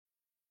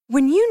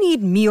When you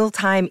need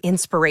mealtime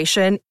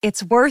inspiration,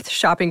 it's worth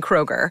shopping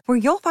Kroger, where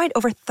you'll find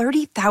over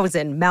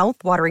 30,000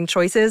 mouth-watering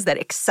choices that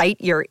excite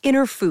your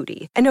inner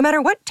foodie. And no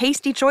matter what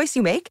tasty choice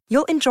you make,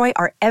 you'll enjoy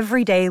our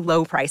everyday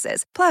low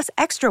prices, plus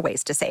extra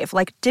ways to save,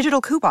 like digital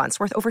coupons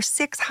worth over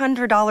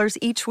 $600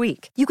 each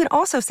week. You can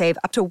also save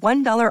up to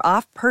 $1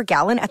 off per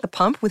gallon at the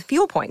pump with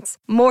fuel points.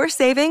 More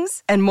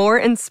savings and more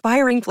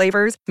inspiring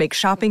flavors make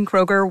shopping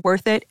Kroger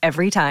worth it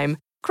every time.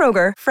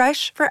 Kroger,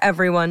 fresh for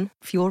everyone.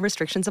 Fuel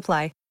restrictions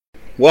apply.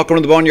 Welcome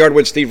to the Boneyard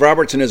with Steve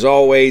Robertson. As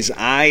always,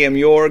 I am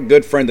your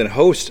good friend and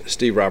host,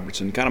 Steve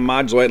Robertson. Kind of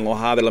modulating a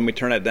little high there. Let me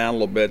turn that down a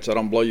little bit so I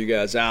don't blow you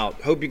guys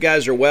out. Hope you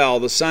guys are well.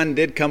 The sun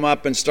did come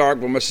up in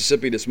Starkville,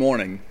 Mississippi this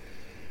morning.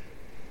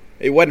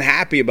 It wasn't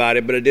happy about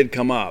it, but it did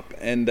come up.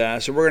 And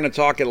so we're going to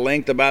talk at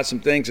length about some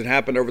things that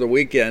happened over the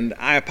weekend.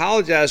 I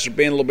apologize for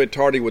being a little bit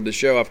tardy with the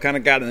show. I've kind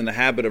of gotten in the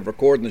habit of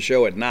recording the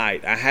show at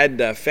night. I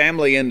had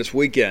family in this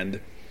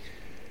weekend.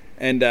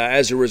 And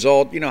as a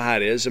result, you know how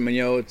it is. I mean,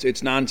 it's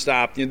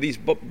nonstop. These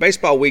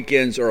baseball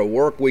weekends are a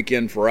work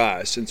weekend for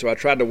us. And so I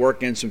tried to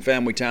work in some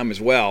family time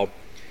as well.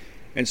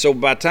 And so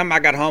by the time I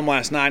got home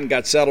last night and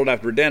got settled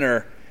after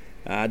dinner,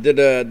 I did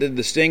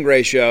the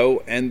Stingray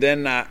show. And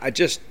then I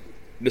just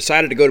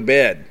decided to go to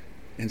bed.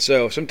 And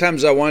so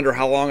sometimes I wonder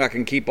how long I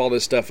can keep all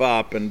this stuff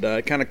up. And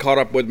it kind of caught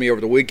up with me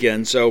over the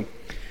weekend. So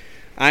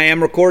I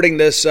am recording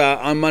this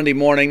on Monday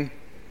morning.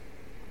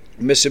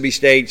 Mississippi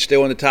State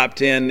still in the top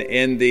 10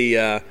 in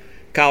the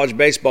college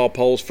baseball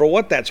polls, for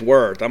what that's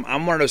worth.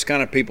 I'm one of those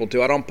kind of people,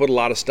 too. I don't put a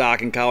lot of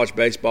stock in college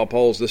baseball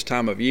polls this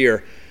time of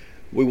year.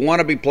 We want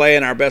to be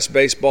playing our best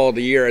baseball of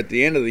the year at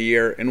the end of the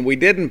year, and we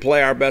didn't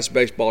play our best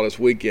baseball this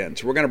weekend.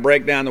 So we're going to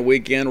break down the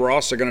weekend. We're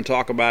also going to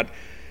talk about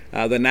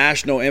the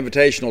National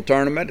Invitational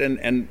Tournament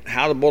and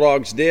how the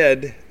Bulldogs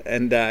did.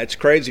 And it's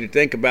crazy to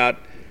think about,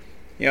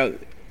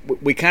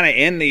 we kind of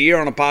end the year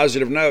on a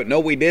positive note. No,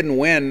 we didn't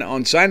win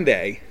on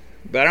Sunday,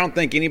 but I don't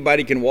think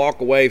anybody can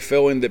walk away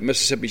feeling that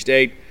Mississippi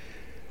State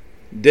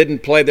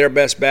didn't play their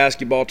best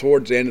basketball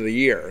towards the end of the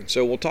year.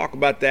 So we'll talk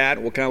about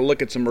that. We'll kind of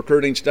look at some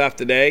recruiting stuff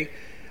today.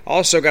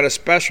 Also got a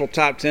special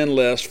top 10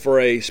 list for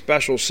a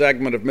special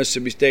segment of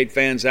Mississippi State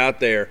fans out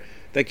there.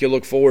 I think you'll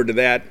look forward to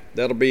that.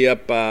 That'll be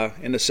up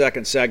in the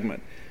second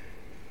segment.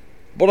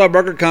 Bulldog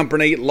Burger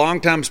Company,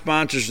 longtime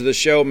sponsors of the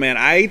show. Man,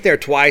 I ate there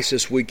twice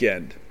this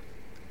weekend.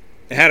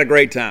 I had a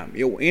great time.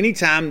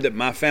 Anytime that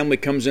my family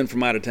comes in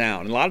from out of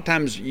town, and a lot of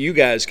times you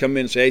guys come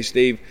in and say, hey,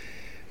 Steve,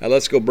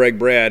 let's go break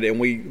bread, and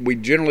we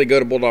generally go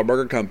to Bulldog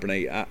Burger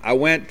Company. I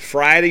went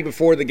Friday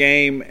before the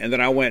game, and then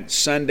I went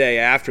Sunday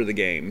after the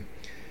game,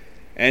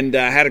 and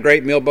I had a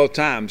great meal both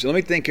times. Let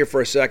me think here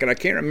for a second. I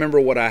can't remember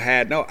what I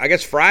had. No, I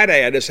guess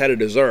Friday I just had a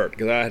dessert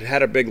because I had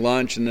had a big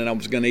lunch, and then I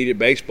was going to eat at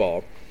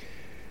baseball.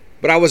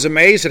 But I was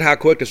amazed at how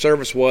quick the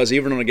service was,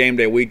 even on a game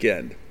day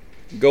weekend.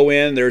 Go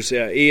in, there's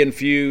Ian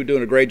Few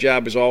doing a great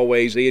job as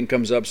always. Ian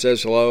comes up,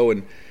 says hello,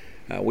 and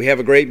we have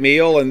a great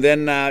meal, and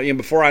then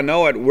before I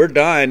know it, we're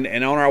done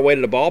and on our way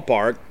to the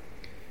ballpark.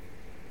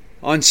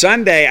 On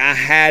Sunday, I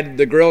had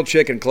the Grilled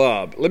Chicken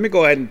Club. Let me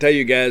go ahead and tell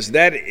you guys,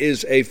 that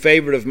is a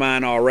favorite of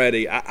mine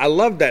already. I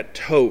love that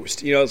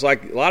toast. It's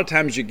like a lot of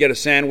times you get a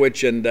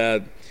sandwich and,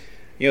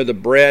 the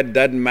bread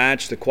doesn't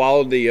match the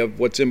quality of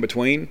what's in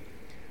between.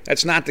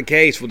 That's not the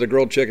case with the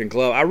Grilled Chicken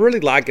Club. I really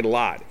like it a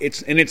lot.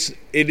 It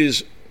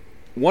is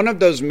one of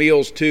those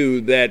meals,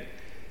 too, that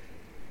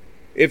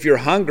if you're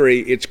hungry,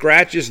 it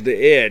scratches the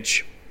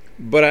itch,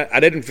 but I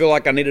didn't feel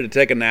like I needed to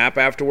take a nap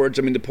afterwards.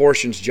 I mean, the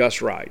portion's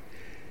just right.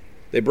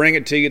 They bring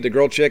it to you. The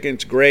grilled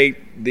chicken's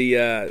great.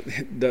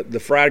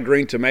 The fried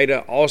green tomato,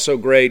 also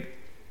great.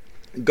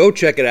 Go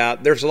check it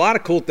out. There's a lot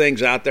of cool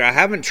things out there. I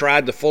haven't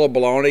tried the full of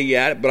bologna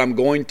yet, but I'm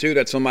going to.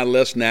 That's on my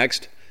list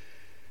next.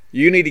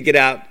 You need to get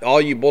out,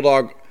 all you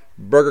Bulldog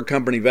Burger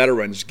Company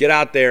veterans. Get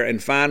out there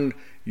and find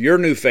your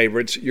new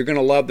favorites. You're going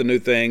to love the new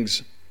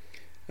things.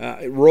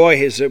 Roy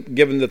has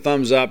given the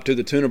thumbs up to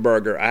the tuna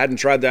burger. I hadn't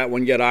tried that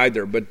one yet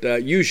either,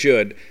 but you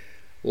should.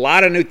 A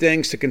lot of new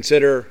things to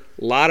consider,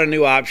 a lot of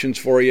new options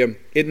for you.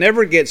 It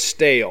never gets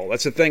stale.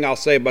 That's the thing I'll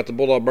say about the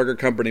Bulldog Burger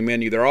Company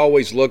menu. They're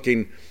always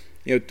looking,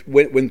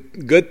 when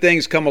good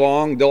things come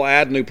along, they'll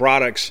add new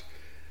products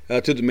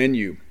to the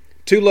menu.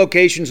 2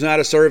 locations now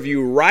to serve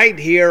you right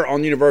here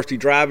on University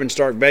Drive in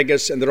Stark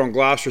Vegas, and they're on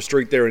Gloucester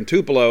Street there in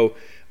Tupelo.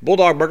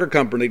 Bulldog Burger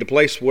Company, the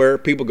place where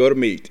people go to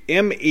meet.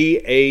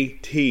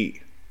 MEAT.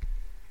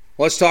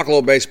 Let's talk a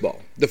little baseball.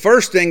 The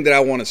first thing that I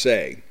want to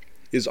say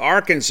is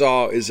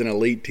Arkansas is an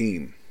elite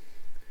team.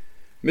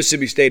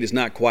 Mississippi State is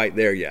not quite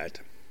there yet.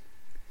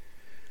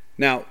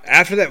 Now,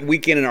 after that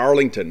weekend in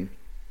Arlington,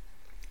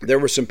 there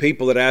were some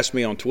people that asked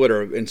me on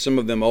Twitter, and some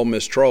of them Ole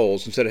Miss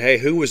trolls, and said, hey,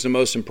 who was the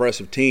most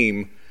impressive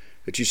team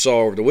that you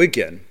saw over the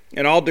weekend?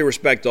 And all due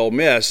respect to Ole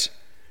Miss,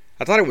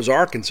 I thought it was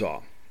Arkansas.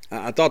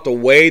 I thought the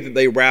way that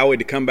they rallied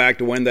to come back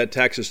to win that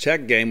Texas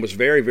Tech game was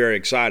very, very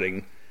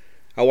exciting.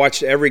 I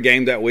watched every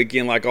game that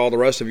weekend like all the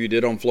rest of you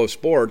did on Flow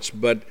Sports,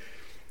 but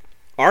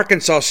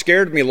Arkansas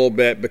scared me a little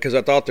bit because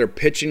I thought their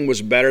pitching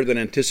was better than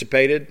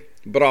anticipated.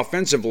 But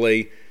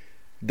offensively,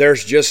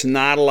 there's just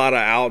not a lot of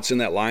outs in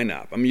that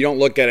lineup. I mean, you don't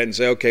look at it and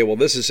say, okay, well,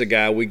 this is a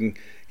guy we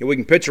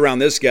can pitch around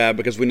this guy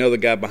because we know the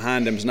guy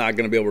behind him is not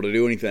going to be able to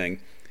do anything.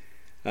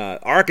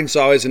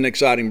 Arkansas is an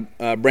exciting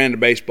brand of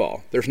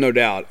baseball. There's no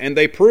doubt. And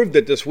they proved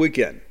it this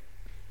weekend.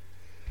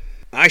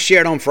 I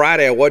shared on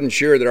Friday I wasn't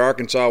sure that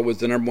Arkansas was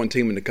the number one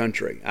team in the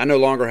country. I no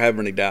longer have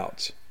any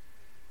doubts.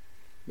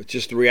 It's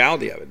just the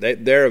reality of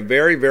it. They're a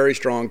very, very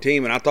strong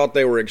team, and I thought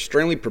they were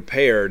extremely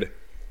prepared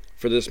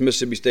for this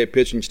Mississippi State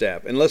pitching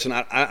staff. And listen,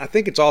 I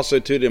think it's also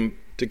to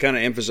kind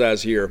of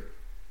emphasize here,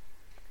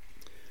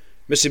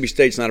 Mississippi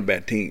State's not a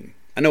bad team.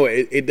 I know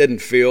it didn't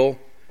feel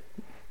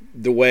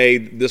the way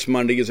this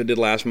Monday as it did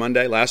last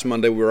Monday. Last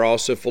Monday we were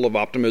also full of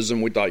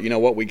optimism. We thought, you know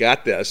what, we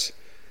got this.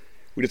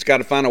 We just got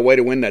to find a way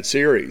to win that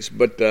series.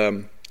 But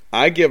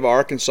I give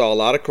Arkansas a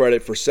lot of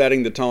credit for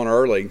setting the tone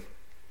early.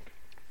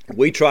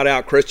 We trot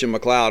out Christian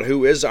McLeod,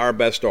 who is our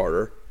best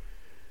starter.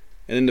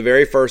 And in the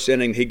very first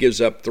inning, he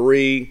gives up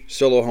 3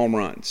 solo home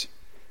runs.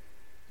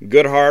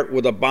 Goodhart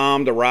with a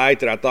bomb to right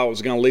that I thought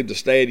was going to leave the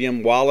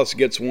stadium. Wallace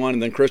gets one,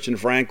 and then Christian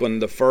Franklin,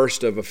 the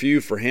first of a few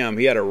for him.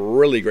 He had a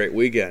really great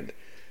weekend.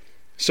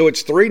 So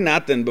it's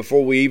 3-0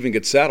 before we even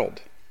get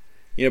settled.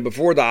 You know,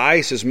 before the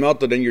ice is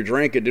melted in your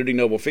drink at Duty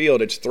Noble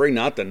Field, it's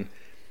 3-0.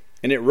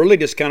 And it really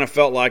just kind of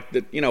felt like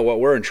that, you know what,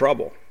 we're in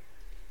trouble.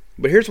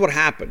 But here's what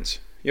happens.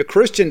 You know,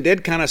 Christian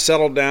did kind of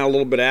settle down a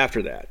little bit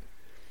after that.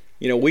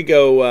 You know, we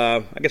go,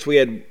 I guess we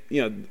had,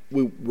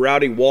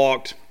 Rowdy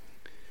walked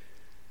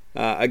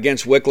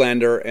against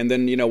Wicklander, and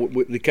then,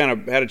 we kind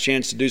of had a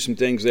chance to do some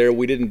things there.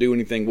 We didn't do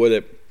anything with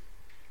it.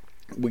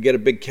 We get a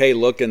big K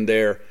look in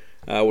there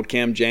with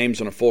Cam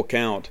James on a full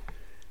count.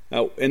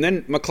 And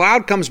then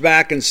McLeod comes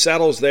back and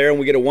settles there, and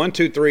we get a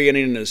 1-2-3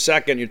 inning in the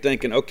second. You're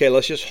thinking, okay,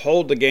 let's just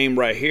hold the game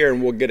right here,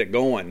 and we'll get it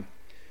going.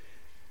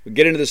 We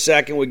get into the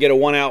second, we get a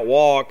 1-out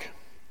walk.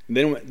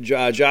 Then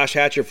Josh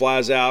Hatcher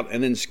flies out,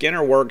 and then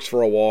Skinner works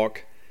for a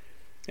walk.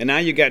 And now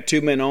you got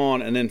 2 men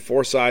on, and then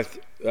Forsythe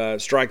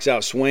strikes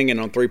out swinging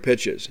on 3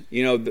 pitches.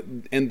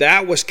 And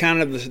that was kind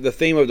of the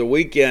theme of the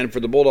weekend for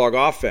the Bulldog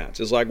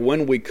offense. It's like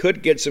when we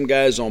could get some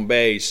guys on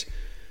base,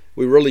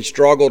 we really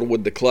struggled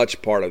with the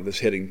clutch part of this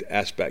hitting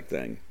aspect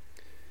thing.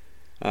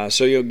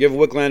 So you'll give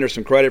Wicklander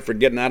some credit for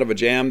getting out of a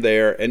jam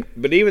there.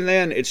 But even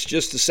then, it's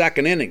just the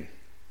second inning.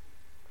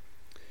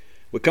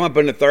 We come up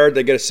in the third,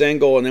 they get a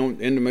single,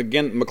 and then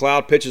again,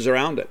 McLeod pitches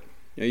around it.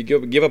 You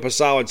give up a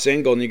solid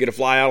single, and you get a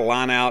fly out, a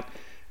line out,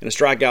 and a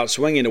strikeout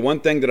swinging. The one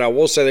thing that I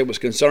will say that was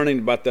concerning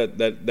about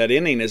that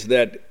inning is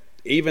that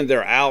even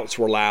their outs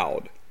were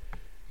loud.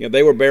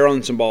 They were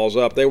barreling some balls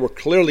up. They were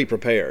clearly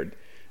prepared.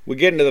 We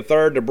get into the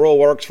third, DeBrule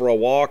works for a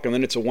walk, and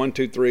then it's a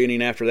 1-2-3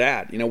 inning after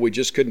that. We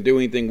just couldn't do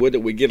anything with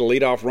it. We get a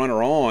leadoff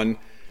runner on,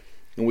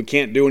 and we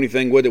can't do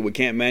anything with it. We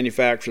can't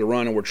manufacture the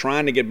run, and we're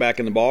trying to get back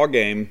in the ball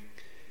game.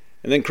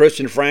 And then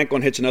Christian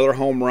Franklin hits another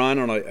home run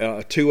on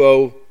a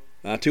 2-0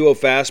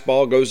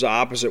 fastball, goes the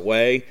opposite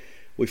way.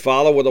 We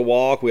follow with a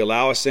walk. We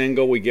allow a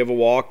single. We give a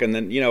walk. And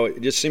then,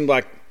 it just seemed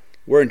like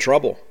we're in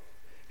trouble.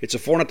 It's a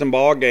 4-0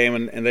 ball game,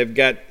 and they've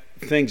got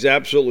things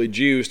absolutely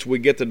juiced. We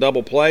get the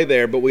double play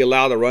there, but we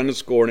allow the run to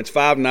score, and it's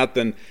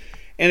 5-0.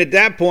 And at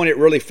that point, it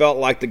really felt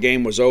like the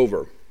game was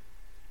over.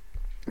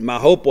 My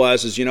hope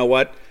was, you know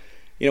what?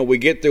 We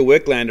get through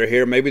Wicklander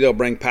here. Maybe they'll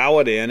bring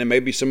Powell in, and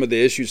maybe some of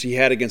the issues he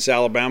had against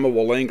Alabama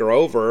will linger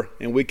over,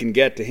 and we can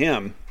get to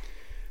him.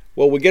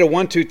 Well, we get a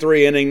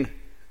 1-2-3 inning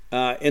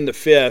in the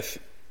fifth,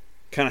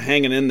 kind of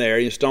hanging in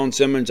there. Stone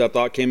Simmons, I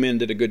thought, came in and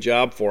did a good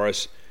job for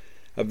us.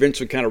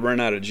 Eventually kind of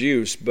ran out of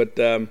juice. But,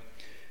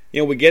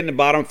 we get in the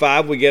bottom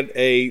 5. We get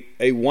a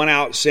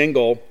 1-out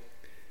single,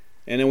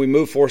 and then we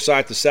move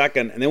Forsythe to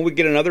second. And then we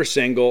get another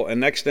single, and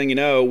next thing you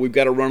know, we've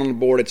got a run on the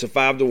board. It's a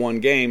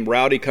 5-1 game.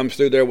 Rowdy comes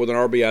through there with an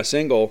RBI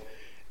single,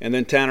 and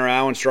then Tanner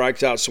Allen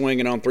strikes out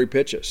swinging on 3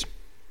 pitches.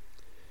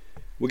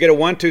 We get a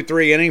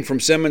 1-2-3 inning from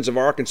Simmons of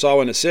Arkansas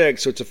in the 6th,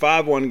 so it's a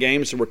 5-1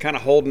 game, so we're kind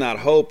of holding out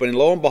hope. And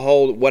lo and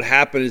behold, what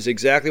happened is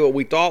exactly what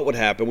we thought would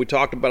happen. We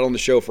talked about it on the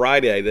show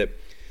Friday, that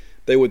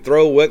they would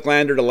throw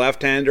Wicklander to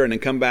left-hander and then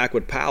come back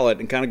with Pallett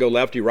and kind of go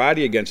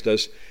lefty-righty against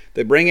us.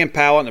 They bring in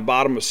Pallett in the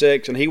bottom of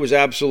 6, and he was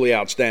absolutely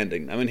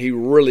outstanding. I mean, he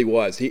really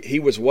was. He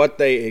was what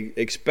they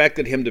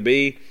expected him to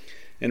be,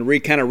 and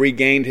kind of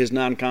regained his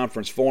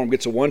non-conference form.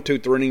 Gets a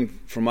 1-2-3 inning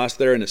from us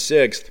there in the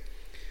 6th.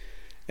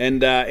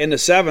 And in the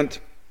 7th,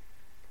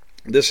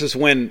 this is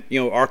when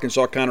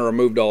Arkansas kind of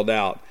removed all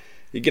doubt.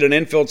 You get an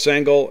infield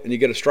single, and you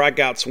get a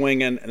strikeout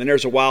swinging, and then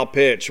there's a wild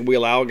pitch. We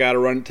allow a guy to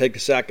run, take a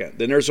second.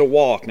 Then there's a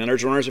walk. Now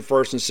there's runners at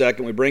first and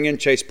second. We bring in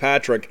Chase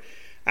Patrick,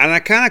 and I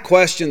kind of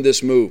questioned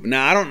this move.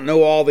 Now, I don't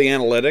know all the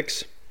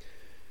analytics,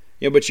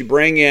 but you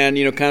bring in,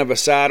 kind of a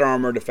side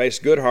armor to face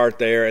Goodhart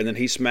there, and then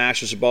he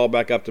smashes the ball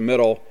back up the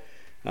middle,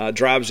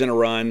 drives in a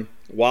run.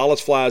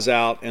 Wallace flies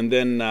out, and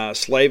then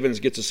Slavens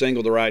gets a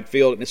single to right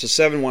field, and it's a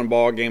 7-1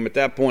 ball game. At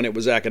that point, it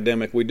was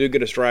academic. We do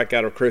get a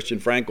strikeout of Christian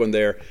Franklin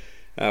there,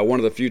 one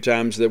of the few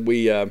times that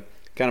we kind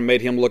of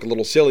made him look a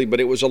little silly, but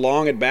it was a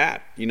long at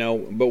bat,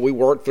 but we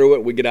worked through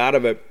it. We get out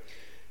of it.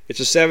 It's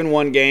a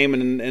 7-1 game,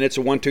 and it's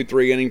a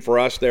 1-2-3 inning for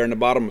us there in the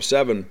bottom of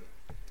 7.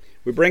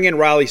 We bring in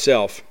Riley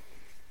Self.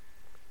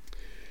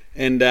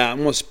 And I'm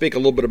going to speak a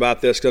little bit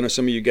about this because I know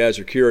some of you guys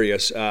are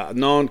curious. I've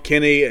known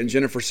Kenny and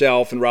Jennifer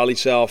Self and Riley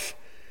Self,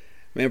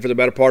 man, for the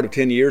better part of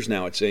 10 years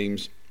now, it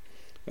seems.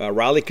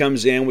 Riley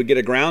comes in, we get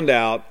a ground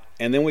out,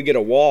 and then we get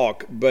a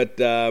walk, but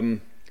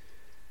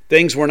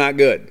things were not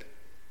good.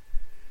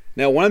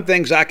 Now, one of the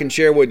things I can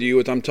share with you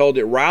is I'm told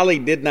that Riley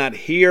did not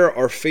hear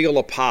or feel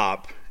a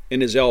pop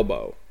in his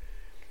elbow.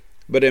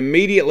 But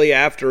immediately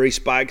after he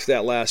spikes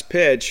that last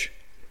pitch,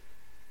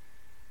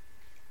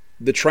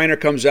 the trainer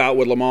comes out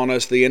with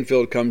Lamonis, the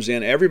infield comes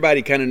in.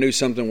 Everybody kind of knew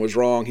something was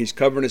wrong. He's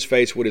covering his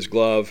face with his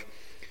glove.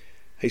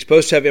 He's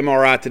supposed to have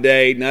MRI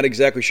today. Not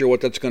exactly sure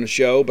what that's going to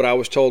show, but I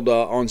was told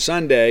on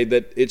Sunday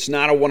that it's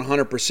not a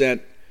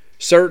 100%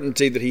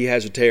 certainty that he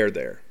has a tear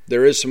there.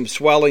 There is some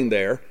swelling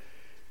there,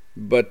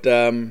 but,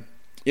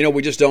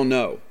 we just don't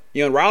know.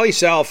 Riley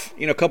Self,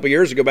 a couple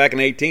years ago, back in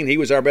 2018, he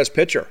was our best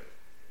pitcher.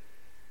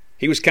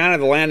 He was kind of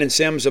the Landon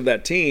Sims of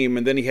that team,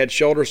 and then he had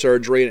shoulder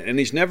surgery, and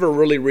he's never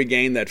really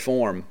regained that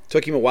form.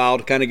 Took him a while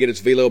to kind of get his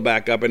velo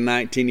back up. In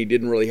 2019, he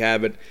didn't really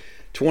have it.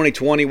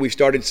 2020, we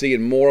started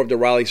seeing more of the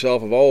Riley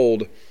Self of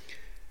old.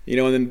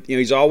 And then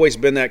he's always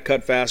been that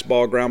cut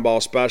fastball, ground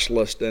ball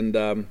specialist, and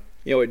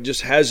it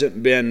just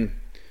hasn't been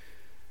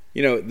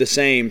the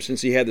same since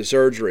he had the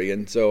surgery.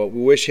 And so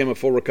we wish him a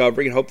full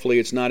recovery, and hopefully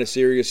it's not as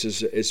serious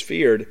as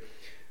feared.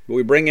 But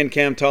we bring in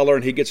Cam Tuller,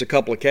 and he gets a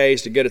couple of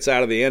Ks to get us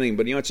out of the inning.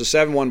 But, it's a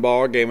 7-1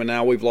 ball game, and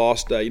now we've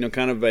lost,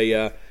 kind of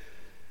a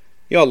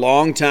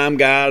long-time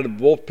guy out of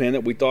the bullpen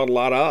that we thought a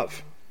lot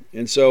of.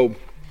 And so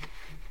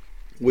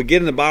we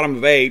get in the bottom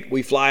of 8.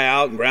 We fly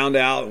out and ground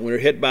out, and we're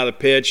hit by the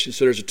pitch.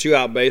 So there's a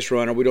 2-out base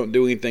runner. We don't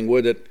do anything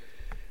with it.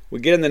 We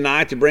get in the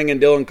 9th to bring in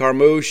Dylan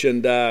Carmouche,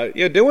 and,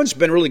 Dylan's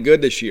been really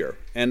good this year.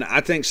 And I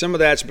think some of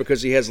that's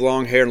because he has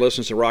long hair and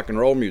listens to rock and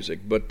roll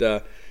music.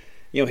 But,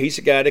 he's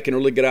a guy that can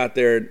really get out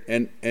there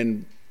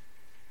and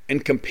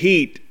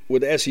compete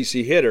with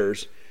SEC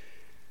hitters.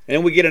 And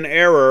then we get an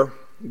error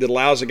that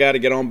allows a guy to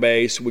get on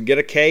base. We get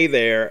a K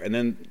there, and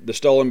then the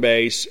stolen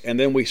base, and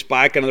then we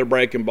spike another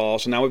breaking ball.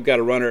 So now we've got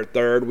a runner at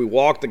third. We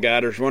walk the guy.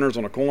 There's runners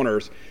on the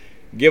corners.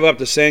 Give up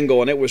the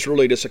single, and it was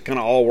really just kind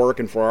of all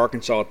working for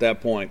Arkansas at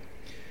that point.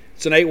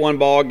 It's an 8-1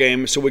 ball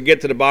game, so we get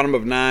to the bottom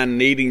of 9,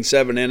 needing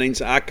 7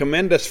 innings. I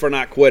commend us for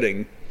not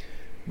quitting.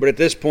 But at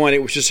this point, it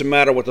was just a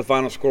matter of what the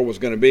final score was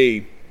going to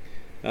be.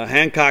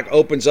 Hancock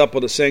opens up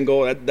with a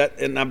single.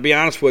 And I'll be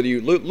honest with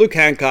you, Luke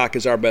Hancock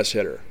is our best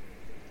hitter.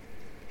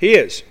 He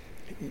is.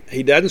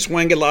 He doesn't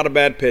swing a lot of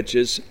bad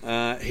pitches.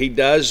 He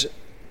does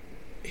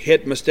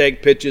hit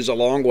mistake pitches a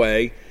long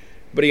way,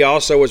 but he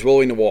also is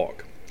willing to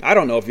walk. I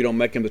don't know if you don't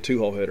make him the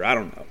 2-hole hitter. I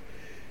don't know.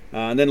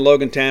 And then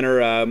Logan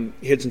Tanner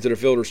hits into the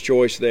fielder's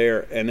choice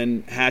there, and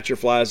then Hatcher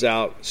flies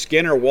out.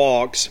 Skinner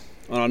walks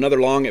on another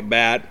long at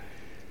bat.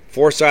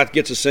 Forsythe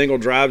gets a single,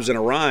 drives in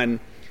a run,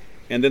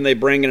 and then they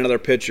bring in another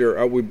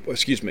pitcher. We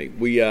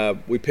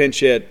pinch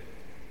hit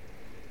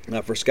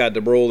for Scott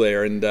DeBrule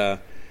there,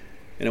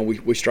 and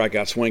we strike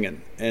out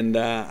swinging. And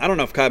I don't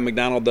know if Kyle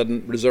McDonald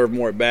doesn't deserve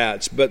more at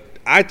bats, but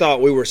I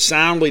thought we were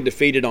soundly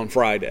defeated on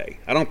Friday.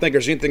 I don't think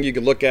there's anything you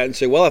could look at and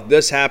say, well, if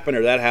this happened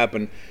or that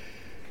happened.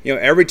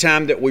 Every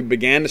time that we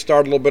began to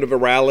start a little bit of a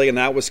rally, and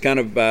that was kind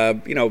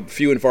of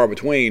few and far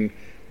between,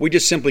 we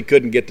just simply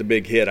couldn't get the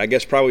big hit. I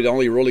guess probably the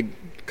only really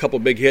couple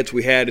of big hits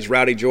we had is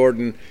Rowdy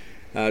Jordan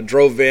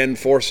drove in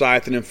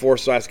Forsythe, and then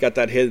Forsythe got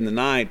that hit in the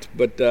 9th.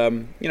 But,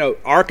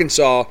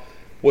 Arkansas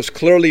was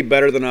clearly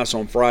better than us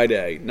on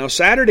Friday. Now,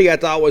 Saturday I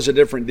thought was a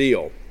different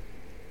deal.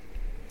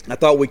 I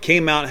thought we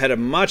came out and had a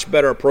much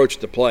better approach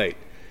to the plate.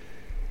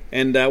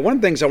 And one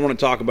of the things I want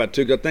to talk about,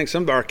 too, because I think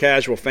some of our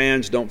casual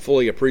fans don't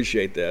fully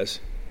appreciate this,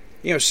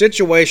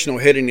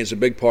 situational hitting is a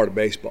big part of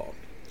baseball.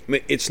 I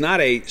mean, it's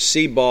not a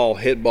see ball,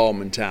 hit ball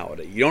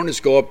mentality. You don't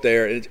just go up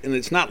there, and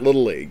it's not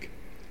Little League.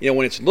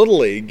 When it's Little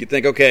League, you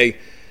think, okay,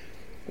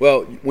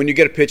 well, when you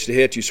get a pitch to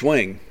hit, you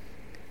swing.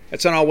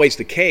 That's not always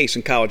the case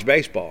in college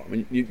baseball. I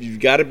mean, you've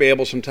got to be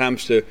able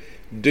sometimes to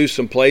do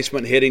some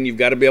placement hitting. You've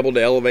got to be able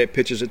to elevate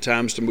pitches at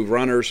times to move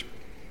runners.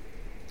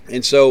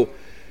 And so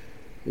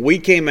we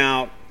came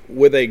out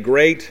with a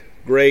great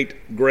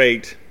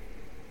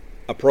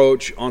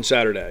approach on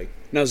Saturday.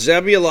 Now,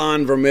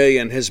 Zebulon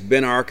Vermillion has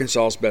been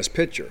Arkansas's best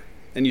pitcher.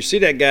 And you see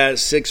that guy at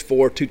 6'4",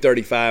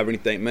 235, and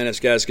you think, man, this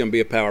guy's going to be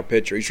a power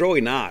pitcher. He's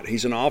really not.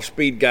 He's an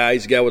off-speed guy.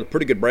 He's a guy with a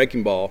pretty good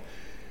breaking ball.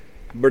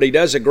 But he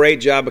does a great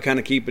job of kind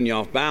of keeping you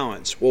off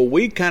balance. Well,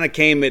 we kind of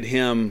came at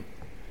him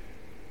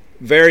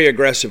very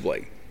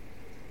aggressively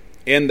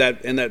in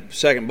that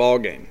second ball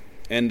game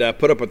and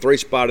put up a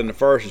 3-spot in the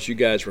first, as you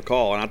guys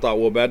recall. And I thought,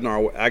 well,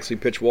 Bednar actually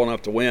pitched well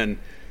enough to win.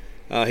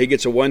 He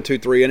gets a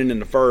 1-2-3 inning in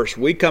the first.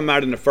 We come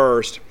out in the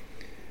first.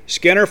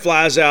 Skinner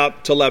flies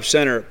out to left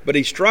center, but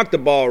he struck the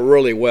ball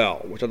really well,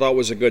 which I thought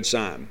was a good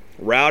sign.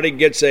 Rowdy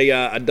gets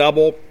a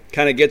double,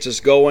 kind of gets us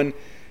going.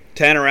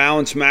 Tanner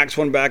Allen smacks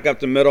one back up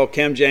the middle.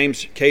 Cam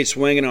James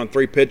swinging on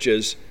 3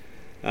 pitches.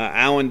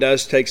 Allen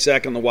does take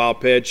second on the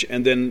wild pitch,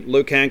 and then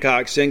Luke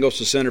Hancock singles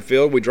to center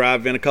field. We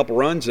drive in a couple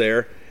runs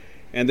there,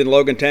 And then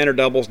Logan Tanner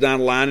doubles down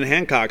the line, and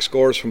Hancock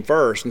scores from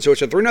first. And so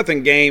it's a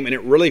 3-0 game, and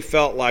it really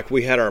felt like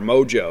we had our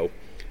mojo.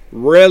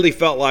 Really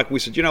felt like we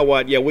said, you know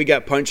what, yeah, we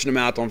got punched in the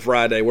mouth on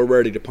Friday. We're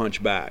ready to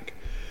punch back.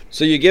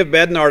 So you give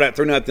Bednar that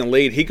 3-0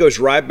 lead. He goes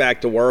right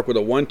back to work with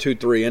a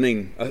 1-2-3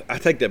 inning. I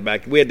take that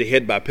back. We had to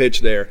hit by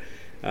pitch there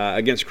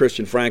against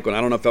Christian Franklin.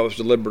 I don't know if that was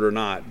deliberate or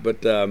not.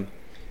 But,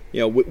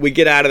 we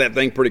get out of that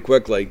thing pretty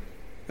quickly.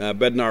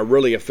 Bednar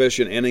really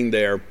efficient inning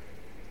there.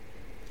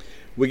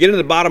 We get in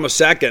the bottom of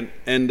second,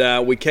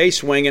 and we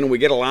K-swinging. We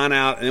get a line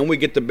out, and then we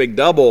get the big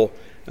double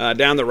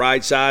down the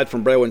right side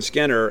from Braylon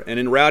Skinner, and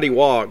then Rowdy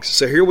walks.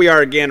 So here we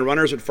are again,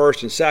 runners at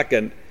first and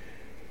second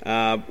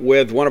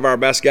with one of our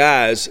best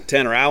guys,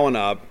 Tanner Allen,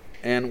 up,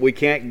 and we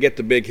can't get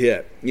the big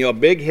hit. A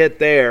big hit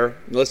there,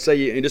 let's say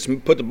you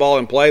just put the ball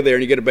in play there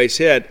and you get a base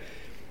hit,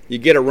 you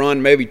get a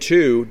run, maybe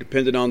two,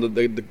 depending on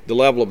the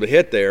level of the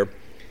hit there.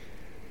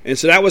 And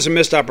so that was a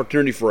missed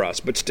opportunity for us.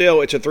 But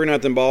still, it's a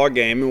 3-0 ball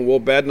game, and Will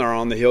Bednar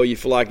on the hill, you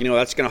feel like,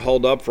 that's going to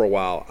hold up for a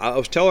while. I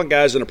was telling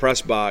guys in the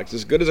press box,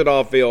 as good as it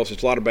all feels,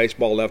 there's a lot of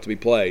baseball left to be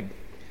played.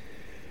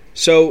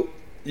 So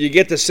you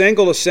get the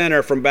single to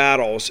center from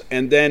Battles,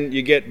 and then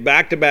you get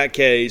back-to-back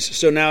Ks.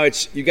 So now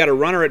you got a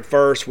runner at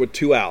first with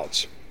 2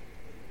 outs.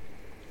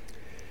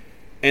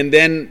 And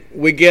then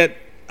we get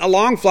a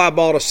long fly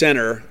ball to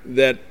center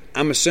that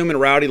I'm assuming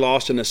Rowdy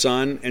lost in the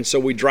sun, and so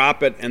we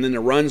drop it, and then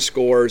the run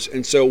scores,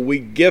 and so we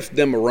gift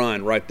them a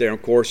run right there.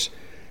 Of course,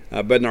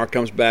 Bednar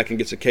comes back and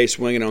gets a K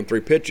swinging on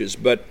 3 pitches.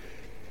 But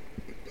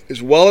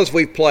as well as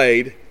we've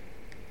played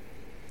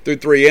through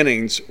 3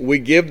 innings, we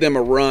give them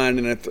a run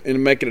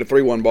and make it a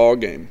 3-1 ball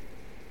game.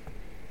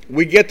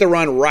 We get the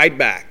run right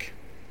back,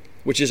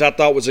 which I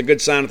thought was a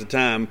good sign at the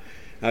time.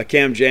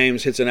 Cam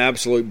James hits an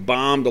absolute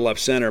bomb to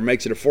left center,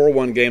 makes it a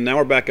 4-1 game. Now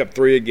we're back up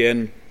 3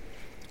 again.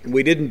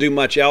 We didn't do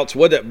much else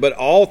with it, but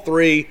all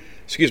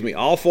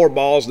 4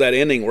 balls that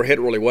inning were hit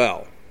really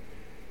well.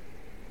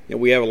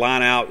 We have a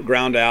line out,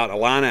 ground out, a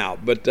line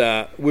out, but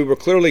we were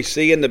clearly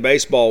seeing the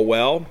baseball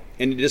well,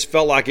 and it just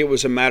felt like it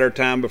was a matter of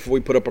time before we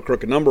put up a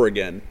crooked number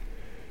again.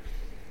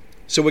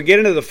 So we get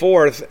into the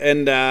 4th,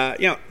 and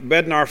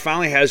Bednar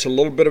finally has a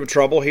little bit of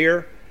trouble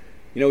here.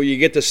 You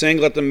get the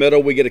single at the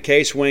middle, we get a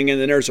K swinging,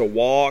 then there's a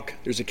walk,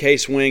 there's a K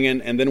swinging,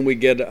 and then we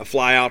get a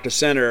fly out to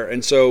center,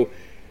 and so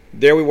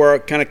there we were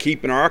kind of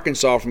keeping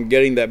Arkansas from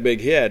getting that big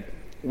hit.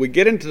 We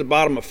get into the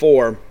bottom of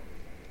 4.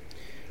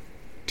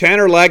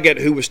 Tanner Leggett,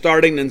 who was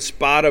starting in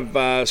spot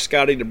of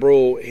Scotty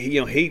DeBrule,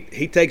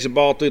 he takes a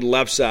ball through the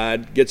left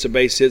side, gets a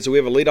base hit. So we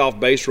have a leadoff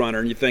base runner,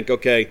 and you think,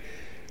 okay,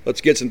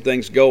 let's get some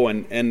things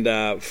going.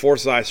 And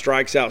Forsythe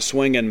strikes out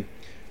swinging.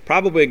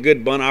 Probably a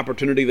good bunt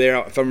opportunity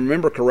there. If I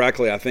remember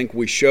correctly, I think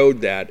we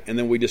showed that, and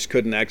then we just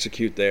couldn't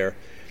execute there.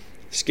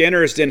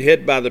 Skinner is then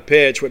hit by the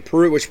pitch, which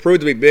proved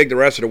to be big the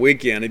rest of the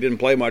weekend. He didn't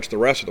play much the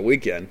rest of the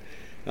weekend.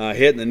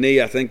 Hit in the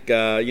knee, I think,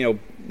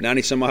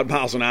 90-some-odd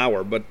miles an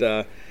hour. But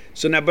now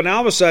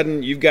all of a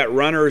sudden you've got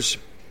runners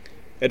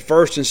at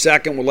first and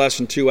second with less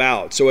than 2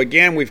 outs. So,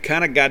 again, we've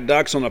kind of got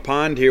ducks on the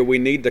pond here. We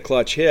need the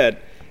clutch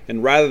hit,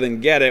 and rather than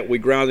get it, we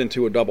ground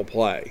into a double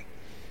play.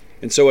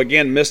 And so,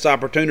 again, missed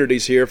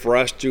opportunities here for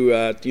us to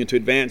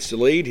advance the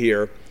lead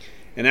here.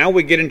 And now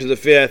we get into the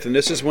 5th, and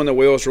this is when the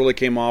wheels really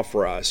came off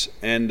for us.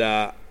 And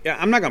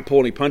I'm not going to pull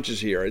any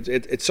punches here.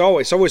 It's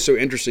always so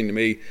interesting to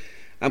me.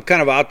 I'm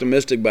kind of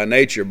optimistic by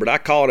nature, but I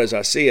call it as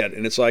I see it.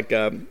 And it's like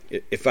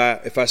if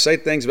I say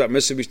things about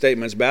Mississippi State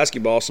men's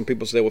basketball, some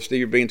people say, "Well, Steve,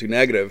 you're being too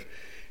negative."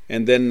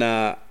 And then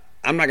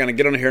I'm not going to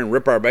get on here and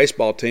rip our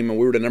baseball team, and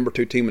we were the number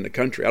 2 team in the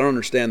country. I don't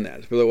understand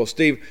that. People are like, "Well,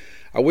 Steve,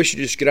 I wish you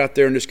just get out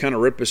there and just kind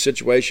of rip the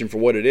situation for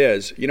what it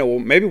is." Well,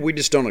 maybe we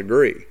just don't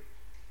agree.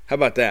 How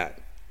about that?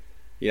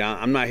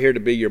 I'm not here to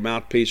be your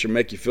mouthpiece or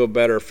make you feel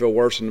better or feel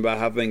worse about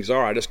how things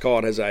are. I just call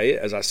it as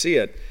I see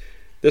it.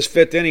 This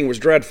 5th inning was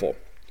dreadful.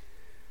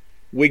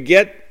 We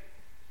get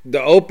the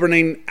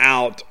opening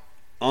out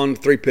on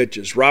 3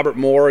 pitches. Robert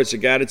Moore is a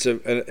guy that's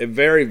a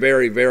very,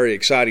 very, very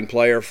exciting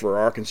player for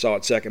Arkansas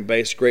at second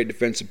base. Great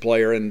defensive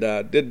player, and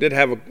did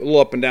have a little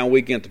up and down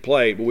weekend at the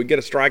plate. But we get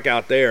a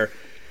strikeout there.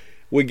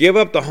 We give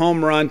up the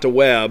home run to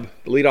Webb,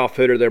 the leadoff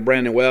hitter there,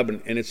 Brandon Webb,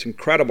 and it's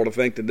incredible to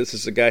think that this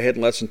is a guy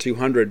hitting less than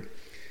 200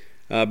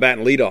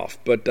 batting leadoff,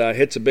 but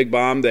hits a big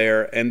bomb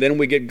there. And then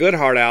we get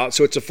Goodhart out.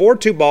 So it's a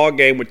 4-2 ball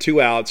game with 2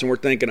 outs, and we're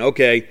thinking,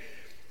 okay,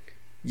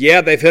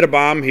 yeah, they've hit a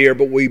bomb here,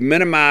 but we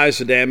minimize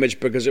the damage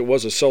because it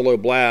was a solo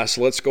blast.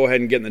 So let's go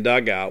ahead and get in the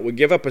dugout. We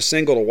give up a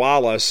single to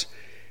Wallace,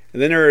 and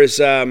then there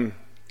is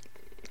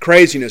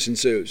craziness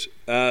ensues.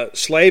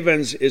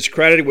 Slavens is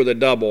credited with a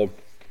double.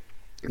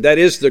 That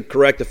is the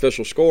correct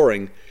official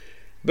scoring.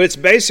 But it's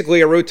basically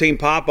a routine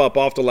pop-up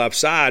off the left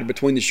side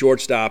between the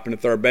shortstop and the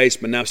third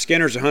baseman. Now,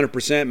 Skinner's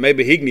 100%.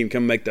 Maybe he can even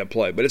come make that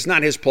play. But it's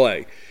not his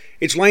play.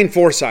 It's Lane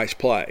Forsythe's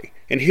play.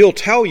 And he'll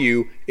tell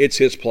you it's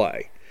his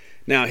play.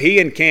 Now, he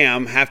and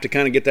Cam have to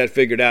kind of get that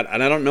figured out.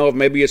 And I don't know if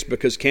maybe it's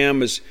because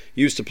Cam is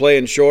used to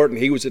playing short and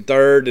he was at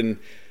third and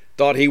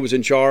thought he was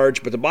in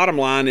charge. But the bottom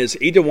line is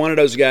either one of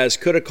those guys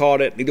could have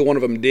caught it. Neither one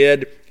of them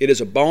did. It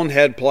is a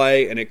bonehead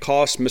play, and it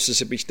cost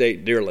Mississippi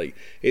State dearly.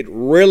 It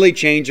really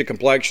changed the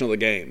complexion of the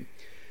game.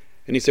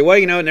 And you say, well,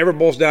 it never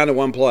boils down to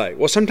one play.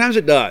 Well, sometimes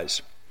it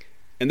does.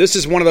 And this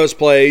is one of those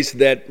plays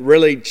that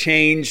really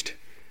changed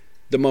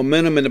the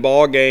momentum in the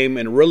ball game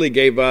and really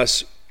gave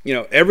us,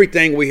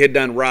 everything we had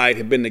done right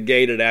had been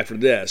negated after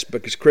this,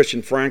 because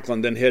Christian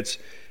Franklin then hits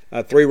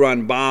a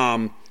 3-run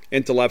bomb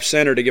into left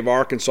center to give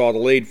Arkansas the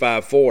lead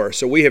 5-4.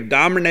 So we have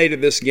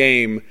dominated this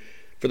game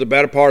for the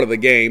better part of the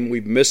game.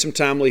 We've missed some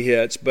timely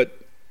hits, but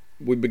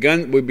we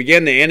begin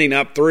the inning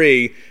up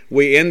 3.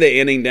 We end the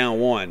inning down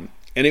 1.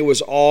 And it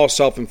was all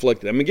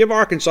self-inflicted. I mean, give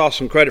Arkansas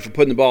some credit for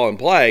putting the ball in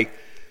play,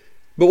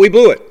 but we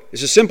blew it.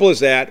 It's as simple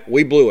as that.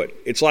 We blew it.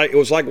 It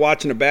was like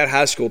watching a bad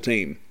high school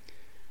team.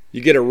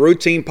 You get a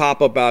routine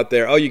pop-up out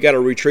there. Oh, you got to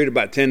retreat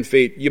about 10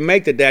 feet. You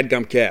make the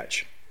dadgum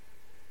catch.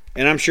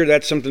 And I'm sure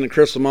that's something that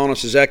Chris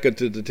Lemonis has echoed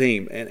to the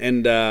team.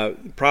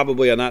 And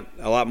probably a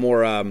lot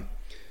more,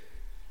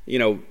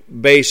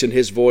 bass in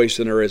his voice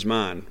than there is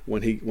mine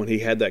when he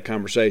had that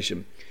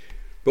conversation.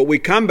 But we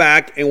come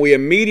back, and we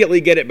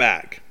immediately get it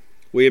back.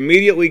 We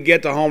immediately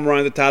get the home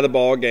run to tie the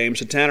ball game.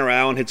 So Tanner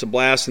Allen hits a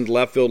blast into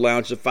left field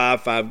lounge. It's a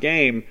 5-5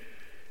 game.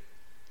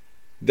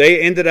 They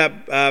ended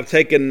up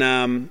taking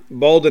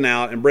Bolden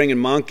out and bringing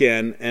Monk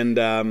in, and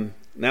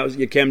that was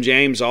Kim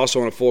James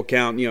also on a full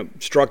count.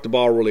 Struck the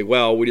ball really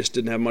well. We just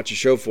didn't have much to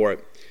show for it.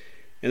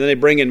 And then they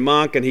bring in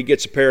Monk, and he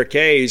gets a pair of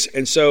Ks.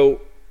 And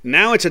so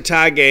now it's a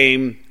tie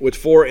game with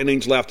 4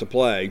 innings left to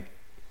play.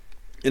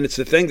 And it's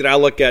the thing that I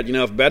look at.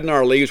 If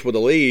Bednar leaves with a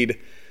lead,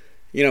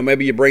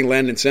 maybe you bring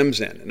Landon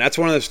Sims in. And that's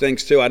one of those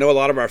things, too. I know a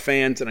lot of our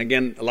fans, and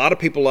again, a lot of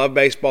people love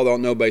baseball,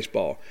 don't know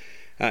baseball.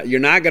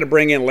 You're not going to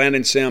bring in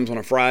Landon Sims on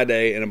a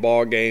Friday in a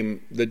ball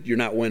game that you're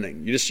not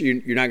winning.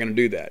 You're not going to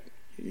do that.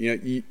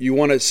 You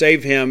want to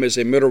save him as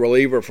a middle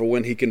reliever for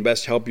when he can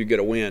best help you get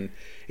a win.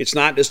 It's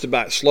not just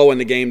about slowing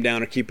the game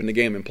down or keeping the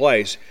game in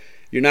place.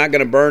 You're not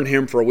going to burn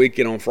him for a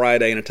weekend on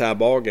Friday in a tie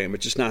ball game.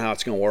 It's just not how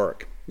it's going to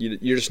work.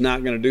 You're just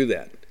not going to do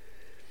that.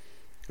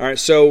 All right,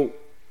 so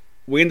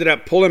we ended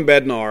up pulling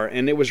Bednar,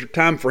 and it was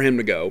time for him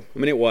to go. I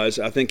mean, it was.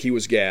 I think he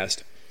was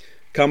gassed.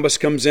 Cumbus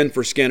comes in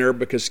for Skinner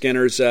because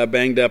Skinner's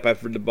banged up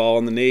after the ball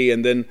in the knee.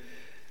 And then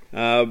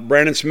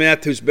Brandon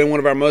Smith, who's been one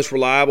of our most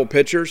reliable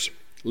pitchers,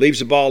 leaves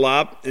the ball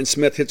up, and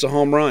Smith hits a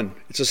home run.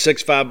 It's a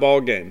 6-5 ball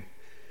game.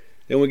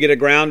 Then we get a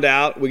ground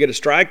out, we get a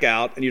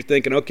strikeout, and you're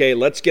thinking, okay,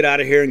 let's get out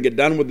of here and get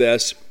done with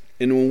this.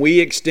 And when we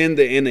extend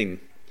the inning,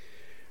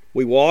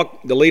 we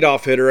walk the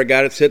leadoff hitter, a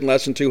guy that's hitting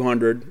less than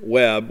 200,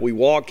 Webb. We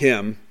walk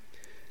him.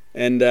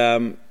 And,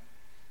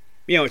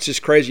 it's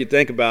just crazy to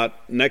think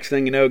about. Next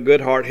thing you know,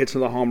 Goodhart hits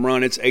another home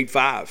run. It's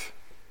 8-5.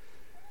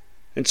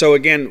 And so,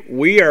 again,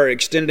 we are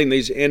extending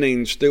these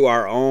innings through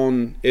our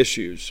own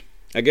issues.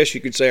 I guess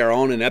you could say our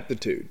own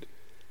ineptitude.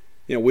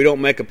 We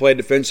don't make a play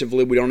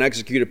defensively. We don't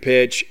execute a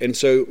pitch. And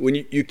so when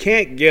you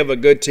can't give a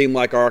good team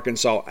like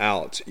Arkansas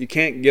outs. You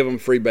can't give them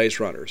free base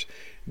runners.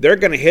 They're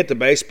going to hit the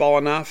baseball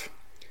enough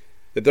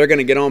that they're going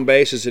to get on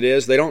base as it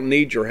is. They don't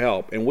need your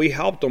help. And we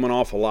helped them an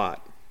awful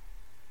lot.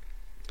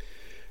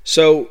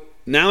 So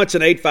now it's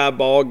an 8-5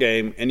 ball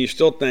game, and you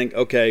still think,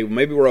 okay,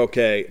 maybe we're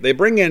okay. They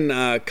bring in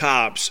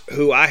Cops,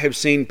 who I have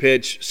seen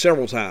pitch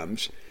several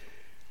times.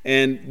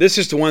 And this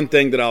is the one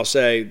thing that I'll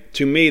say.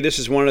 To me, this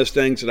is one of those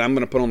things that I'm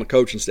going to put on the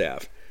coaching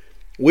staff.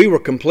 We were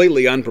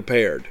completely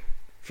unprepared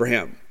for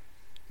him.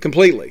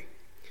 Completely.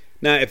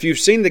 Now, if you've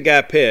seen the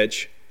guy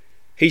pitch,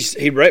 he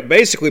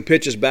basically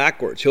pitches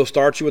backwards. He'll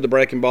start you with a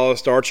breaking ball, he'll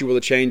start you with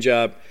a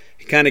changeup.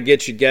 He kind of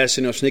gets you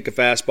guessing, he'll sneak a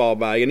fastball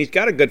by you. And he's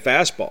got a good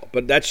fastball,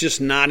 but that's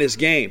just not his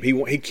game.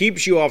 He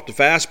keeps you off the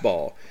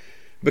fastball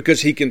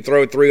because he can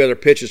throw 3 other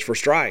pitches for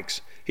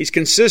strikes. He's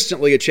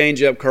consistently a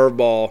changeup,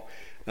 curveball,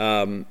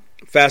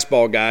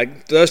 fastball guy.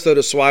 Does throw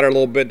the slider a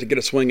little bit to get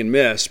a swing and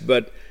miss,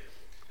 but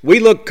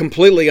we look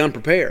completely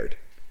unprepared.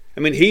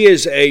 I mean, he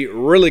is a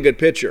really good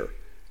pitcher.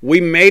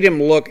 We made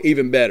him look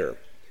even better.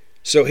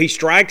 So he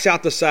strikes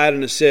out the side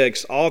in the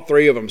 6th, all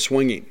 3 of them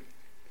swinging.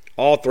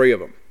 All 3 of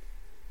them.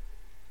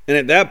 And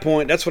at that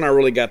point, that's when I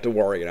really got to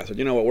worry. And I said,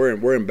 you know what,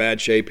 we're in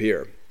bad shape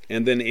here.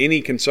 And then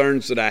any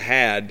concerns that I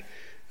had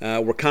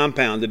were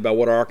compounded by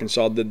what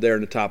Arkansas did there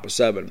in the top of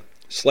 7.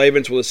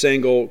 Slavens with a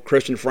single,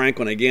 Christian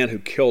Franklin again, who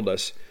killed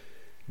us,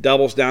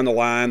 doubles down the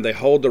line. They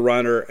hold the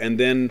runner, and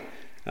then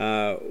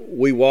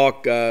we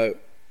walk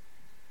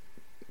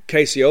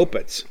Casey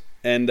Opitz.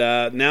 And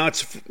now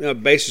it's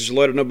bases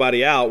loaded,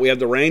 nobody out. We have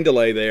the rain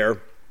delay there.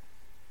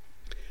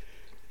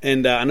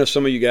 And I know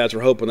some of you guys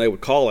were hoping they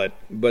would call it,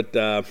 but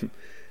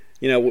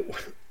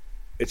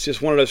it's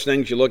just one of those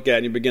things you look at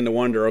and you begin to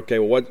wonder, okay,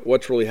 well,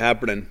 what's really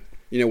happening,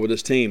 with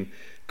this team?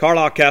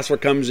 Carlisle Castler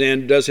comes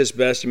in, does his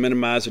best to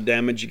minimize the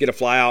damage. You get a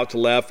fly out to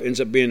left, ends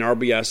up being an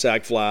RBI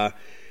sac fly.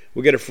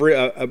 We get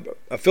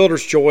a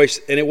fielder's choice,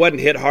 and it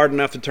wasn't hit hard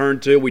enough to turn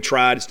to. We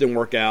tried, it didn't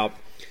work out.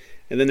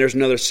 And then there's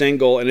another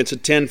single, and it's a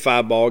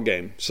 10-5 ball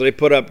game. So they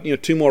put up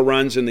 2 more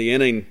runs in the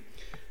inning.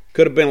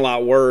 Could have been a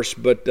lot worse,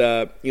 but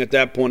at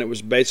that point it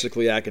was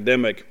basically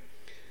academic.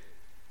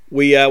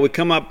 We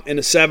come up in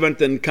the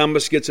 7th, and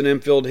Cumbus gets an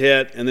infield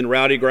hit, and then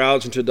Rowdy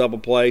grounds into a double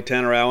play.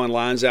 Tanner Allen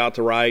lines out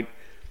to right.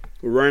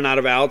 We're running out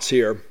of outs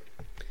here.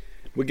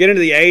 We get into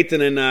the 8th,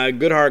 and then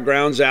Goodhart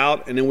grounds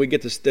out, and then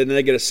then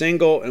they get a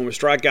single, and we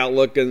strike out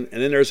looking,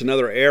 and then there's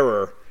another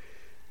error.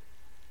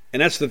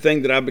 And that's the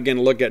thing that I begin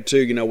to look at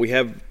too.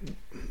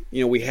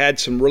 We had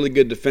some really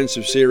good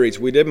defensive series.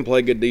 We didn't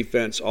play good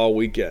defense all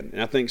weekend,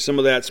 and I think some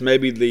of that's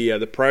maybe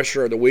the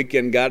pressure of the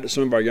weekend got to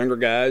some of our younger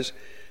guys.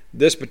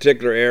 This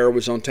particular error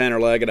was on Tanner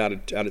Leggett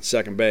out at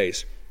second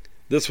base.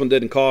 This one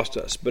didn't cost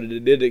us, but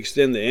it did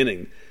extend the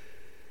inning.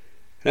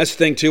 That's the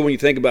thing too when you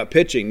think about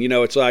pitching.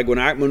 It's like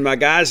when my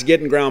guy's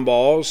getting ground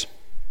balls,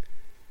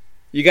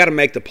 you got to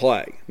make the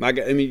play.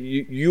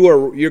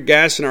 You're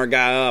gassing our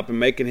guy up and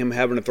making him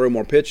having to throw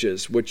more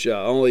pitches, which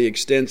only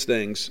extends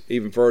things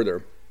even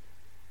further.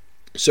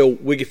 So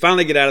we can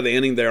finally get out of the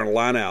inning there on a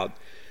line out,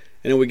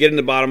 and then we get in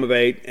the bottom of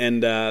 8,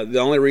 and the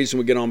only reason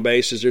we get on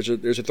base is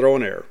there's a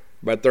throwing error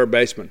by third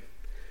baseman.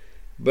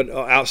 But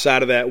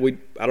outside of that,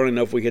 I don't even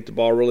know if we hit the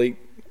ball really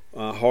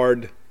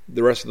hard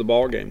the rest of the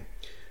ball game.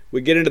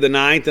 We get into the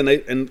 9th,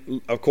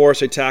 and of course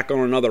they tack on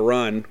another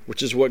run,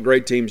 which is what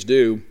great teams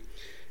do.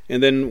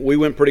 And then we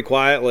went pretty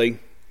quietly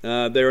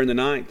there in the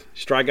 9th.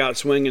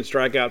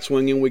 Strikeout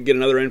swinging. We get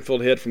another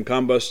infield hit from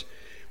Cumbus.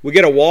 We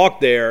get a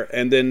walk there,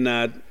 and then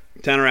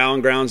Tanner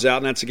Allen grounds out,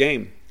 and that's the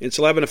game. It's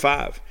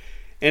 11-5.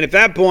 And at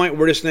that point,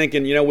 we're just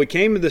thinking, we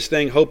came to this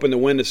thing hoping to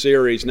win the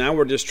series. Now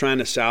we're just trying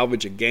to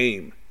salvage a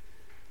game.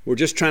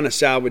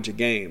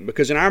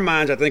 Because in our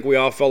minds, I think we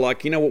all felt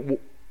like,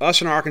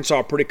 us and Arkansas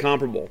are pretty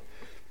comparable.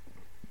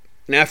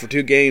 And after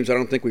 2 games, I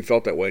don't think we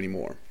felt that way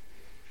anymore.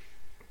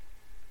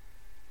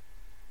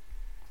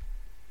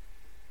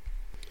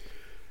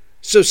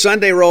 So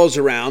Sunday rolls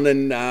around,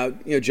 and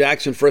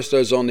Jackson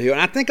Fristo's on the hill,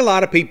 and I think a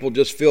lot of people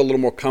just feel a little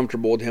more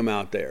comfortable with him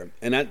out there.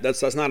 And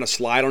that's not a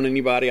slight on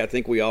anybody. I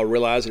think we all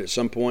realize that at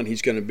some point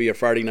he's going to be a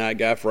Friday night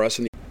guy for us.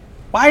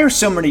 Why are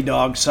so many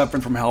dogs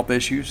suffering from health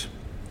issues?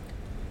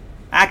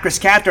 Actress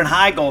Katherine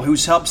Heigl,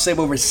 who's helped save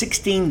over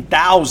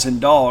 16,000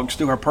 dogs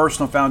through her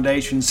personal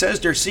foundation, says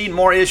they're seeing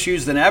more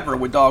issues than ever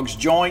with dogs'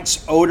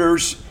 joints,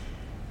 odors,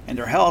 and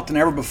their health than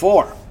ever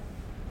before.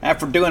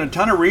 After doing a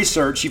ton of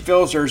research, she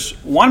feels there's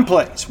one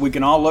place we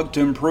can all look to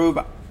improve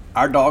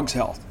our dog's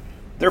health: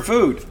 their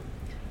food.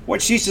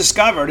 What she's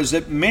discovered is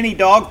that many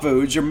dog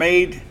foods are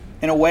made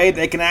in a way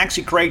they can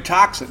actually create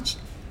toxins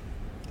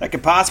that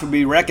could possibly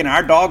be wrecking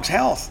our dog's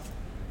health.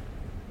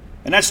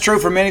 And that's true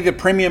for many of the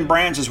premium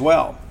brands as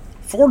well.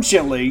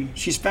 Fortunately,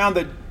 she's found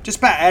that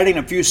just by adding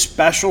a few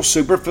special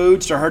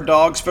superfoods to her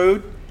dog's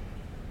food,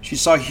 she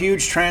saw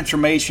huge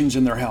transformations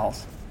in their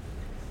health.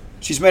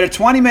 She's made a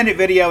 20-minute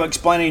video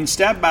explaining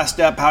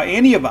step-by-step how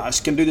any of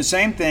us can do the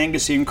same thing to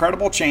see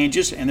incredible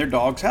changes in their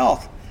dog's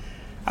health.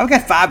 I've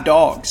got 5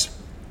 dogs.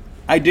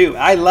 I do.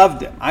 I love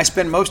them. I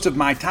spend most of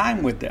my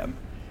time with them.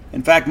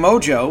 In fact,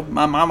 Mojo,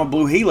 my Mama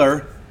Blue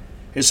Heeler,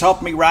 has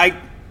helped me write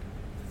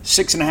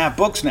 6.5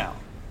 books now.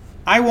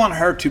 I want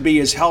her to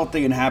be as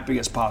healthy and happy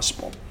as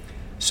possible.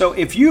 So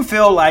if you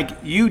feel like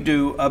you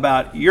do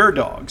about your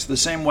dogs the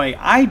same way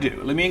I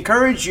do, let me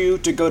encourage you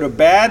to go to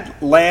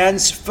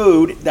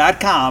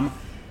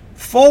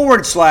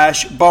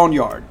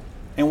badlandsfood.com/boneyard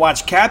and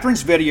watch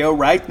Catherine's video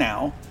right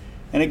now.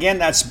 And again,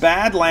 that's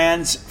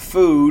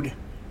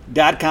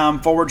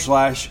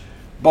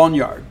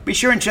badlandsfood.com/boneyard. Be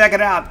sure and check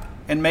it out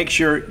and make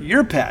sure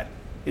your pet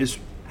is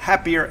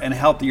happier and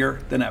healthier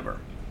than ever.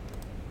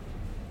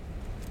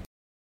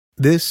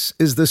 This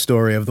is the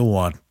story of the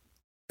one.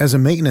 As a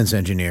maintenance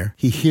engineer,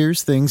 he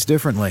hears things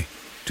differently.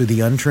 To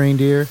the untrained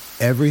ear,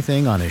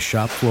 everything on his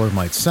shop floor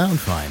might sound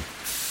fine,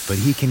 but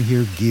he can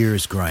hear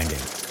gears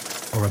grinding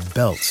or a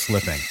belt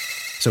slipping.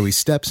 So he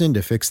steps in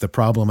to fix the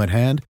problem at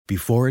hand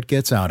before it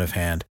gets out of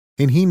hand.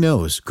 And he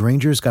knows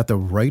Grainger's got the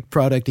right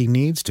product he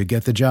needs to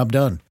get the job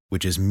done,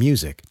 which is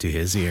music to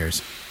his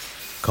ears.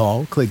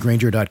 Call, click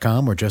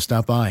Grainger.com, or just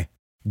stop by.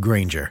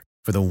 Grainger,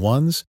 for the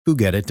ones who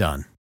get it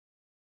done.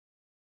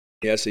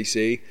 The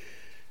SEC.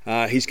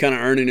 He's kind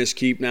of earning his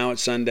keep now at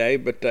Sunday,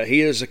 but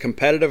he is a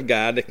competitive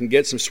guy that can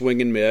get some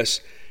swing and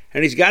miss,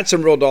 and he's got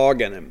some real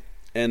dog in him.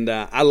 And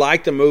I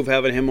like the move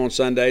having him on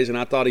Sundays, and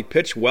I thought he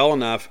pitched well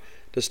enough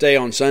to stay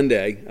on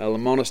Sunday.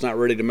 Lamona's not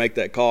ready to make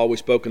that call. We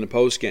spoke in the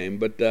postgame.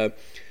 But,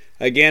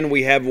 again,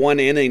 we have one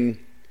inning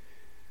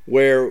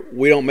where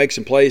we don't make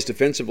some plays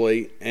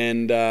defensively,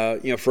 and,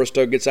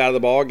 Fristow gets out of the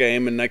ball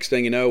game, and next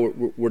thing you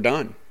know, we're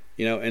done.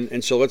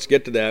 And so let's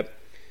get to that.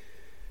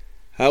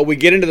 We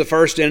get into the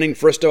first inning.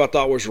 Fristow, I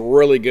thought, was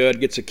really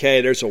good. Gets a K.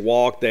 There's a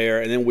walk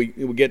there, and then we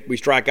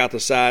strike out the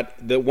side.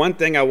 The one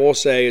thing I will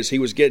say is he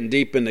was getting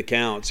deep in the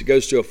counts. He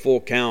goes to a full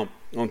count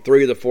on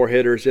 3 of the 4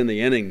 hitters in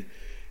the inning,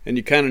 and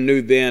you kind of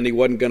knew then he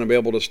wasn't going to be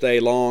able to stay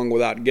long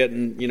without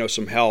getting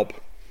some help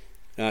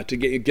to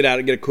get out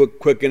and get a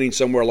quick inning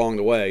somewhere along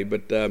the way.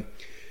 But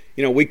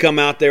we come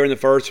out there in the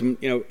first.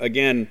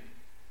 Again,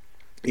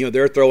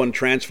 they're throwing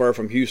transfer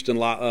from Houston,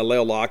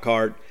 Lale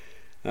Lockhart.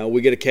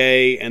 We get a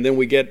K, and then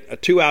we get a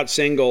 2-out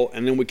single,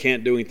 and then we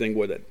can't do anything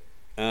with it.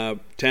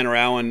 Tanner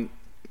Allen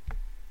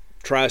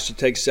tries to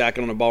take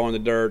second on the ball in the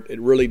dirt. It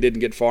really didn't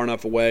get far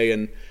enough away,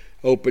 and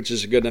Opitz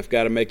is a good enough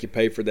guy to make you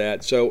pay for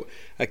that. So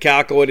a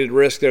calculated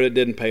risk there that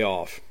didn't pay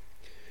off.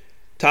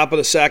 Top of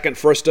the second,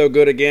 Fristow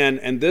good again,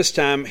 and this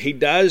time he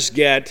does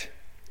get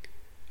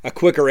a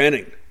quicker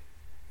inning.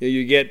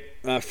 You get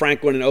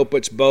Franklin and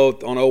Opitz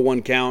both on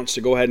 0-1 counts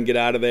to go ahead and get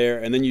out of there,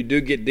 and then you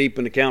do get deep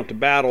in the count to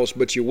battles,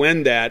 but you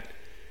win that,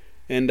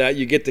 and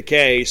you get the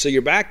K. So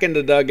you're back in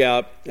the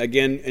dugout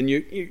again, and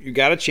you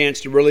got a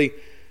chance to really,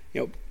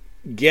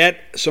 get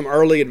some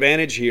early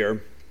advantage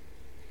here.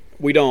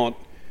 We don't.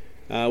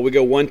 We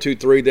go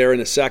 1-2-3 there in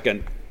the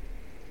second.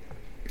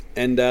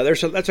 And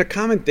that's a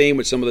common theme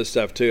with some of this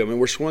stuff, too. I mean,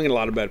 we're swinging a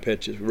lot of bad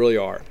pitches. We really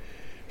are.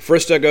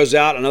 Fristow goes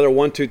out, another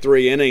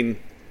 1-2-3 inning,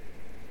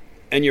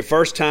 and your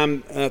first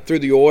time through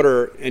the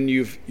order, and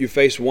you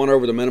face one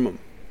over the minimum.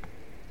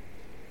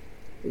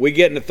 We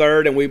get in the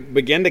third, and we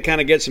begin to kind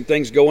of get some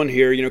things going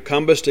here.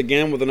 Cumbest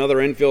again with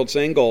another infield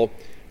single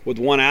with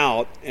one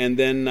out, and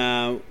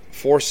then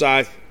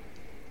Forsyth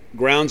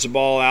grounds the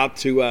ball out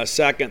to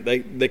second.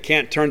 They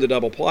can't turn the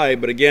double play,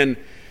 but again,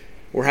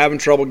 we're having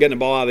trouble getting the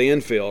ball out of the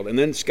infield. And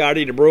then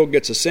Scotty DeBrule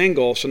gets a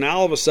single, so now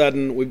all of a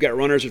sudden we've got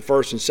runners at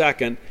first and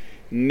second,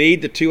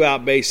 need the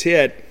two-out base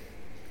hit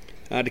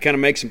to kind of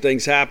make some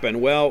things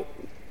happen. Well,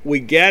 we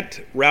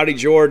get Rowdy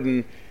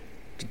Jordan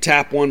to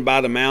tap one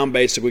by the mound,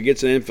 basically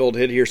gets an infield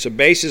hit here. So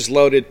bases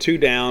loaded, 2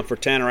 down for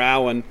Tanner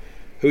Allen,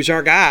 who's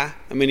our guy.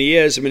 I mean, he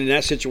is. I mean, in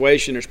that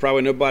situation, there's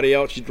probably nobody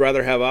else you'd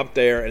rather have up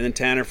there, and then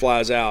Tanner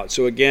flies out.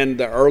 So, again,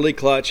 the early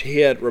clutch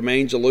hit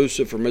remains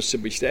elusive for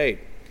Mississippi State.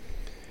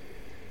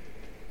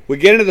 We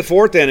get into the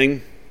fourth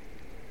inning,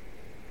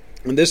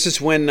 and this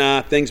is when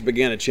things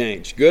begin to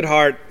change.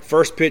 Goodhart,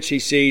 first pitch he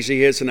sees,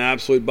 he hits an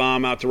absolute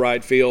bomb out to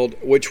right field,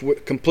 which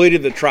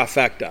completed the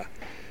trifecta.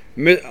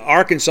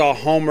 Arkansas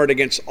homered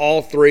against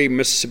all 3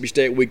 Mississippi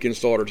State weekend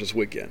starters this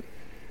weekend.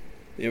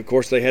 Of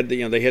course, they had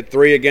they hit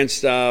 3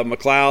 against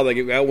McLeod.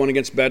 They got one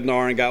against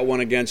Bednar and got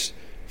one against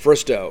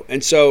Fristow.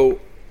 And so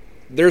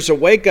there's a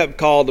wake-up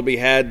call to be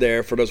had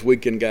there for those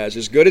weekend guys.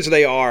 As good as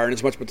they are and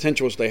as much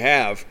potential as they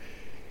have,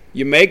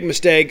 you make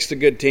mistakes to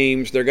good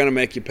teams, they're going to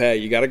make you pay.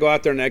 You got to go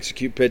out there and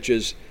execute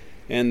pitches,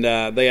 and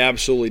they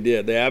absolutely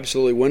did. They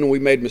absolutely, when we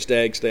made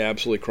mistakes, they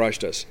absolutely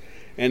crushed us.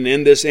 And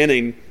in this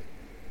inning,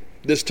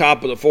 this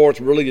top of the fourth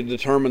really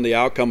determined the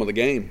outcome of the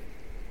game.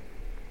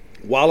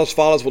 Wallace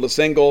follows with a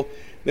single.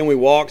 Then we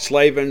walk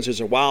Slavens. There's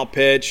a wild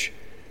pitch.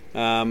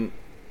 Then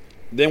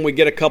we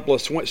get a couple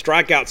of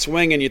strikeout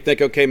swinging. You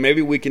think, okay,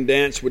 maybe we can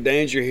dance with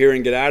danger here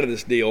and get out of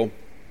this deal.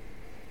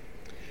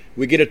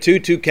 We get a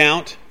 2-2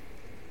 count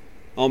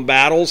on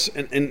Battles,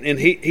 and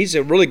he's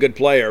a really good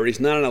player. He's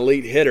not an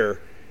elite hitter.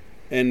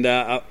 And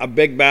a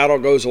big battle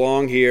goes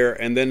along here,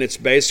 and then it's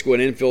basically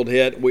an infield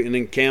hit. And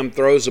then Cam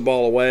throws the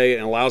ball away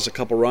and allows a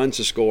couple runs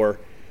to score.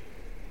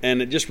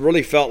 And it just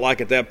really felt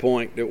like at that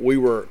point that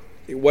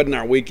it wasn't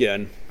our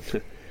weekend.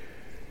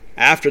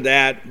 After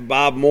that,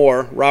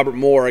 Robert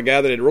Moore, a guy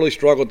that had really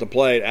struggled to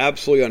play,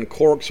 absolutely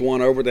uncorks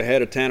one over the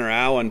head of Tanner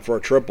Allen for a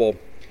triple.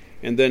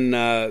 And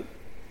then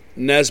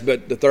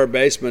Nesbitt, the third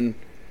baseman,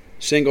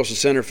 singles to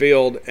center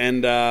field.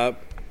 And,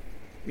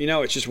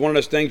 it's just one of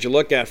those things you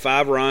look at,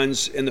 5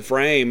 runs in the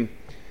frame,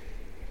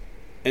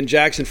 and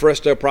Jackson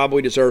Fristow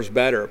probably deserves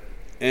better.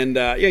 And,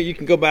 you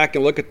can go back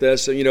and look at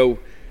this. And,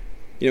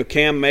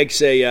 Cam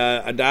makes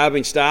a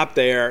diving stop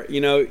there.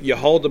 You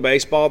hold the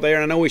baseball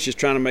there. And I know he's just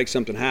trying to make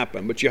something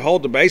happen, but you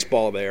hold the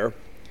baseball there,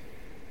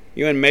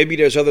 and maybe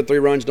those other 3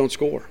 runs don't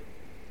score.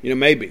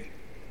 Maybe.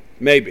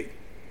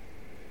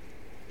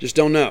 Just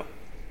don't know.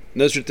 And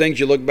those are things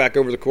you look back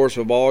over the course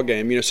of a ball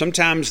game.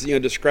 Sometimes,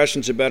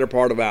 discretion's a better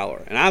part of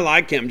valor. And I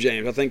like Kim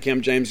James. I think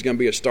Kim James is going to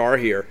be a star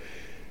here.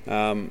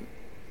 But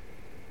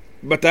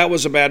that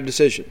was a bad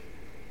decision.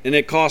 And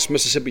it cost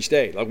Mississippi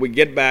State. Like, we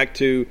get back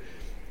to,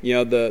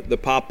 the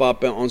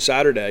pop-up on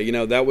Saturday.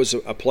 That was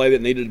a play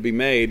that needed to be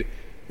made,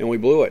 and we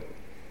blew it.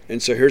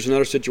 And so here's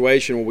another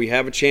situation where we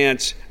have a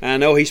chance. And I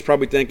know he's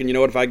probably thinking,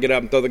 if I get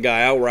up and throw the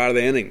guy out, we're out of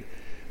the inning.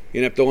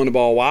 You end up throwing the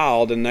ball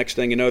wild, and next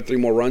thing you know, 3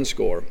 more runs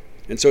score.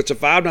 And so it's a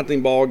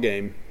 5-0 ball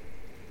game.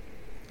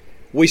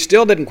 We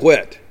still didn't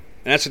quit.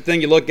 And that's the thing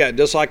you look at.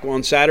 Just like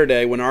on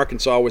Saturday when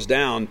Arkansas was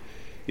down,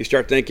 you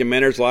start thinking,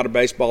 man, there's a lot of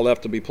baseball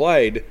left to be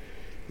played.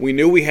 We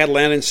knew we had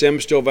Landon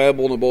Sims still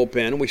available in the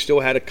bullpen. We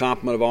still had a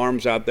complement of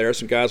arms out there,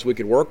 some guys we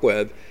could work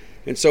with.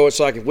 And so it's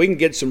like if we can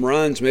get some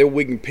runs, maybe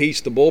we can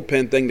piece the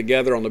bullpen thing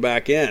together on the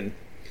back end.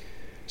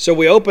 So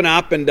we open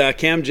up, and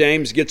Cam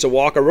James gets a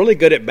walk, a really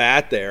good at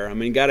bat there. I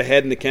mean, got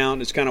ahead in the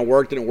count. It's kind of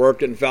worked it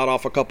and fouled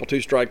off a couple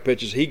 2-strike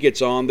pitches. He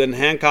gets on. Then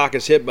Hancock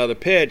is hit by the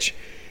pitch,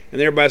 and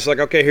everybody's like,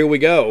 okay, here we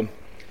go.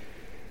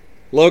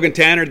 Logan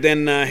Tanner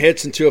then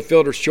hits into a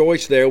fielder's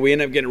choice there. We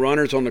end up getting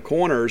runners on the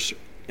corners,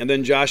 and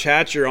then Josh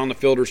Hatcher on the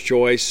fielder's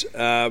choice.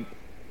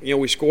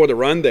 We score the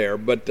run there.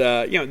 But,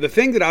 the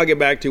thing that I'll get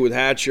back to with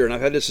Hatcher, and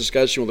I've had this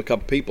discussion with a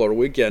couple people over the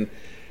weekend,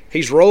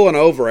 he's rolling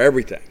over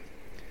everything.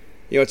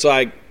 It's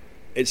like,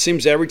 it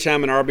seems every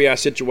time in RBI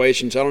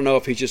situations, I don't know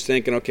if he's just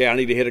thinking, okay, I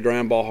need to hit a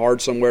ground ball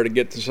hard somewhere to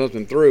get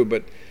something through,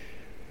 but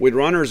with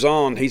runners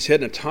on, he's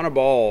hitting a ton of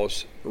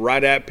balls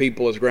right at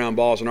people as ground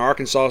balls. And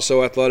Arkansas is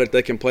so athletic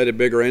they can play the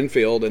bigger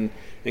infield and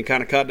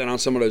kind of cut down on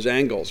some of those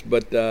angles.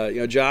 But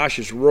Josh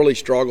has really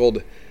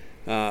struggled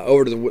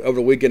over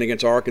the weekend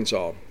against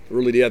Arkansas.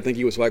 Really did. I think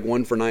he was like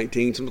 1 for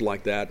 19, something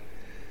like that.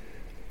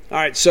 All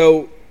right,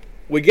 so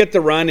we get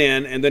the run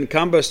in, and then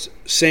Cumbus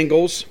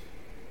singles.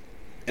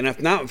 And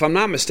if I'm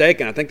not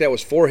mistaken, I think that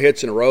was 4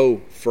 hits in a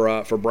row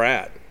for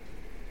Brad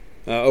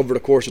over the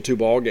course of 2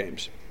 ball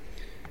games.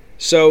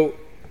 So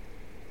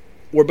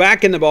we're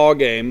back in the ball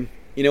game.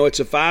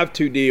 It's a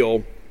 5-2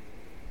 deal,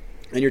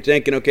 and you're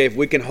thinking, okay, if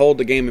we can hold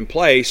the game in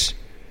place,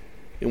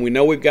 and we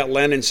know we've got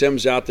Landon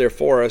Sims out there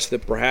for us,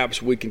 that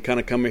perhaps we can kind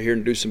of come in here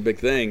and do some big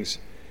things.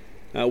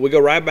 We go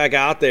right back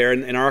out there,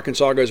 and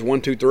Arkansas goes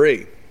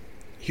 1-2-3.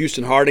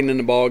 Houston Harding in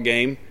the ball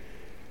game,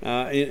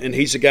 and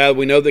he's a guy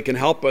we know that can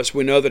help us.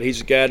 We know that he's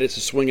a guy that's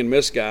a swing and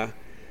miss guy.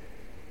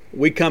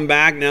 We come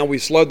back now. We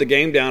slowed the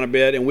game down a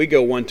bit, and we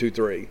go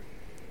 1-2-3.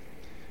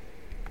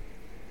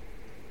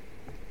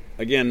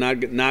 Again, not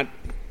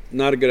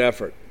a good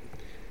effort.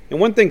 And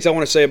one thing I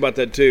want to say about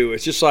that too,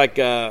 it's just like,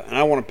 and I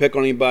don't want to pick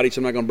on anybody, so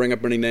I'm not going to bring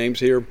up any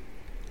names here,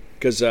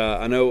 because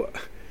I know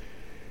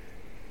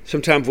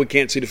sometimes we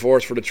can't see the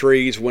forest for the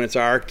trees when it's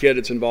our kid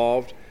that's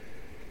involved.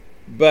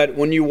 But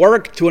when you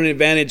work to an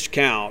advantage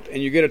count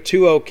and you get a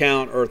 2-0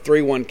 count or a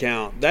 3-1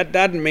 count, that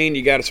doesn't mean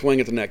you got to swing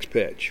at the next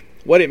pitch.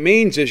 What it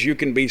means is you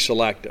can be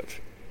selective.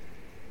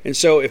 And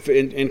so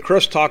and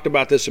Chris talked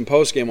about this in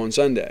postgame on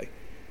Sunday.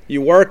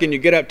 You work and you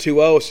get up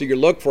 2-0, so you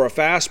look for a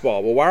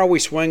fastball. Well, why are we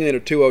swinging at a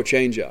 2-0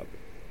 changeup?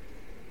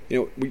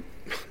 It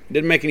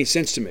didn't make any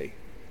sense to me.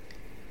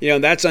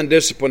 That's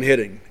undisciplined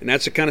hitting, and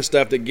that's the kind of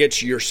stuff that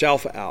gets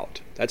yourself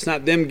out. That's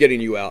not them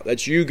getting you out.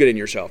 That's you getting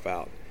yourself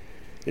out.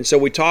 And so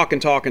we talk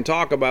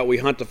about we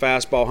hunt the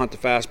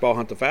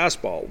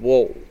fastball.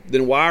 Well,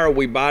 then why are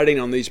we biting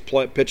on these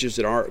pitches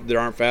that aren't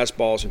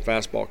fastballs and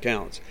fastball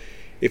counts?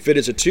 If it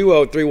is a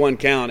 2-0, 3-1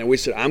 count, and we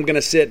said, I'm going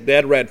to sit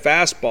dead red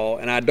fastball,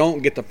 and I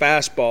don't get the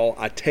fastball,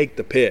 I take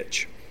the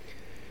pitch.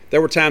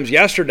 There were times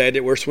yesterday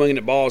that we're swinging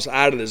at balls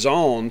out of the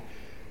zone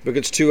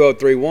because it's 2-0,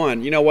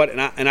 3-1. You know what?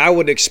 And I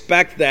would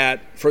expect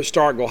that for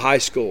Starkville High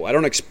School. I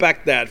don't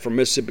expect that from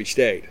Mississippi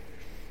State.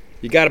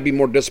 You got to be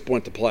more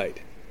disciplined at the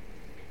plate.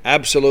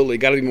 Absolutely,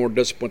 got to be more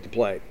disciplined at the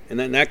plate. And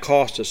then that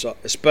cost us,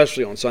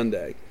 especially on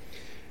Sunday.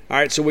 All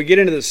right, so we get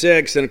into the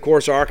 6th, and of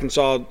course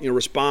Arkansas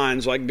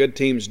responds like good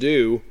teams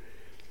do.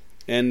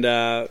 And,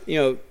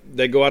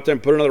 they go out there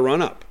and put another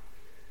run up.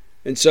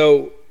 And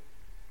so,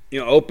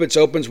 Opitz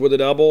opens with a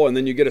double, and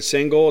then you get a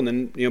single, and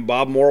then,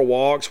 Bob Moore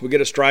walks. We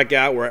get a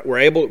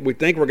strikeout. We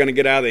think we're going to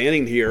get out of the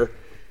inning here,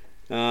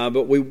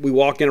 but we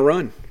walk in a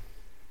run.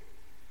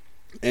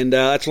 And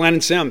that's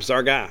Landon Sims,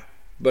 our guy.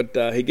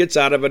 But he gets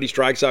out of it. He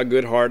strikes out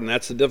good hard, and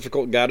that's the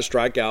difficult guy to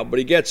strike out, but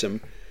he gets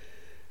him.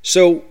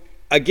 So,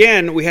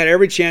 again, we had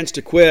every chance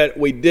to quit.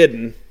 We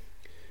didn't.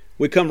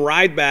 We come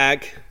right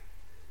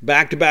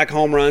back-to-back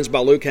home runs by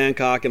Luke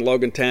Hancock and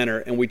Logan Tanner,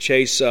 and we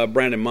chase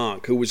Brandon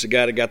Monk, who was the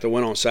guy that got the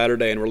win on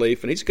Saturday in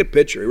relief, and he's a good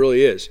pitcher. He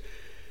really is.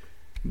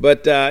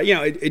 But,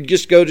 it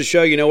just goes to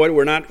show,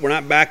 we're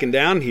not backing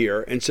down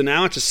here. And so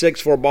now it's a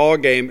 6-4 ball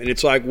game, and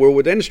it's like we're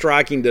within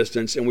striking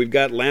distance, and we've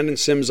got Landon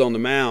Sims on the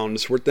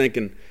mound. So we're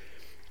thinking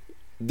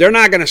they're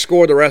not going to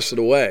score the rest of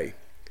the way.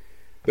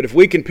 But if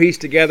we can piece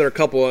together a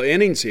couple of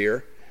innings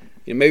here,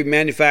 maybe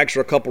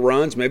manufacture a couple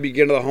runs, maybe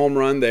get another home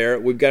run there,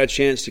 we've got a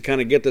chance to kind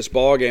of get this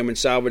ball game and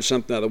salvage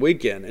something out of the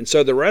weekend. And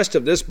so the rest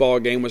of this ball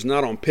game was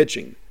not on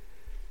pitching.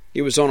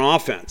 It was on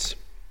offense.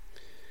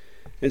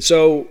 And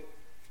so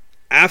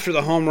after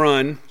the home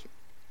run,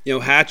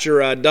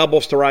 Hatcher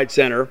doubles to right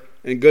center,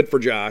 and good for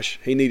Josh.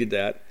 He needed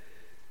that.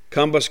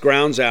 Cumbus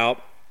grounds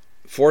out.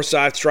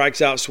 Forsythe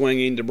strikes out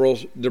swinging.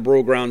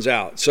 DeBrule grounds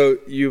out. So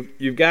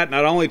you've got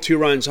not only 2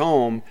 runs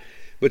home,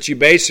 but you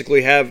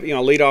basically have a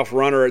leadoff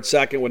runner at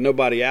second with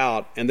nobody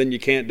out, and then you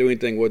can't do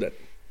anything with it.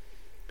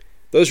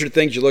 Those are the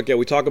things you look at.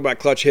 We talk about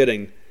clutch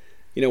hitting.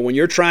 When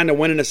you're trying to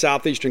win in the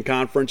Southeastern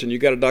Conference and you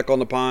got a duck on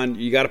the pond,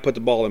 you got to put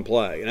the ball in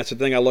play. And that's the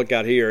thing I look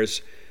at here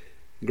is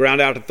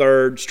ground out to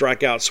third,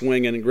 strike out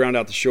swinging, and ground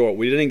out to short.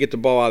 We didn't get the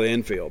ball out of the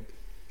infield.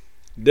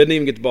 Didn't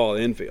even get the ball out of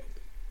the infield.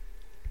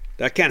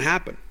 That can't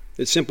happen.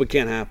 It simply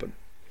can't happen.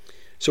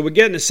 So we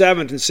get in the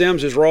 7th, and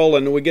Sims is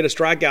rolling, and we get a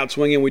strikeout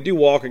swinging. We do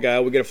walk a guy.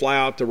 We get a fly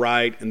out to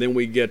right, and then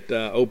we get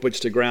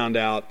Opitz to ground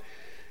out.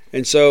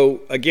 And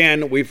so,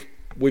 again,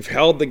 we've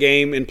held the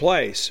game in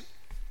place.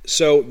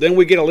 So then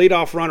we get a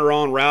leadoff runner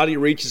on. Rowdy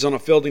reaches on a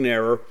fielding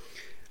error.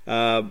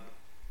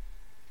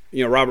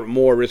 Robert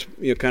Moore just,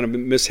 kind of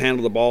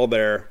mishandled the ball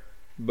there.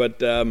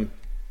 But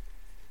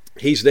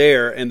he's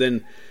there, and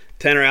then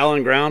Tanner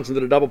Allen grounds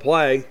into the double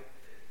play.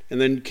 And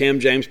then Cam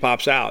James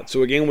pops out.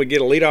 So, again, we get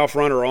a leadoff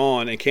runner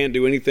on and can't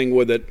do anything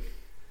with it.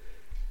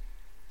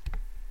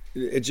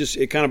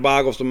 It kind of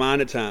boggles the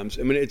mind at times.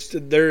 I mean,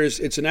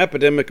 it's an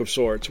epidemic of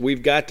sorts.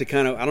 We've got to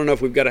kind of, I don't know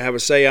if we've got to have a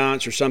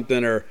seance or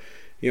something, or,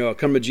 a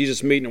come to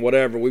Jesus meeting or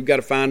whatever. We've got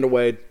to find a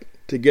way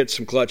to get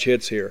some clutch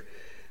hits here.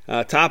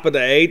 Top of the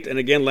 8th, and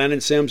again,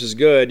 Landon Sims is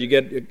good. You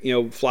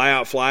get, fly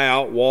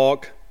out,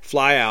 walk,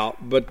 fly out,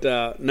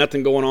 but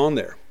nothing going on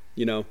there,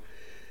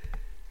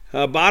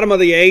 Bottom of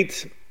the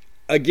 8th,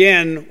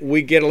 again,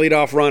 we get a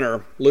leadoff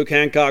runner. Luke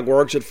Hancock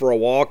works it for a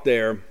walk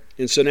there.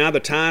 And so now the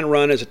tying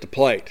run is at the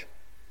plate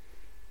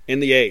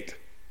in the 8th.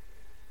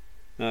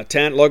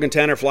 Logan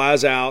Tanner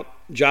flies out.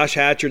 Josh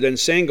Hatcher then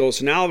singles.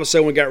 So now all of a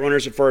sudden we got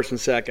runners at first and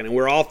second. And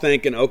we're all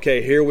thinking,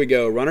 okay, here we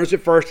go. Runners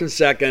at first and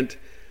second.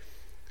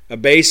 A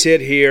base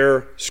hit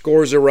here.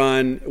 Scores a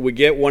run. We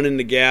get one in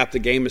the gap. The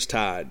game is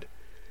tied.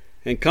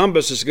 And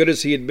Cumbus, as good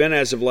as he had been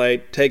as of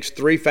late, takes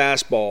 3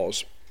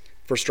 fastballs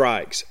for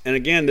strikes. And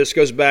again, this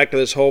goes back to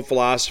this whole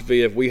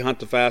philosophy of we hunt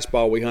the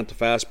fastball, we hunt the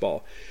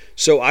fastball.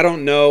 So I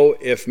don't know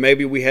if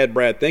maybe we had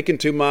Brad thinking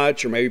too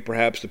much or maybe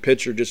perhaps the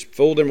pitcher just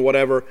fooled him or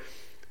whatever,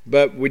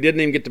 but we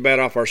didn't even get the bat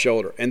off our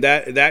shoulder. And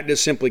that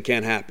just simply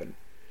can't happen.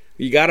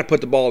 You got to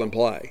put the ball in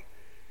play.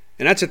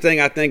 And that's the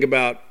thing I think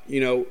about,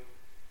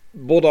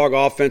 Bulldog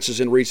offenses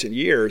in recent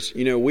years.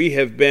 We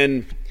have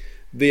been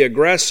the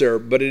aggressor,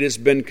 but it has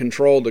been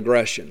controlled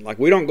aggression. Like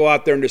we don't go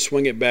out there and just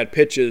swing at bad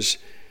pitches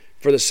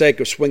for the sake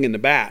of swinging the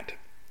bat.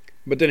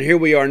 But then here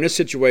we are in this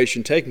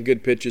situation taking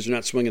good pitches and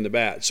not swinging the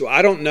bat. So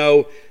I don't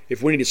know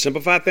if we need to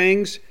simplify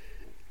things.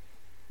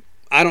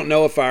 I don't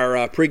know if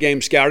our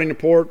pregame scouting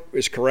report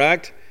is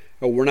correct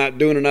or we're not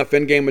doing enough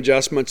in-game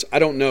adjustments. I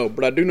don't know,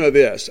 but I do know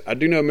this. I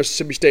do know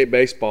Mississippi State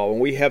baseball, when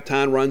we have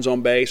tying runs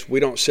on base, we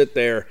don't sit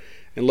there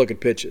and look at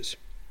pitches.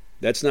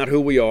 That's not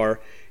who we are.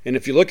 And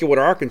if you look at what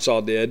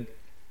Arkansas did,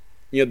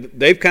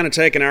 they've kind of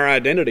taken our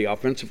identity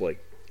offensively.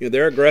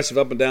 They're aggressive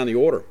up and down the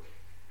order.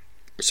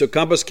 So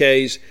Compass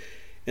K's,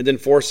 and then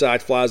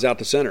Forsythe flies out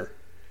to center.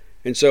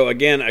 And so,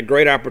 again, a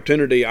great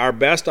opportunity, our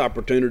best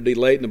opportunity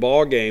late in the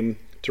ball game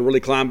to really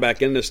climb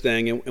back in this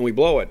thing, and we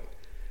blow it.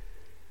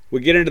 We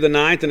get into the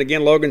 9th, and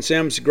again, Logan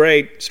Sims,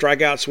 great,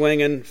 strikeout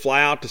swinging,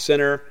 fly out to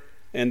center,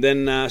 and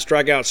then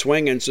strikeout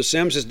swinging. So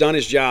Sims has done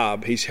his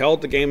job. He's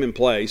held the game in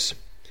place.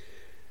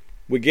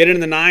 We get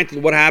into the 9th,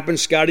 and what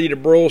happens? Scotty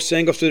DeBrule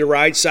singles to the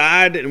right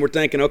side, and we're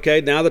thinking,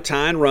 okay, now the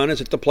tying run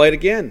is at the plate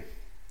again.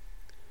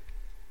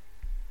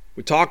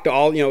 We talked to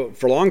all,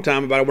 for a long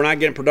time about it. We're not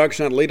getting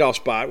production on the leadoff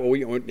spot.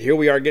 Well, here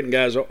we are getting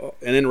guys, and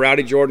then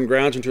Rowdy Jordan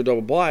grounds into a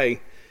double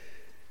play,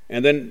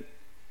 and then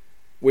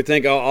we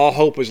think all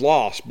hope is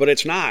lost, but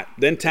it's not.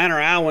 Then Tanner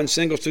Allen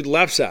singles to the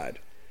left side.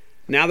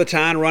 Now the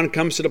tying run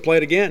comes to the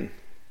plate again.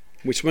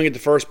 We swing at the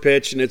first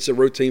pitch, and it's a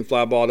routine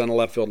fly ball down the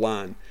left field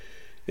line.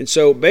 And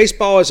so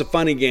baseball is a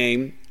funny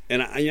game,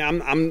 and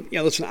I'm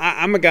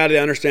a guy that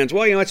understands.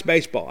 Well, it's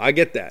baseball. I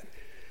get that.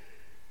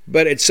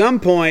 But at some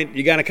point,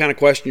 you got to kind of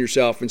question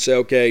yourself and say,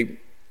 okay,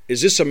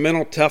 is this a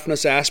mental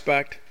toughness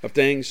aspect of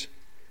things?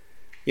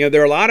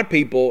 There are a lot of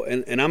people,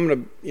 and I'm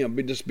going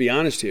to just be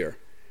honest here.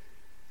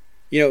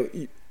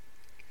 You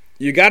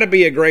got to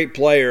be a great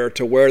player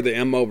to wear the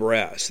M over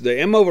S. The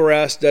M over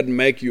S doesn't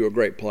make you a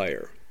great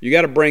player. You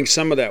got to bring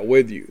some of that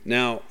with you.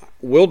 Now,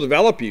 we'll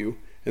develop you,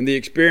 and the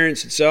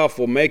experience itself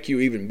will make you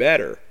even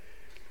better.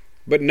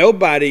 But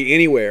nobody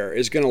anywhere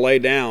is going to lay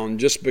down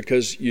just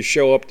because you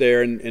show up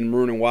there in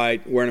maroon and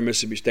white wearing a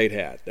Mississippi State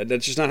hat.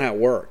 That's just not how it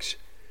works.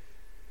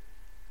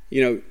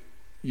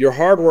 Your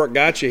hard work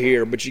got you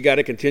here, but you got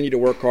to continue to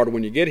work harder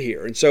when you get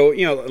here. And so,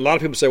 a lot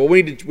of people say, well,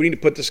 we need to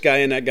put this guy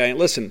in, that guy in.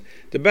 Listen,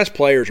 the best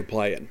players are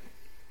playing.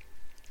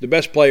 The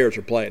best players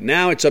are playing.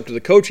 Now it's up to the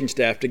coaching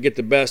staff to get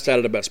the best out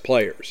of the best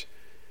players.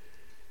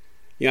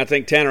 I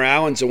think Tanner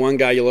Allen's the one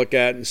guy you look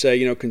at and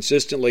say,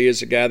 consistently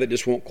is a guy that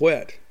just won't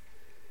quit.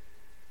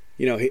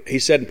 He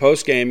said in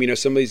postgame,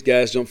 some of these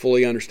guys don't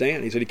fully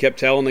understand. He said he kept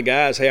telling the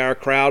guys, hey, our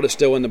crowd is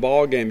still in the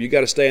ball game. You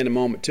got to stay in the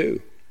moment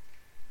too.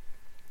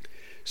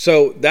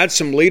 So that's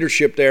some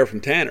leadership there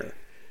from Tanner.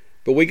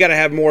 But we got to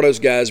have more of those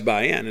guys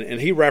buy in. And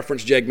he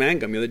referenced Jake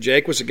Mangum. That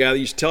Jake was a guy that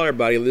used to tell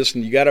everybody,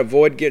 listen, you got to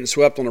avoid getting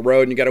swept on the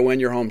road and you got to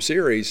win your home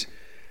series.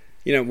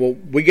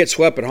 We get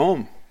swept at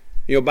home.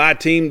 By a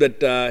team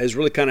that has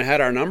really kind of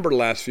had our number the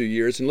last few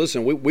years. And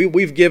listen,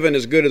 we've given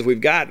as good as we've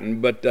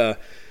gotten, but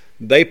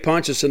they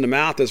punched us in the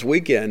mouth this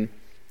weekend,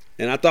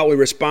 and I thought we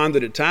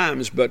responded at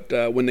times, but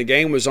when the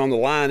game was on the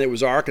line, it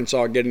was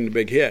Arkansas getting the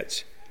big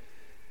hits.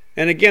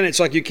 And again, it's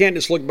like you can't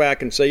just look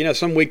back and say,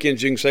 some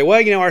weekends you can say,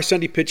 well, our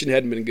Sunday pitching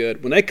hadn't been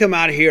good. When they come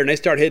out here and they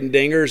start hitting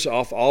dingers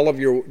off all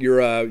of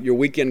your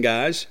weekend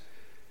guys,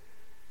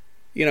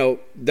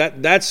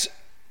 that's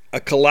a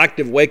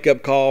collective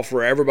wake-up call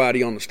for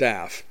everybody on the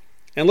staff.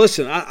 And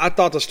listen, I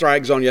thought the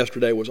strike zone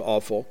yesterday was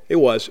awful. It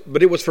was,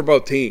 but it was for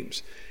both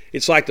teams.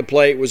 It's like the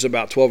plate was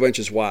about 12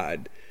 inches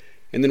wide.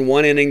 And then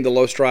one inning, the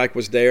low strike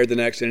was there. The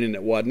next inning,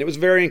 it wasn't. It was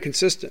very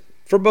inconsistent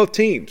for both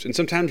teams. And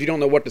sometimes you don't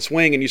know what to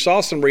swing. And you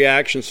saw some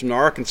reactions from the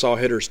Arkansas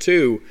hitters,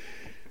 too,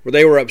 where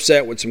they were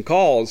upset with some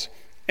calls.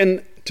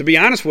 And to be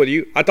honest with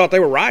you, I thought they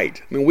were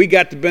right. I mean, we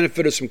got the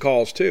benefit of some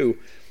calls, too.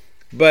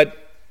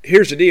 But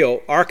here's the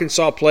deal.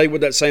 Arkansas played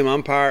with that same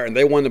umpire, and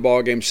they won the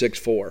ball game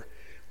 6-4.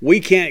 We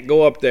can't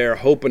go up there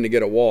hoping to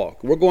get a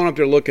walk. We're going up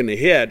there looking to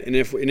hit, and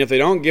if they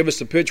don't give us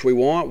the pitch we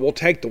want, we'll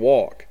take the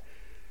walk.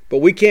 But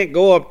we can't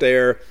go up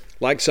there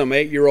like some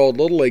 8-year-old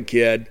Little League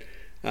kid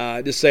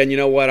just saying,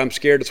 I'm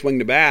scared to swing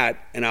the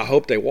bat, and I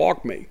hope they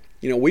walk me.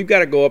 We've got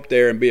to go up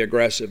there and be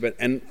aggressive.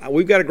 And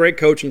we've got a great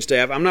coaching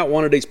staff. I'm not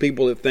one of these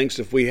people that thinks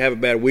if we have a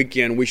bad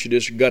weekend, we should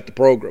just gut the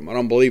program. I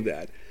don't believe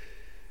that.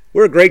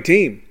 We're a great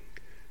team.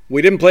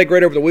 We didn't play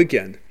great over the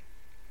weekend.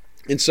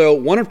 And so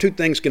one of two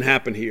things can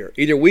happen here.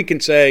 Either we can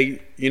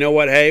say, you know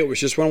what, hey, it was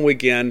just one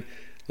weekend.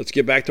 Let's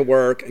get back to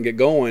work and get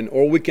going.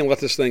 Or we can let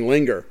this thing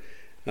linger.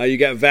 You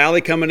got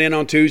Valley coming in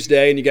on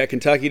Tuesday, and you got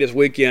Kentucky this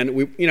weekend.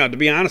 To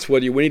be honest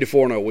with you, we need a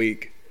 4-0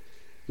 week.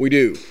 We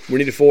do. We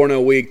need a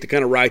 4-0 week to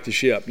kind of right the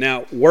ship.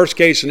 Now, worst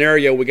case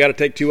scenario, we got to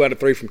take 2 out of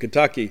 3 from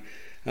Kentucky.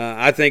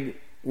 I think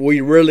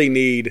we really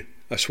need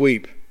a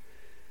sweep,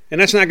 and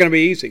that's not going to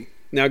be easy.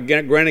 Now,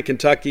 granted,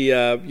 Kentucky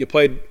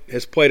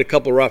has played a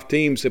couple of rough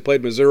teams. They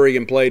played Missouri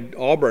and played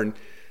Auburn,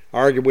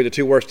 arguably the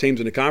 2 worst teams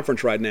in the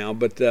conference right now.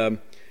 But they're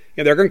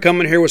going to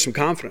come in here with some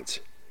confidence.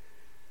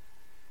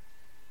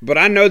 But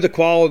I know the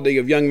quality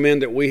of young men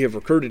that we have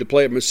recruited to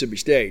play at Mississippi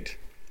State.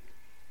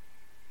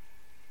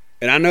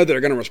 And I know they're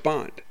going to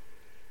respond.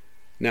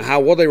 Now, how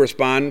will they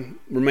respond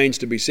remains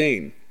to be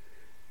seen.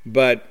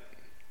 But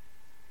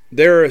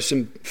there are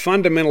some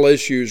fundamental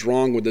issues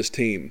wrong with this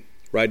team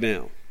right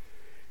now.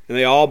 And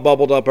they all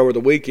bubbled up over the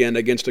weekend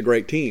against a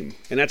great team.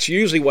 And that's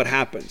usually what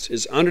happens,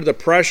 is under the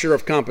pressure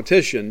of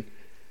competition,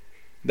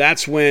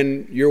 that's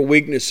when your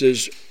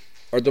weaknesses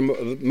are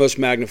the most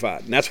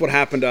magnified. And that's what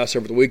happened to us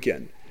over the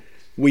weekend.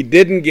 We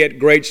didn't get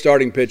great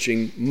starting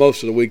pitching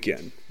most of the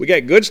weekend. We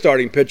got good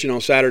starting pitching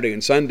on Saturday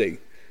and Sunday.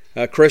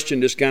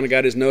 Christian just kind of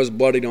got his nose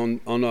bloodied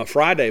on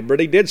Friday. But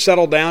he did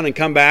settle down and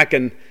come back,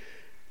 and,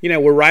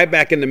 we're right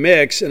back in the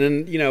mix,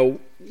 and then,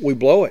 we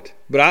blow it.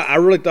 But I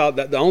really thought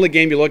that the only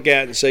game you look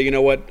at and say, you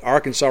know what,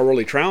 Arkansas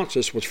really trounced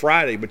us was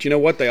Friday. But you know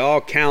what? They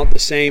all count the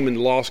same in the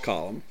loss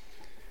column.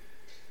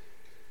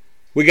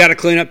 We got to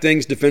clean up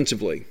things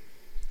defensively.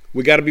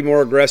 We got to be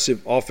more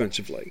aggressive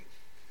offensively.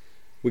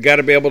 We got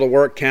to be able to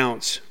work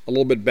counts a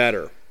little bit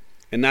better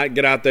and not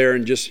get out there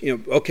and just,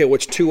 okay,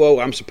 what's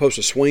 2-0? I'm supposed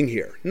to swing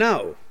here.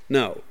 No.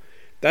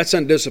 That's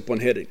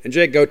undisciplined hitting. And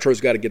Jake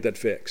Gautreau's got to get that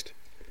fixed.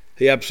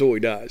 He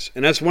absolutely does.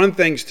 And that's one of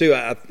the things, too,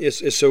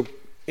 it's so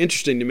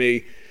interesting to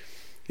me,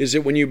 is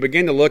that when you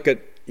begin to look at,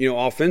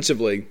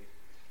 offensively,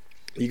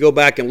 you go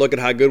back and look at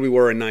how good we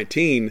were in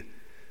 19.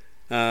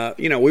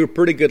 We were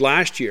pretty good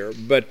last year,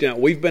 but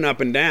we've been up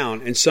and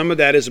down, and some of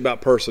that is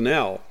about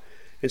personnel.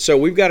 And so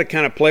we've got to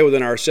kind of play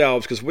within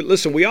ourselves because,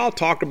 we all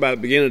talked about at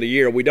the beginning of the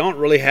year, we don't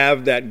really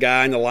have that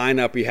guy in the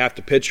lineup you have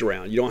to pitch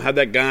around. You don't have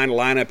that guy in the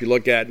lineup you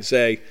look at and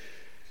say,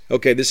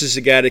 okay, this is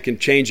a guy that can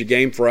change a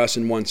game for us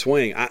in one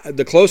swing.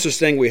 The closest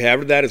thing we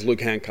have to that is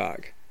Luke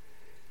Hancock.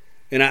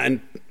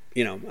 I've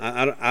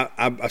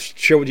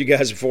shared with you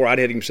guys before, I'd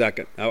hit him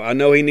second. I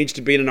know he needs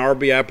to be in an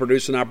RBI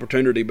producing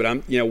opportunity,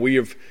 but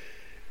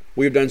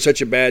we've done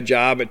such a bad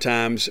job at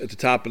times at the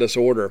top of this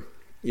order.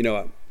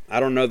 I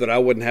don't know that I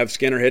wouldn't have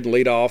Skinner hitting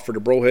leadoff or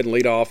DeBro hitting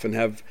leadoff and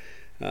have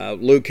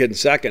Luke hitting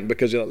second,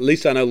 because at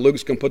least I know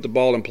Luke's going to put the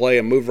ball in play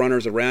and move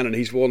runners around, and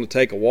he's willing to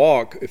take a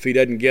walk if he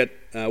doesn't get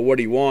what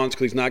he wants,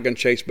 because he's not going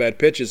to chase bad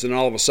pitches. And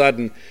all of a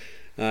sudden,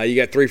 you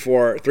got 3,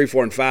 4,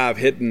 and 5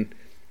 hitting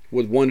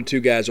with 1 to 2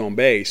 guys on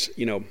base.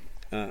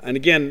 And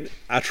again,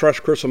 I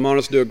trust Chris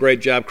Lamonis to do a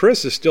great job.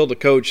 Chris is still the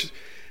coach,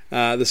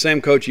 the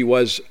same coach he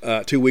was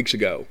 2 weeks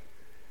ago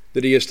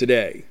that he is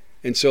today.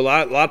 And so a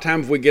lot of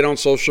times we get on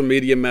social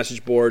media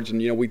message boards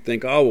and, we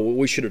think, oh, well,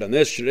 we should have done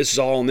this. This is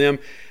all on them.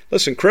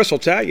 Listen, Chris will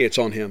tell you it's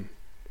on him.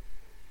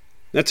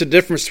 That's the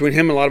difference between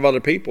him and a lot of other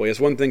people. It's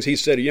one of the things he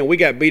said, we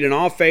got beat in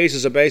all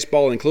phases of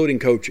baseball, including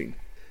coaching.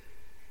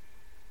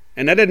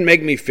 And that didn't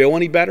make me feel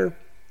any better,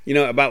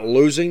 about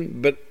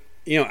losing. But,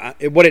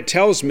 what it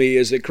tells me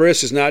is that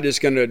Chris is not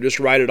just going to just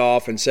write it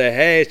off and say,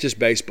 hey, it's just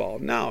baseball.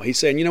 No, he's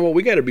saying,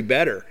 we got to be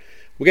better.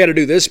 We got to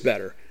do this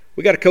better.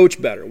 We got to coach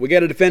better. We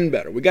got to defend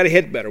better. We got to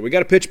hit better. We got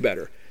to pitch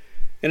better.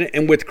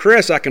 And with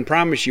Chris, I can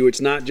promise you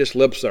it's not just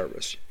lip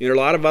service. A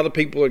lot of other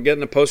people are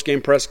getting a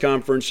post-game press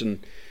conference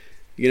and,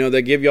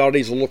 they give you all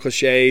these little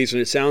cliches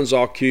and it sounds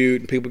all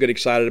cute and people get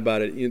excited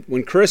about it.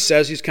 When Chris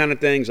says these kind of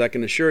things, I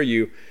can assure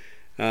you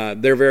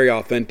they're very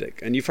authentic.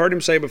 And you've heard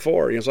him say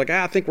before, it's like,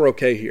 I think we're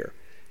okay here.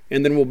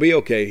 And then we'll be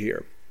okay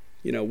here.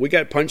 We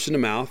got punched in the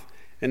mouth.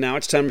 And now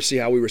it's time to see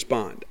how we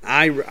respond.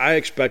 I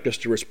expect us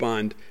to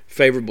respond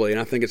favorably,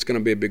 and I think it's going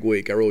to be a big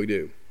week. I really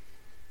do.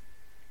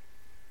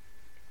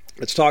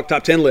 Let's talk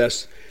top 10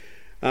 lists.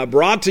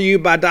 Brought to you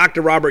by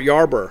Dr. Robert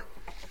Yarber.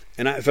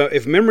 And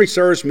if memory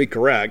serves me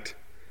correct,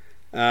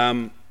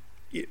 Dr.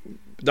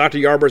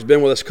 Yarber has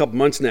been with us a couple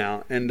months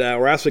now, and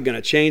we're actually going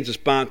to change the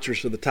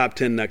sponsors to the top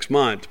 10 next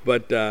month.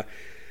 But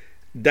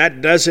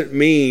that doesn't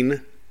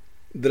mean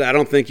that I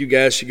don't think you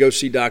guys should go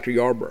see Dr.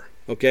 Yarber.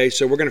 Okay,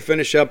 so we're going to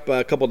finish up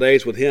a couple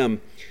days with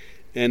him.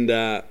 And,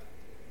 I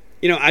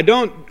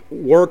don't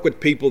work with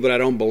people that I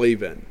don't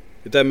believe in,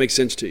 if that makes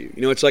sense to you.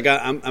 It's like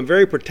I'm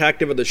very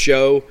protective of the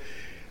show.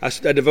 I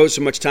devote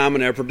so much time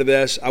and effort to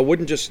this. I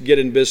wouldn't just get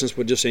in business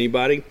with just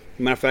anybody.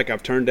 Matter of fact,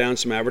 I've turned down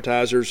some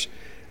advertisers,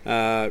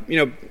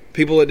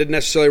 people that didn't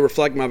necessarily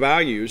reflect my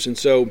values. And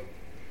so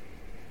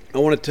I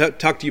want to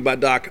talk to you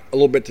about Doc a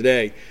little bit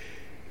today.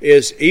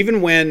 is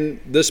even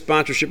when this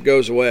sponsorship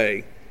goes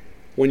away,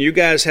 when you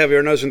guys have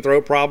ear, nose, and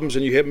throat problems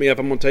and you hit me up,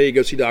 I'm going to tell you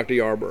go see Dr.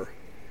 Yarborough.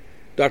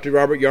 Dr.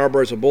 Robert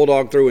Yarborough is a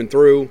Bulldog through and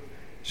through.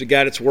 He's a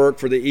guy that's worked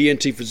for the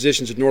ENT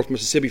physicians of North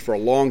Mississippi for a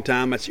long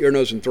time. That's ear,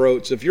 nose, and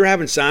throat. So if you're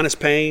having sinus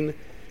pain,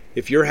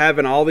 if you're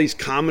having all these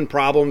common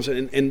problems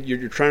and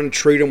you're trying to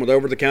treat them with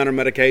over-the-counter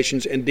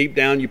medications, and deep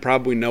down you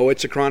probably know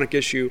it's a chronic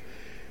issue,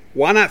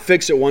 why not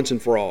fix it once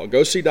and for all?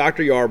 Go see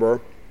Dr.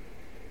 Yarborough.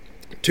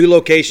 2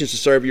 locations to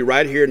serve you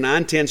right here,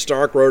 910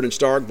 Stark Road in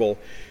Starkville,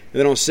 and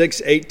then on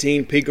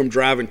 618 Pegram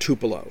Drive in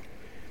Tupelo.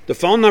 The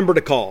phone number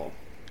to call,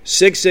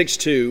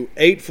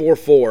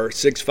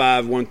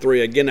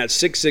 662-844-6513. Again, that's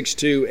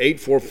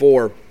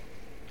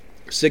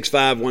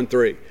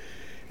 662-844-6513.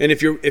 And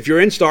if you're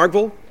in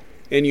Starkville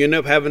and you end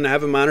up having to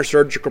have a minor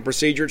surgical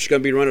procedure, it's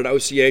going to be run at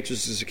OCH, which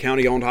is a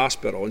county-owned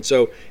hospital. And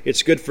so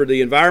it's good for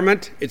the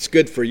environment, it's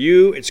good for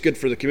you, it's good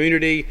for the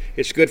community,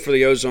 it's good for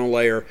the ozone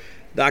layer.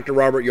 Dr.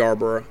 Robert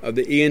Yarborough of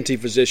the ENT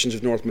Physicians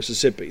of North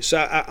Mississippi. So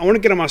I want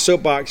to get on my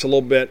soapbox a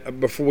little bit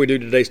before we do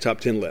today's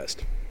top 10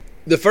 list.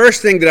 The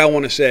first thing that I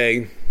want to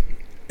say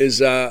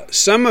is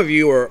some of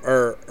you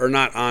are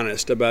not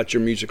honest about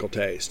your musical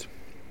taste.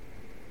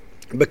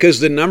 Because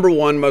the number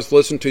one most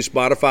listened to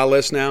Spotify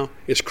list now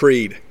is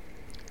Creed.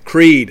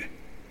 Creed.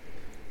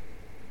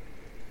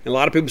 And a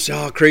lot of people say,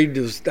 oh, Creed,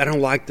 I don't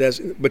like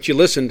this. But you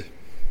listened.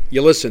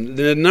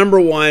 The number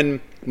one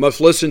most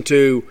listened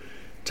to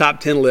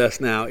top 10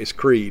 list now is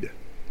Creed.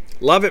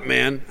 Love it,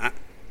 man.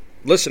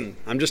 Listen,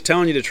 I'm just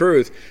telling you the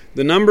truth.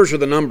 The numbers are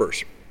the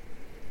numbers.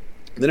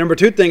 The number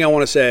 2 thing I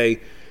want to say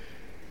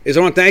is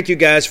I want to thank you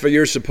guys for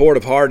your support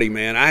of Hardy,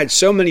 man. I had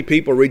so many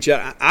people reach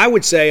out. I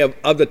would say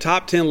of the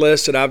top 10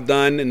 lists that I've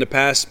done in the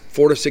past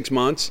 4 to 6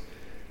 months,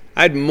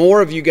 I had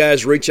more of you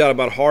guys reach out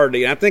about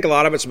Hardy. And I think a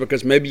lot of it's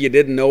because maybe you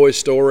didn't know his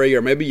story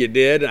or maybe you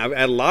did. And I've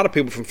had a lot of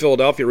people from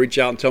Philadelphia reach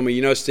out and tell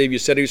me, Steve, you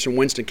said he was from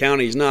Winston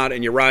County. He's not,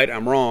 and you're right,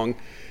 I'm wrong.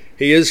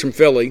 He is from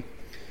Philly.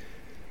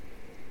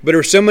 But there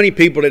were so many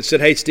people that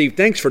said, hey, Steve,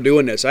 thanks for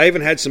doing this. I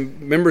even had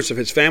some members of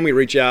his family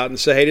reach out and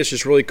say, hey, this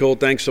is really cool.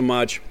 Thanks so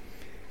much.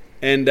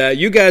 And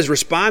you guys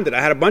responded.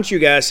 I had a bunch of you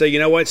guys say, you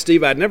know what,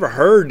 Steve, I'd never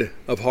heard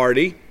of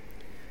Hardy.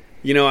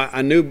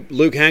 I knew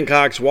Luke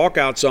Hancock's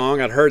Walkout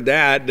song. I'd heard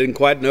that. Didn't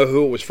quite know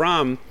who it was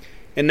from.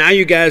 And now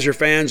you guys are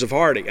fans of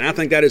Hardy. And I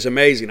think that is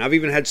amazing. I've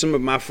even had some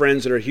of my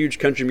friends that are huge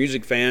country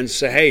music fans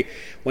say, hey,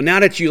 well, now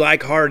that you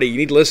like Hardy, you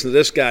need to listen to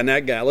this guy and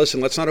that guy. Listen,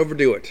 let's not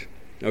overdo it.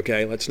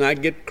 Okay, let's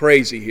not get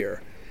crazy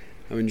here.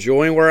 I'm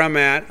enjoying where I'm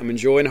at. I'm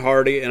enjoying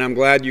Hardy, and I'm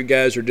glad you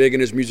guys are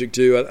digging his music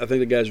too. I think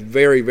the guy's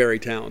very, very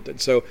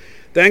talented. So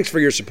thanks for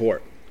your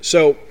support.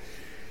 So,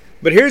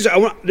 but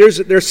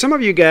there's some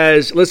of you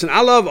guys, listen,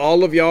 I love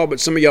all of y'all, but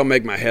some of y'all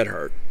make my head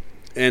hurt.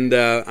 And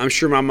I'm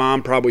sure my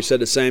mom probably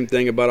said the same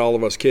thing about all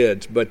of us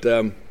kids. But,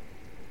 I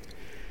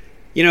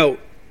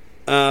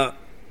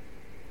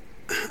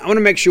want to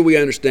make sure we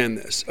understand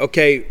this.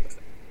 Okay,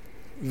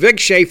 Vic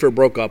Schaefer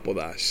broke up with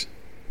us.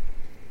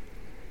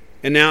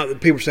 And now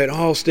people are saying,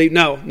 oh, Steve,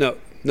 no,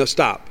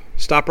 stop.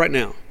 Stop right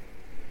now.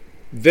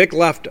 Vic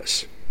left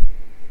us.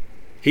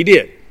 He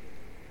did.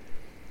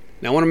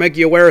 Now I want to make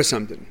you aware of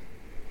something.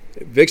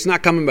 Vic's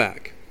not coming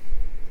back.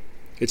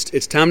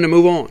 It's time to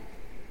move on.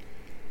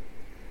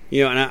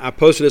 And I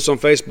posted this on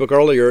Facebook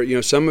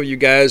earlier. Some of you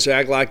guys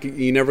act like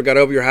you never got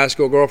over your high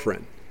school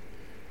girlfriend.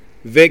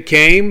 Vic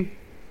came.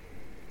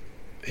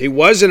 He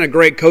wasn't a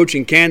great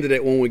coaching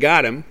candidate when we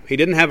got him. He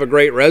didn't have a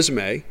great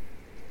resume.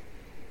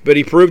 But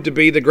he proved to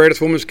be the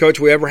greatest women's coach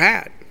we ever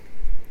had.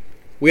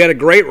 We had a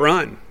great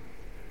run.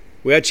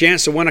 We had a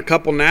chance to win a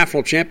couple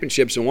national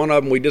championships, and one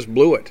of them we just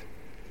blew it.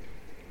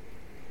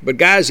 But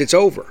guys, it's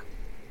over.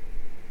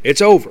 It's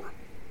over.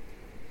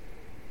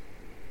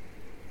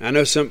 I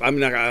know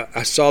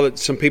I saw that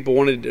some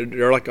people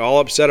they're like all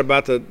upset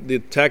about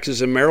the Texas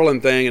and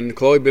Maryland thing and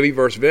Chloe Bibby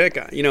versus Vic.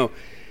 I'm going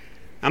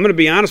to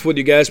be honest with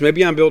you guys.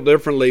 Maybe I'm built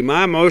differently.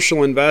 My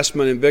emotional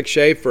investment in Vic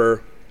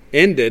Schaefer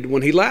ended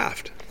when he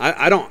left.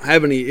 I don't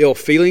have any ill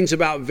feelings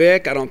about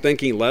Vic. I don't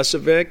think any less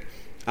of Vic.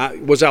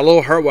 Was I a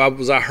little hurt?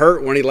 Was I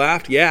hurt when he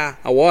left? Yeah,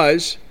 I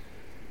was.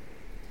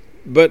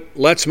 But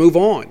let's move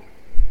on.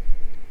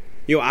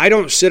 I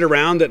don't sit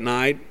around at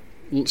night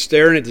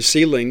staring at the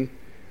ceiling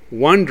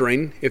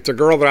wondering if the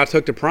girl that I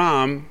took to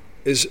prom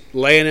is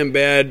laying in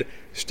bed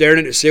staring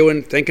at the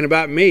ceiling thinking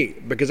about me,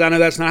 because I know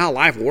that's not how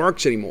life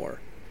works anymore.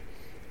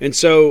 And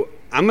so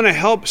I'm going to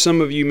help some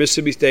of you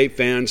Mississippi State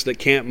fans that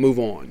can't move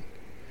on.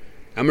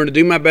 I'm going to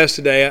do my best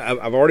today.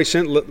 I've already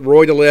sent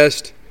Roy the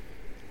list.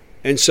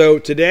 And so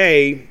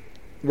today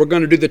we're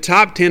going to do the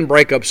top 10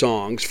 breakup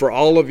songs for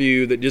all of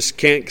you that just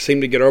can't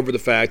seem to get over the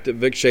fact that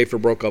Vic Schaefer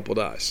broke up with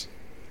us.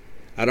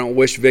 I don't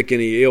wish Vic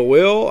any ill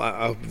will.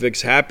 I hope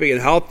Vic's happy and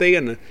healthy,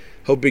 and I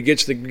hope he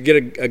gets to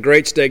get a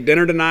great steak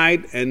dinner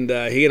tonight. And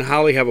he and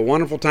Holly have a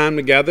wonderful time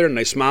together, and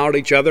they smile at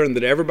each other, and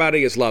that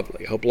everybody is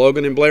lovely. I hope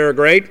Logan and Blair are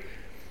great.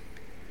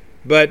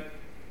 But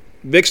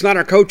Vic's not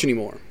our coach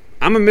anymore.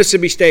 I'm a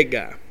Mississippi State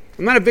guy.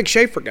 I'm not a Vic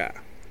Schaefer guy.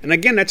 And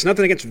again, that's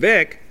nothing against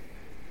Vic.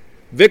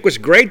 Vic was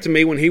great to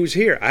me when he was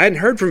here. I hadn't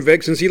heard from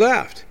Vic since he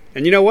left.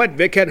 And you know what?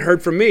 Vic hadn't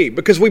heard from me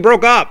because we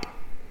broke up.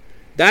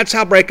 That's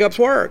how breakups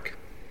work.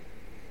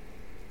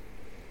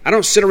 I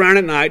don't sit around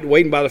at night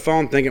waiting by the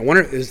phone thinking,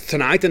 is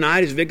tonight the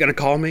night? Is Vic going to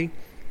call me?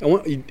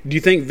 Do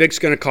you think Vic's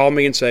going to call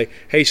me and say,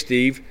 hey,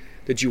 Steve,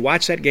 did you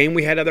watch that game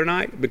we had the other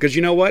night? Because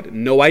you know what?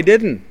 No, I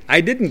didn't.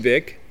 I didn't,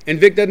 Vic. And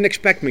Vic doesn't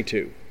expect me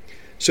to.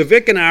 So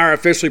Vic and I are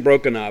officially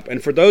broken up.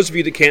 And for those of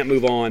you that can't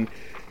move on,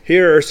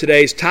 here are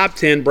today's top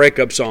 10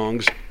 breakup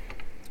songs.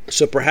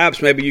 So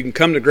perhaps maybe you can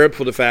come to grips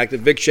with the fact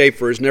that Vic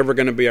Schaefer is never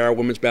going to be our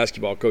women's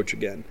basketball coach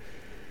again.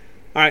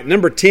 All right,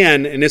 number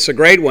 10, and it's a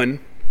great one.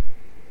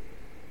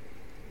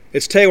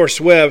 It's Taylor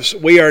Swift's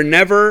We Are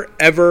Never,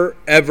 Ever,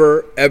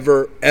 Ever,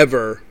 Ever,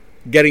 Ever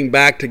Getting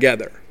Back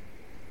Together.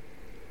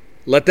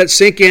 Let that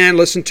sink in.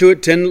 Listen to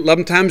it 10,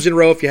 11 times in a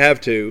row if you have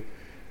to.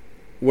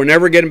 We're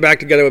never getting back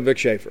together with Vic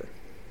Schaefer.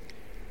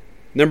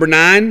 Number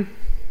 9,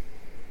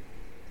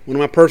 one of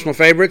my personal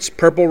favorites,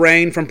 Purple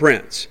Rain from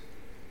Prince.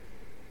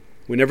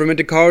 We never meant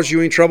to cause you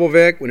any trouble,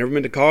 Vic. We never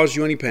meant to cause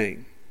you any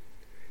pain.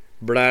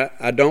 But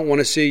I don't want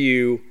to see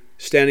you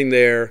standing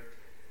there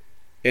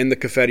in the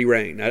confetti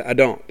rain. I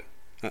don't.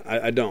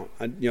 I don't.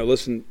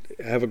 Listen,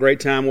 have a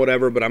great time,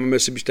 whatever, but I'm a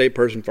Mississippi State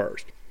person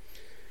first.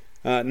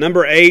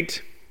 Number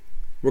 8,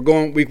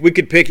 we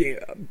could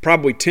pick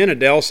probably 10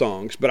 Adele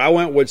songs, but I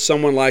went with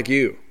Someone Like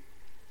You.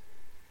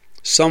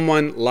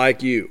 Someone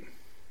Like You.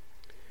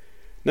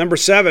 Number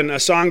 7, a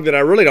song that I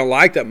really don't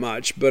like that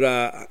much, but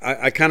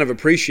I kind of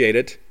appreciate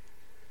it.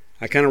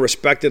 I kind of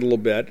respect it a little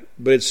bit,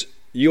 but it's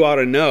You Ought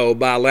to Know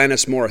by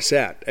Alanis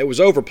Morissette. It was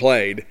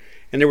overplayed.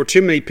 And there were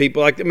too many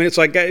people. It's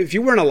like if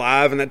you weren't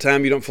alive in that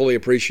time, you don't fully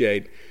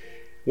appreciate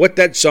what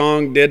that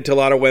song did to a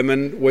lot of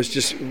women.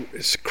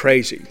 It's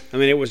crazy.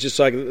 It was just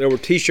like there were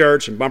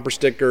T-shirts and bumper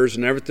stickers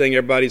and everything.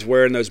 Everybody's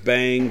wearing those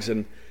bangs,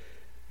 and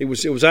it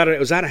was out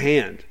of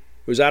hand.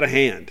 It was out of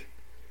hand.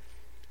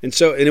 And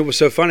it was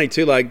so funny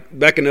too. Like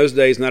back in those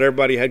days, not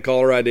everybody had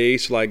caller ID,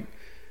 so like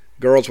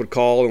girls would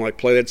call and like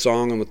play that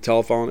song on the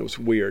telephone. It was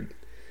weird.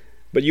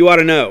 But You Ought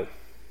to Know.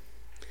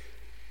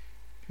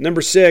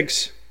 Number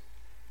 6.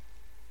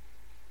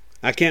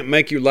 I Can't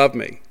Make You Love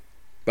Me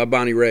by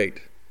Bonnie Raitt.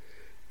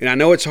 And I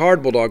know it's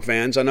hard, Bulldog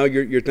fans. I know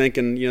you're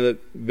thinking, that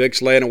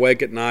Vic's laying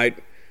awake at night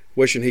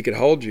wishing he could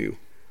hold you,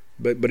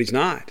 but he's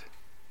not.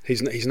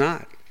 He's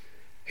not.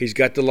 He's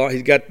got the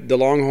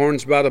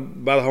Longhorns by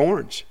the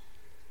horns.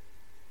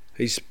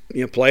 He's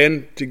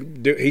playing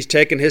he's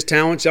taking his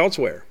talents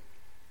elsewhere.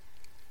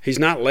 He's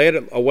not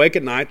laying awake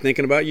at night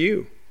thinking about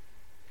you.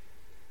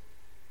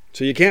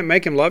 So you can't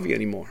make him love you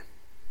anymore.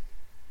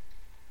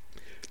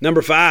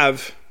 Number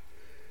 5.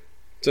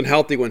 It's an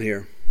unhealthy one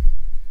here.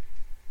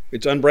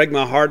 It's Unbreak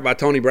My Heart by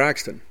Toni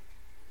Braxton.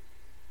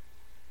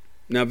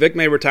 Now, Vic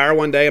may retire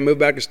one day and move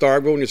back to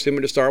Starkville, and you'll see him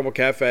at the Starkville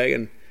Cafe,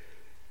 and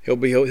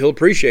he'll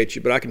appreciate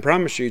you. But I can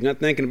promise you, he's not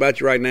thinking about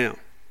you right now.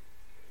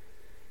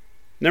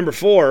 Number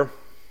 4,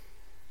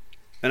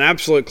 an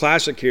absolute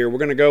classic here. We're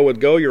going to go with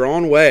Go Your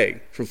Own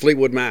Way from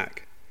Fleetwood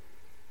Mac.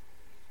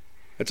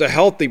 It's a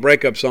healthy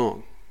breakup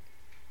song.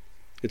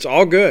 It's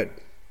all good.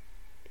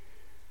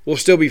 We'll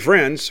still be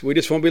friends. We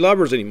just won't be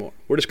lovers anymore.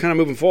 We're just kind of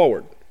moving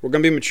forward. We're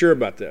going to be mature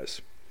about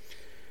this.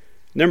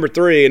 Number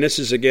 3, and this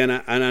is, again,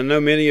 and I know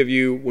many of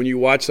you, when you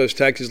watch those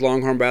Texas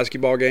Longhorn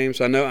basketball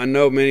games, I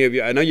know many of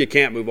you, I know you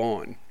can't move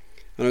on.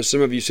 I know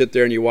some of you sit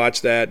there and you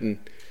watch that, and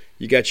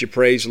you got your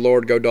Praise the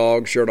Lord, Go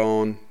Dogs shirt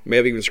on,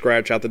 maybe even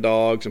scratch out the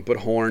dogs and put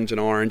horns and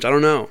orange. I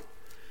don't know.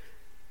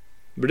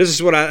 But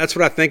that's what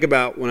I think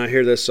about when I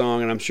hear this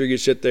song, and I'm sure you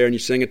sit there and you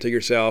sing it to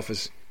yourself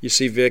as you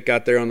see Vic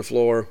out there on the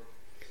floor.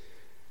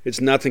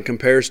 It's Nothing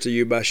Compares to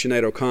You by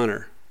Sinead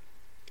O'Connor.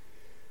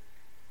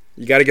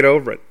 You got to get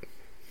over it.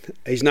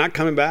 He's not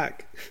coming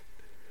back.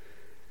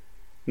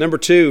 Number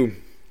 2,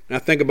 I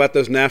think about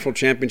those national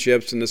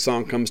championships and this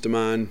song comes to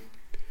mind.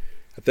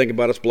 I think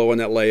about us blowing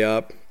that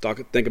layup.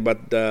 Think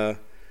about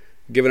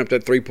giving up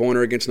that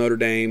three-pointer against Notre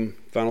Dame,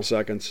 final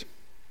seconds.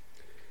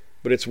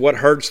 But it's What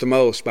Hurts the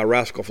Most by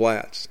Rascal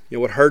Flatts.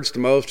 What hurts the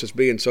most is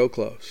being so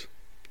close.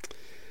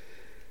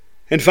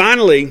 And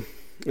finally,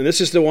 and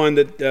this is the one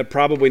that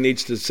probably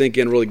needs to sink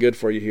in really good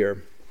for you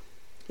here.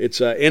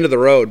 It's End of the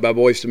Road by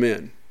Boyz II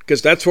Men.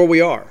 Because that's where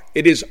we are.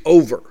 It is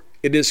over.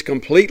 It is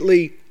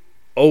completely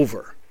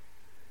over.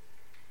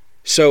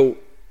 So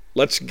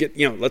let's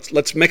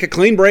make a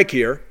clean break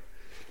here.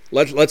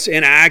 Let's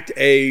enact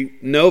a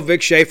no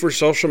Vic Schaefer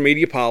social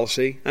media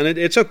policy. And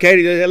it's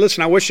okay to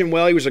listen, I wish him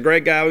well. He was a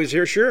great guy. He was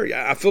here. Sure,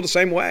 I feel the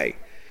same way.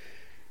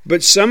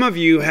 But some of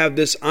you have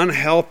this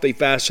unhealthy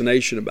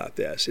fascination about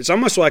this. It's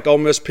almost like Ole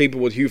Miss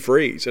people with Hugh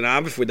Freeze. And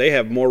obviously they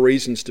have more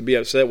reasons to be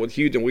upset with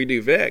Hugh than we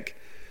do Vic.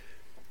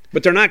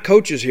 But they're not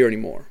coaches here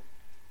anymore.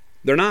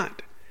 They're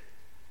not.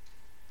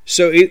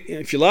 So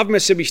if you love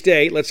Mississippi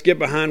State, let's get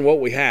behind what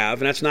we have.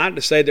 And that's not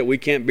to say that we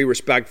can't be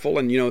respectful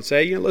and,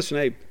 say, listen,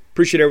 hey,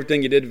 appreciate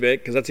everything you did,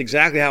 Vic, because that's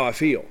exactly how I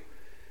feel.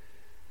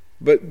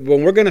 But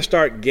when we're going to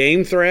start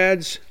game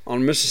threads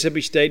on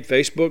Mississippi State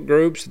Facebook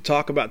groups to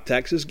talk about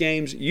Texas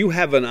games, you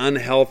have an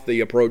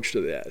unhealthy approach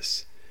to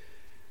this.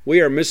 We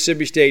are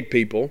Mississippi State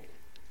people.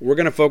 We're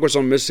going to focus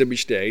on Mississippi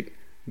State.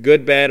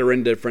 good, bad, or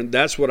indifferent.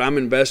 That's what I'm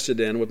invested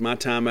in with my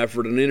time,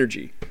 effort, and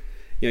energy.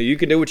 You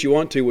can do what you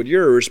want to with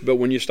yours, but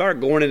when you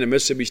start going into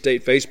Mississippi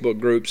State Facebook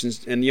groups,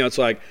 and it's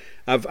like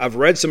I've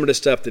read some of this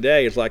stuff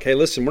today. It's like, hey,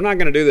 listen, we're not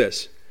going to do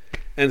this.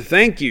 And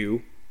thank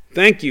you.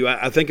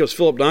 I think it was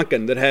Philip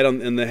Duncan that had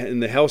in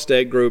the Hell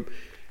State group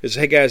is,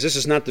 hey guys, this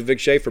is not the Vic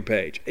Schaefer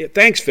page.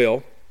 Thanks,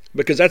 Phil,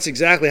 because that's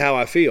exactly how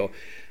I feel.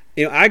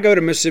 I go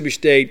to Mississippi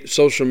State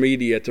social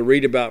media to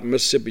read about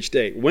Mississippi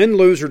State. Win,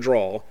 lose, or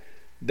draw,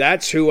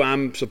 that's who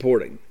I'm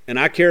supporting. And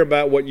I care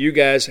about what you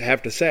guys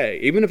have to say.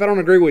 Even if I don't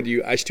agree with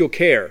you, I still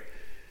care.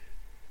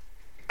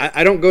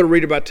 I don't go to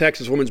read about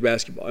Texas women's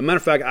basketball. As a matter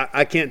of fact,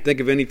 I can't think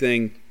of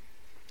anything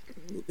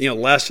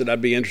less that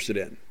I'd be interested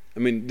in.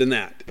 Than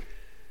that.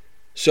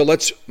 So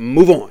let's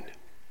move on.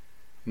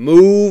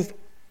 Move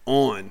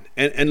on.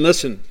 And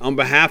listen, on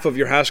behalf of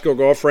your high school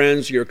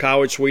girlfriends, your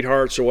college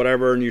sweethearts or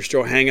whatever, and you're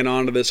still hanging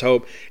on to this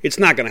hope, it's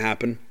not going to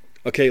happen.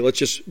 Okay, let's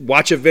just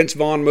watch a Vince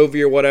Vaughn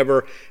movie or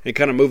whatever and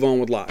kind of move on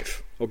with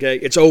life. Okay,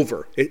 it's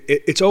over.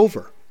 It's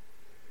over.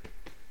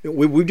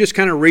 We've just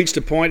kind of reached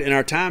a point in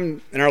our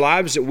time, in our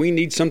lives, that we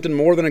need something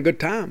more than a good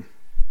time.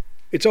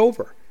 It's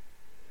over.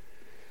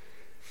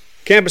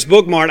 Campus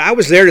Book Mart, I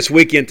was there this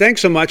weekend.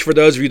 Thanks so much for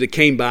those of you that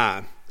came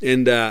by.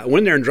 And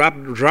went there and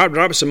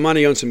dropped some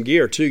money on some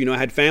gear, too. I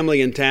had family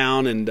in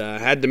town and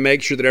had to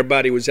make sure that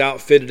everybody was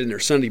outfitted in their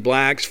Sunday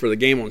blacks for the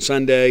game on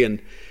Sunday,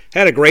 and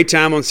had a great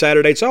time on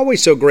Saturday. It's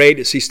always so great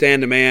to see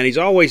Stan the Man.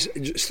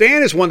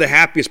 Stan is one of the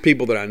happiest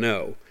people that I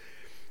know.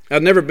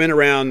 I've never been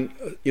around,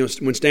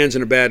 when Stan's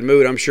in a bad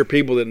mood. I'm sure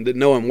people that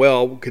know him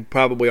well could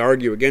probably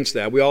argue against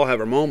that. We all have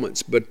our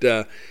moments,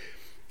 but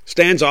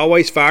Stan's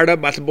always fired up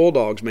about the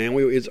Bulldogs, man.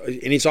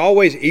 And he's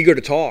always eager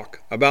to talk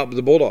about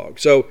the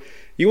Bulldogs. So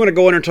you want to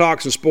go in and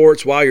talk some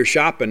sports while you're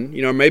shopping.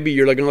 Maybe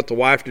you're going to let the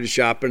wife do the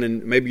shopping,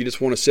 and maybe you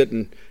just want to sit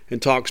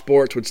and talk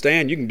sports with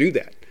Stan. You can do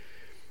that.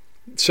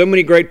 So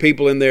many great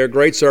people in there,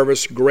 great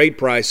service, great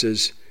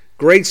prices,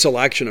 great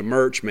selection of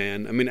merch,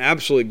 man.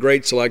 Absolutely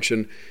great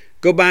selection.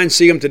 Go by and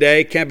see them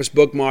today, Campus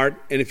Book Mart.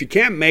 And if you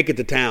can't make it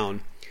to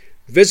town,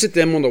 visit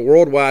them on the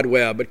World Wide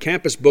Web at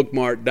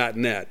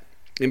campusbookmart.net.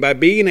 And by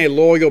being a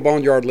loyal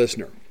Boneyard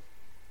listener,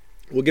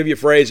 we'll give you a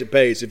phrase that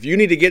pays. If you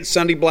need to get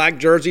Sunday black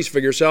jerseys for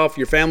yourself,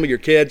 your family, your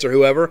kids, or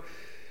whoever,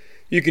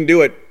 you can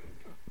do it.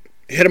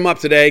 Hit them up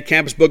today,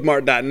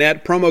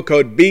 campusbookmart.net, promo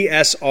code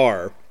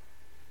BSR,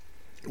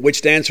 which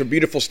stands for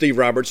Beautiful Steve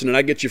Robertson, and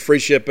I get you free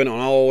shipping on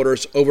all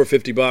orders over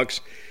 $50.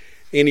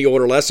 Any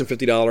order less than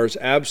 $50,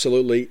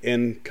 absolutely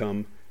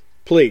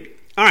incomplete.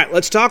 All right,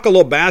 let's talk a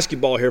little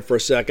basketball here for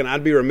a second.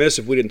 I'd be remiss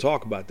if we didn't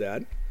talk about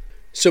that.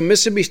 So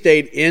Mississippi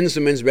State ends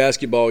the men's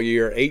basketball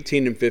year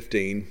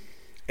 18-15,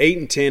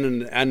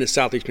 8-10 in the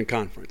Southeastern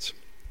Conference.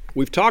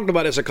 We've talked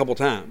about this a couple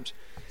times.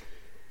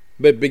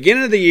 But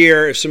beginning of the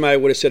year, if somebody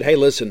would have said, hey,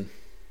 listen,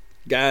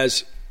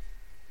 guys,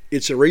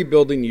 it's a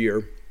rebuilding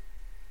year.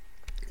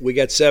 We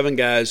got 7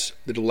 guys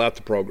that have left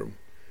the program.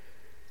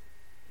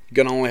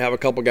 Going to only have a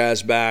couple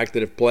guys back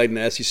that have played in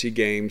the SEC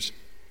games.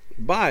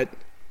 But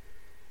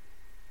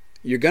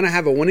you're going to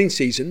have a winning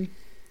season.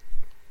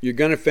 You're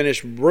going to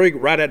finish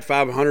right at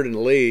 500 in the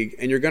league,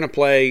 and you're going to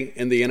play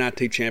in the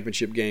NIT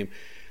championship game.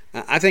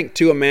 I think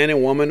to a man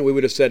and woman, we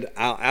would have said,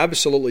 I'll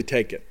absolutely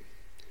take it.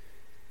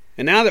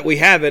 And now that we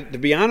have it, to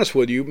be honest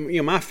with you,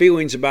 my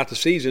feelings about the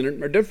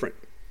season are different.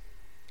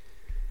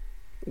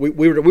 We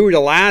were the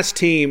last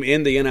team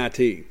in the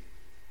NIT,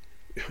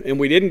 and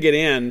we didn't get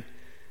in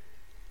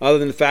other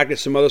than the fact that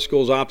some other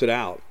schools opted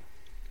out.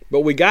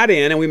 But we got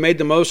in, and we made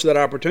the most of that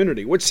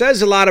opportunity, which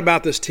says a lot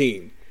about this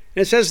team.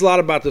 And it says a lot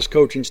about this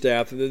coaching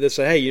staff that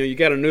say, hey, you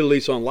got a new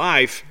lease on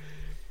life.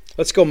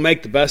 Let's go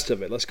make the best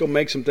of it. Let's go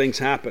make some things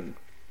happen.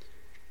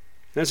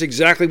 That's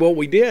exactly what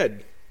we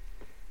did.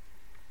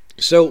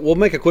 So we'll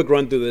make a quick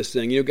run through this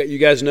thing. You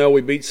guys know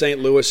we beat St.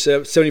 Louis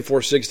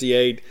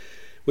 74-68.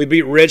 We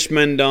beat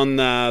Richmond on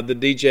the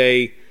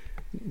DJ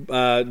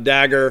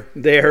dagger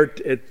there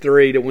at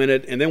 3 to win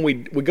it. And then we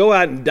go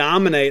out and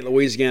dominate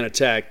Louisiana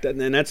Tech.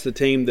 And that's the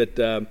team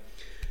that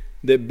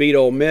beat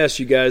Ole Miss.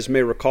 You guys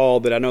may recall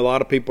that I know a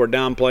lot of people are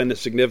downplaying the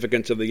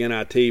significance of the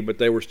NIT, but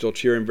they were still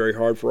cheering very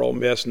hard for Ole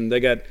Miss. And they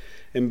got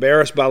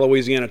embarrassed by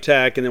Louisiana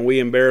Tech, and then we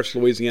embarrassed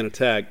Louisiana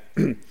Tech.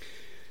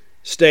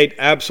 State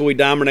absolutely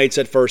dominates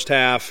that first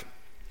half.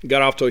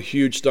 Got off to a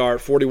huge start,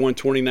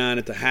 41-29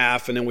 at the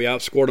half, and then we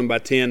outscored them by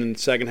 10 in the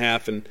second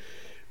half and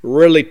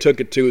really took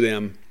it to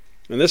them.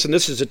 And this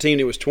is a team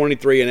that was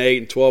 23-8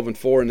 and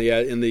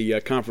 12-4 in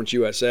the Conference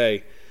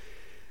USA.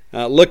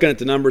 Looking at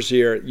the numbers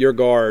here, your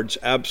guards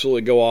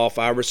absolutely go off.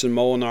 Iverson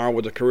Molinar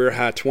with a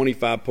career-high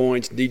 25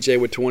 points. DJ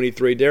with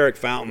 23. Derek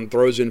Fountain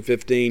throws in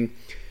 15.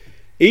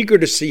 Eager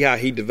to see how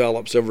he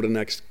develops over the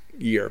next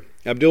year.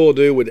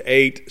 Abdul-Adu with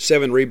 8,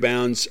 7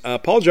 rebounds.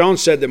 Paul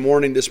Jones said this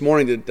morning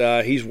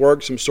that he's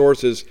worked some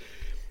sources,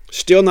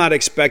 still not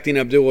expecting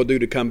Abdul-Adu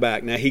to come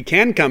back. Now, he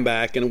can come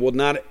back and will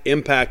not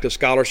impact a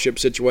scholarship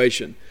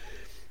situation.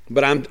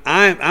 But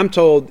I'm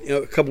told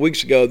a couple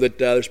weeks ago that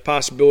there's a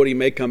possibility he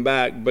may come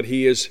back, but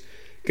he is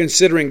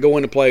considering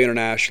going to play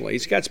internationally.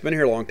 He's been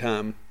here a long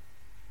time.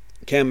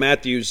 Cam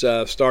Matthews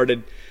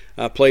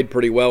played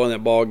pretty well in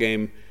that ball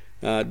game.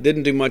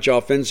 Didn't do much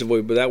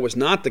offensively, but that was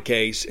not the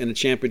case in a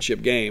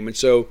championship game. And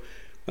so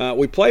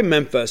we play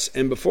Memphis,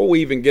 and before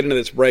we even get into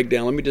this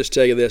breakdown, let me just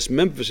tell you this.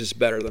 Memphis is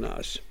better than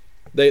us.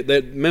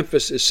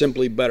 Memphis is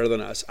simply better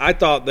than us. I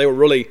thought they were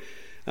really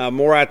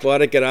more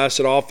athletic at us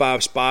at all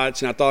 5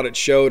 spots, and I thought it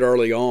showed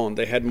early on.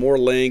 They had more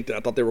length. I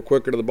thought they were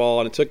quicker to the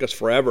ball, and it took us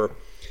forever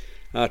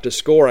to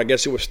score. I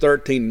guess it was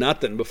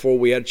 13-0 before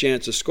we had a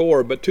chance to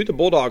score. But to the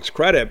Bulldogs'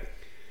 credit,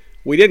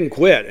 we didn't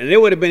quit, and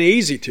it would have been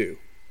easy to.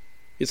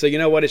 You'd say, you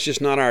know what, it's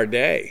just not our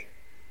day.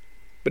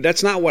 But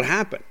that's not what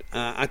happened.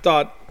 I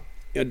thought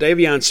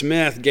Davion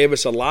Smith gave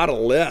us a lot of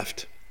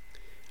lift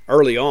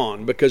early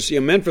on because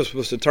Memphis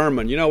was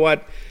determined, you know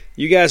what,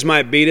 you guys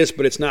might beat us,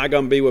 but it's not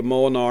going to be with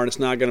Molinar and it's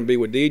not going to be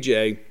with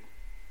DJ.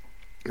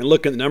 And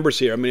look at the numbers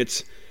here. I mean,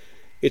 it's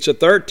a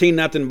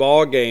 13-0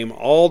 ball game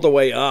all the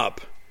way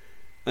up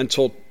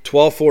until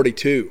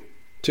 12:42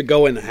 to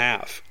go in the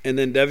half. And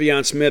then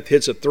Davion Smith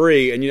hits a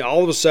 3, and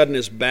all of a sudden,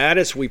 as bad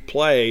as we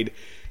played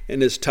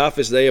and as tough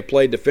as they have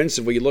played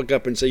defensively, you look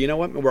up and say, you know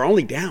what, we're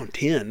only down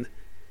 10.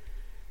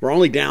 We're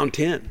only down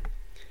 10.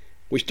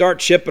 We start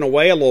chipping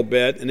away a little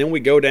bit, and then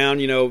we go down,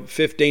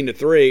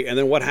 15-3. And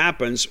then what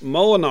happens?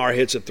 Molinar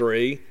hits a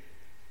 3,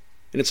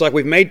 and it's like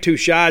we've made 2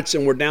 shots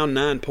and we're down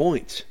 9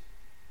 points.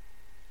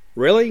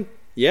 Really?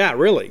 Yeah,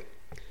 really.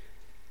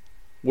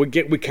 We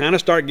kind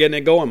of start getting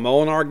it going.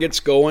 Molinar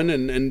gets going,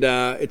 and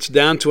it's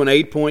down to an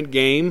 8-point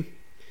game.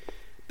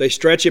 They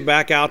stretch it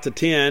back out to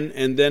 10,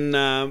 and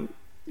then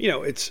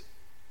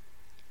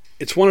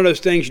it's one of those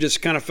things you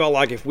just kind of felt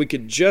like if we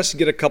could just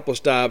get a couple of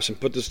stops and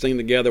put this thing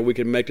together, we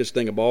could make this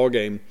thing a ball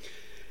game.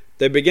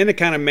 They begin to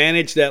kind of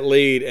manage that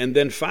lead, and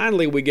then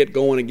finally we get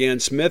going again.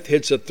 Smith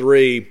hits a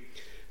 3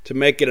 to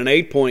make it an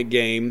 8-point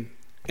game,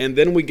 and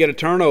then we get a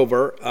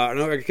turnover.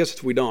 No, I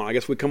guess we don't. I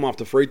guess we come off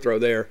the free throw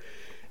there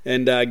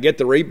and get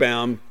the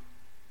rebound,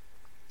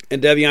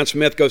 and Davion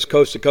Smith goes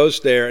coast to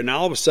coast there, and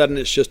all of a sudden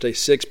it's just a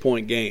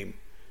 6-point game.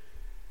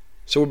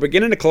 So we're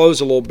beginning to close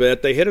a little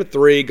bit. They hit a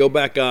 3, go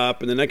back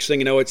up, and the next thing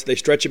you know, they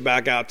stretch it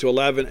back out to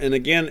 11. And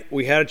again,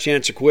 we had a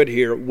chance to quit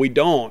here. We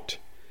don't.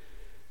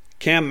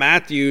 Cam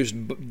Matthews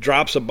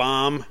drops a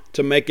bomb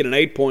to make it an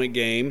 8-point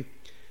game.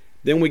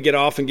 Then we get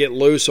off and get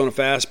loose on a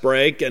fast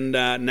break, and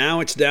now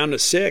it's down to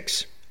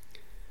 6.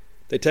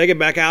 They take it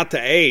back out to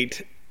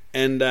 8,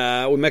 and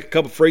we make a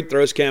couple free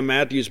throws. Cam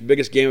Matthews'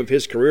 biggest game of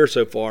his career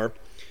so far.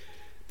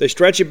 They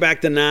stretch it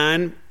back to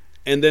 9.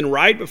 And then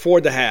right before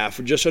the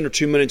half, just under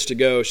 2 minutes to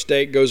go,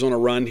 State goes on a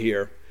run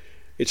here.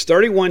 It's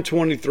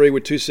 31-23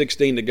 with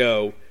 2:16 to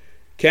go.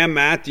 Cam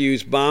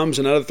Matthews bombs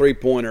another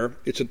three-pointer.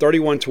 It's a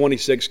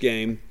 31-26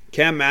 game.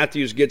 Cam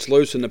Matthews gets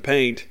loose in the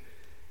paint.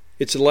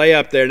 It's a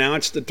layup there. Now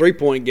it's the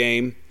three-point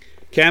game.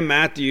 Cam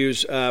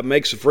Matthews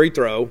makes a free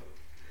throw.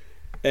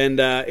 And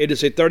it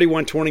is a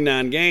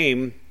 31-29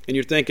 game. And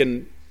you're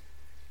thinking,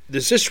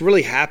 is this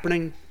really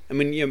happening? I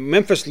mean,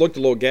 Memphis looked a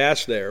little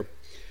gassed there.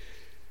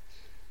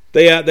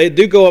 They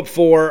do go up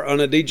 4 on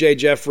a DJ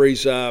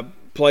Jeffries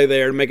play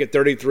there to make it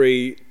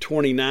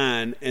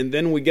 33-29. And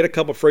then we get a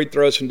couple free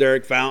throws from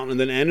Derek Fountain. And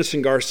then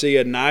Anderson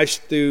Garcia knifes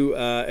through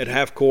at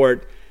half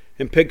court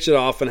and picks it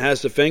off and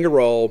has the finger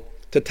roll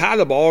to tie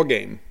the ball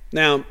game.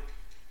 Now,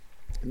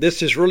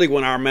 this is really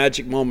when our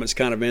magic moments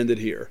kind of ended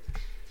here.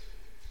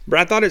 But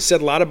I thought it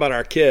said a lot about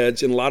our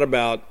kids and a lot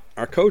about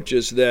our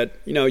coaches that,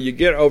 you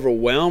get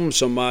overwhelmed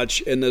so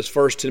much in those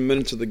first 10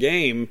 minutes of the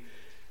game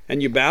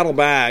and you battle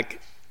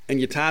back and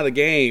you tie the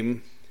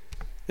game,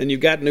 and you've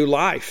got new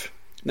life.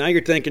 Now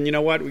you're thinking, you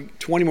know what,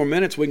 20 more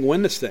minutes, we can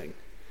win this thing.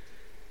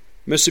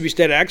 Mississippi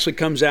State actually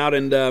comes out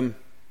and,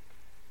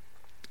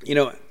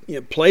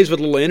 plays with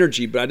a little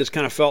energy, but I just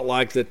kind of felt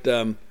like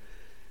that,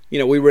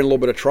 we were in a little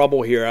bit of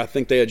trouble here. I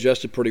think they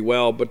adjusted pretty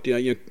well, but,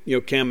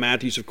 Cam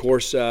Matthews, of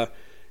course,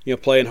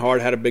 playing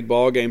hard, had a big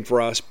ball game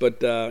for us. But,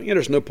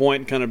 there's no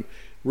point in kind of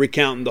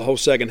recounting the whole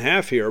second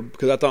half here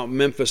because I thought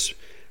Memphis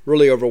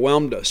really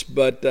overwhelmed us.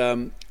 But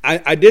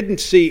I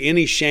didn't see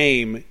any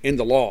shame in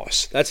the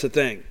loss. That's the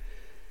thing.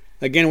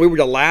 Again, we were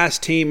the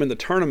last team in the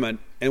tournament,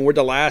 and we're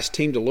the last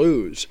team to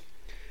lose.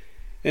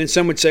 And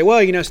some would say, well,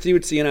 Steve,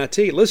 it's the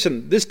NIT.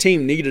 Listen, this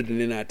team needed an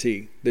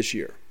NIT this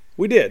year.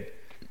 We did.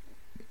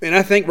 And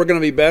I think we're going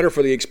to be better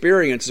for the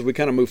experience as we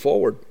kind of move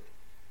forward.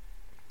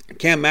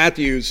 Cam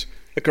Matthews,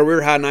 a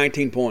career-high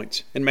 19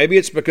 points. And maybe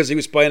it's because he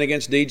was playing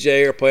against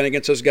DJ or playing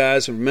against those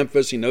guys from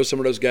Memphis. He knows some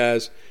of those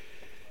guys.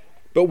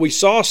 But we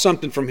saw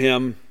something from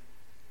him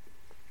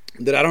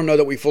that I don't know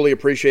that we fully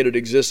appreciated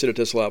existed at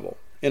this level.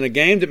 In a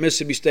game that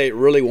Mississippi State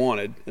really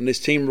wanted, and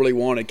this team really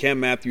wanted, Cam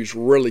Matthews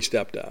really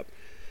stepped up.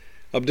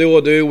 Abdul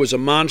Adu was a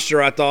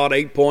monster, I thought,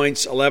 8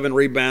 points, 11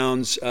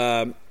 rebounds,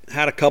 had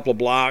a couple of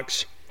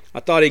blocks. I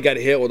thought he got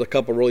hit with a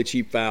couple of really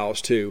cheap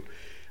fouls, too.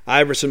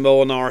 Iverson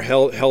Molinar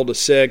held to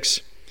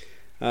 6.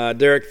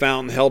 Derek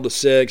Fountain held to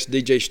 6.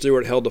 DJ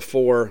Stewart held to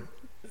 4.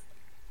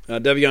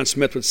 Davion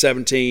Smith with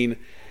 17.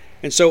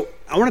 And so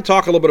I want to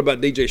talk a little bit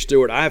about DJ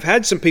Stewart. I have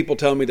had some people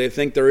tell me they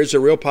think there is a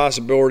real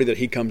possibility that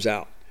he comes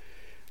out.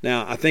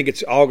 Now, I think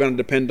it's all going to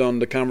depend on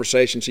the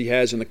conversations he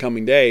has in the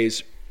coming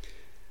days,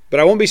 but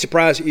I won't be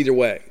surprised either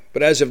way.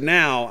 But as of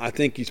now, I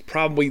think he's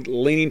probably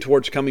leaning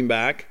towards coming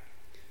back,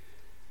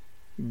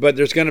 but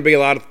there's going to be a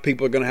lot of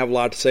people are going to have a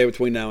lot to say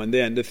between now and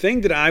then. The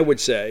thing that I would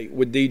say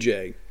with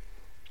DJ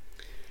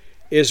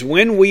is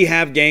when we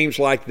have games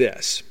like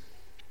this,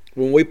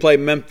 when we play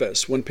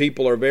Memphis, when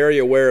people are very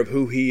aware of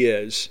who he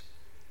is,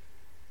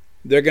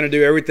 they're going to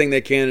do everything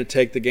they can to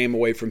take the game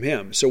away from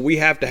him. So we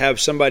have to have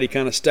somebody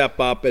kind of step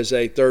up as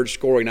a third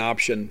scoring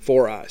option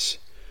for us.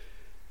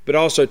 But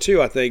also,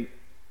 too, I think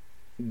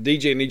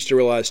DJ needs to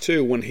realize,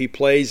 too, when he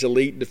plays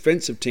elite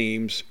defensive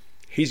teams,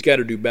 he's got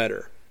to do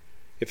better.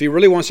 If he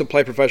really wants to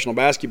play professional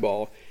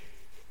basketball,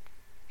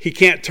 he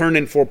can't turn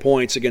in 4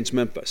 points against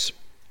Memphis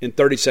in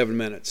 37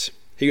 minutes.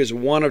 He was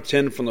 1 of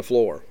 10 from the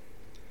floor.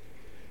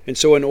 And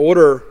so in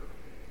order,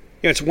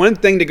 it's one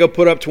thing to go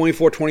put up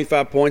 24,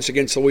 25 points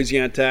against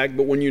Louisiana Tech,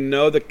 but when you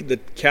know the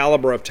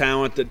caliber of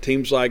talent that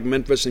teams like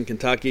Memphis and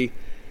Kentucky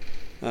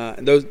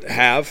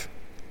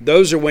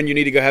those are when you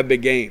need to go have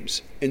big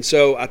games. And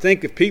so I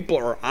think if people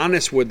are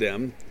honest with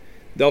them,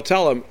 they'll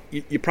tell them,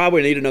 you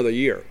probably need another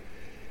year.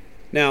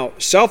 Now,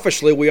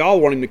 selfishly, we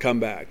all want him to come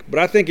back. But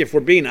I think if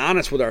we're being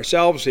honest with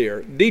ourselves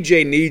here,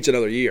 DJ needs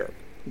another year.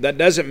 That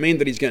doesn't mean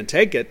that he's going to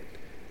take it.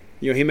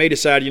 He may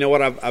decide,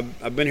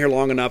 I've been here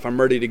long enough, I'm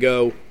ready to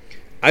go.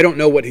 I don't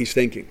know what he's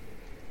thinking.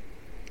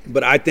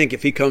 But I think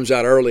if he comes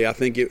out early, I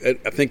think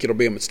it'll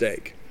be a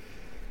mistake.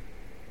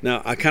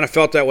 Now, I kind of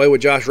felt that way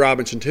with Josh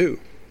Robinson, too.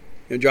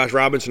 Josh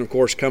Robinson, of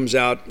course, comes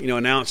out,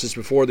 announces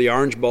before the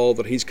Orange Bowl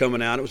that he's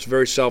coming out. It was a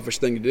very selfish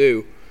thing to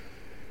do.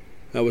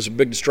 It was a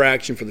big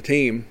distraction for the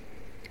team.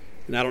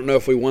 And I don't know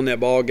if we won that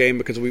ball game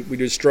because we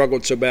just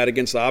struggled so bad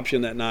against the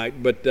option that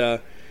night. But,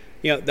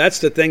 that's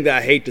the thing that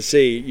I hate to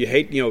see. You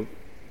hate,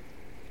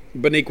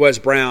 Benique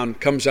West Brown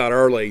comes out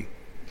early,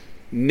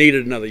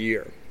 needed another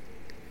year.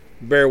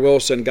 Barry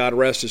Wilson, God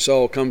rest his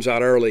soul, comes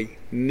out early,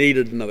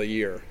 needed another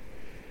year.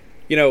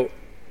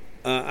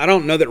 I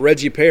don't know that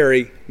Reggie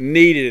Perry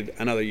needed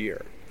another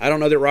year. I don't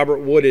know that Robert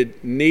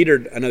Wooded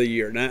needed another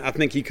year. Now, I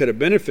think he could have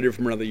benefited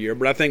from another year,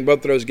 but I think both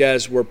of those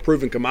guys were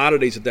proven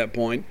commodities at that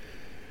point.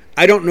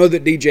 I don't know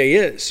that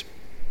DJ is.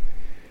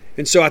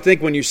 And so I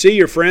think when you see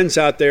your friends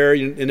out there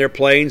and they're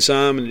playing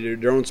some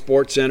and they're on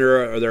Sports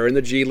Center or they're in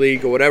the G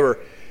League or whatever,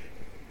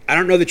 I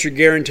don't know that you're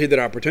guaranteed that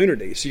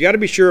opportunity. So you got to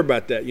be sure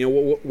about that.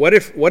 What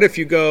if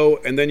you go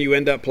and then you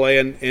end up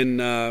playing in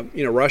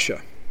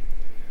Russia,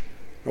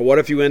 or what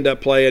if you end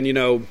up playing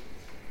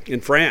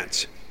in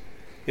France?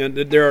 And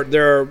there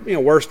are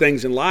worse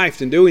things in life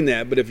than doing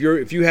that. But if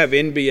you have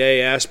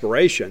NBA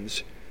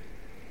aspirations,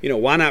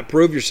 why not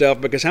prove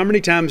yourself? Because how many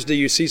times do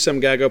you see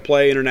some guy go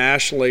play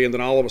internationally and then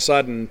all of a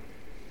sudden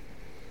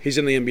he's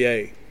in the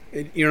NBA?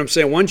 You know what I'm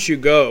saying? Once you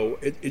go,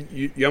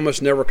 you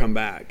almost never come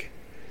back.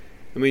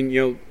 I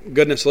mean,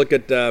 goodness, look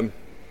at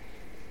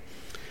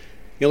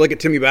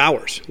Timmy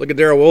Bowers. Look at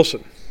Darrell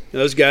Wilson.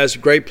 Those guys are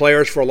great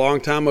players for a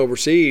long time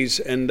overseas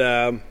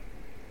and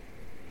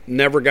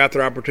never got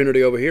their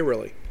opportunity over here,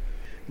 really.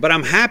 But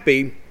I'm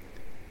happy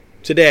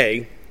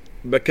today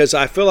because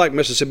I feel like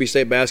Mississippi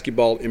State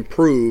basketball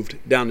improved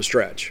down the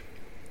stretch.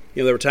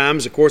 There were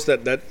times, of course,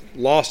 that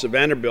loss to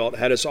Vanderbilt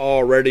had us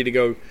all ready to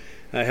go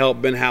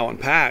help Ben Howe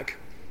pack.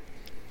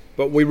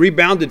 But we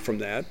rebounded from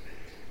that,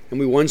 and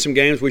we won some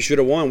games we should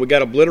have won. We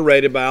got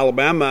obliterated by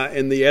Alabama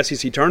in the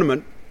SEC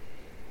tournament.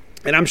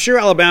 And I'm sure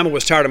Alabama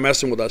was tired of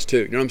messing with us, too.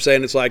 You know what I'm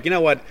saying? It's like,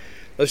 what?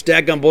 Those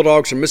dadgum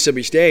Bulldogs from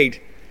Mississippi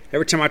State,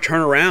 every time I turn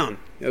around,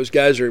 those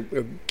guys are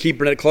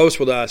keeping it close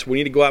with us. We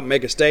need to go out and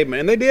make a statement.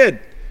 And they did.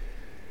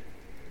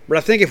 But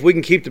I think if we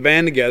can keep the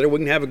band together, we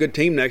can have a good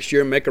team next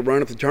year and make a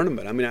run at the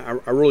tournament. I mean,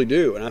 I really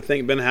do. And I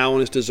think Ben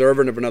Howland is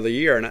deserving of another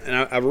year. And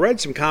I've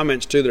read some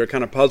comments, too, that are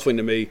kind of puzzling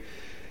to me.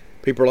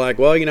 People are like,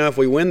 well, if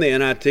we win the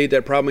NIT,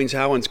 that probably means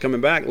Howland's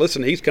coming back.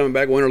 Listen, he's coming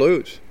back win or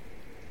lose.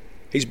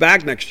 He's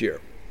back next year.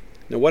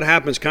 Now, what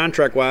happens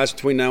contract-wise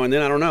between now and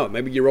then, I don't know.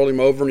 Maybe you roll him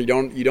over and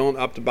you don't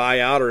up the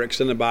buyout or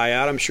extend the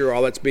buyout. I'm sure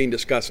all that's being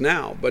discussed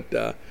now. But,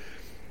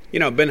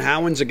 Ben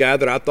Howland's a guy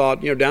that I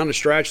thought, down the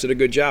stretch did a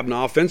good job.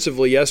 Now,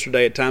 offensively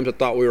yesterday at times I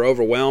thought we were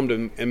overwhelmed,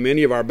 and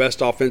many of our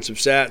best offensive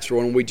stats were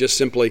when we just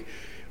simply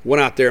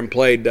went out there and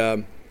played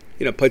some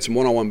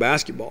one-on-one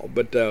basketball.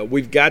 But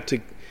we've got to,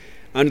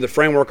 under the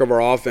framework of our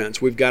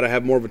offense, we've got to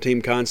have more of a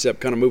team concept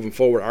kind of moving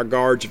forward. Our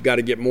guards have got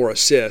to get more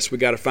assists. We've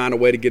got to find a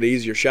way to get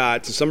easier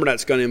shots, and some of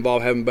that's going to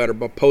involve having better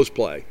post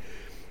play.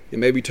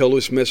 And maybe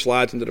Tolu Smith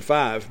slides into the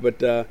 5.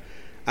 But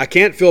I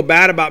can't feel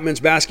bad about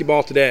men's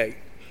basketball today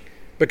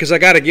because I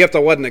got a gift I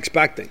wasn't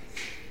expecting.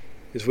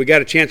 Is we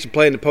got a chance to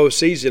play in the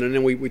postseason, and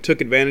then we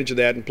took advantage of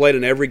that and played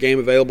in every game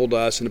available to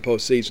us in the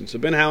postseason. So,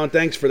 Ben Howland,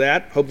 thanks for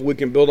that. Hopefully we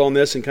can build on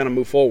this and kind of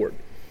move forward.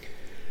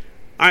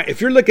 All right,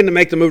 if you're looking to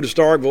make the move to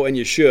Starkville, and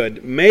you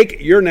should,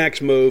 make your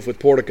next move with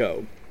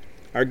Portico.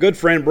 Our good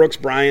friend Brooks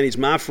Bryan, he's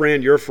my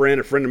friend, your friend,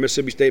 a friend of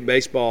Mississippi State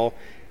baseball,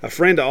 a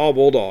friend to all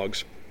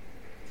Bulldogs.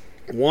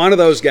 One of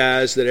those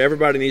guys that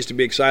everybody needs to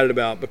be excited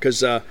about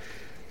because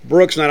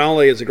Brooks not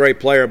only is a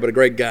great player but a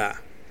great guy.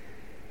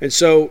 And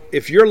so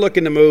if you're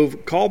looking to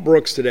move, call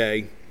Brooks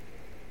today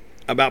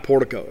about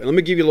Portico. And let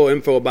me give you a little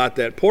info about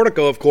that.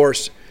 Portico, of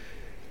course,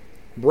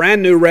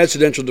 brand new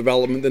residential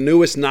development, the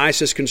newest,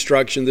 nicest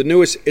construction,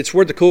 it's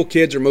where the cool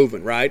kids are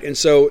moving, right? And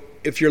so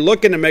if you're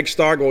looking to make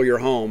Starkville your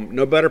home,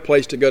 no better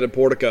place to go to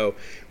Portico.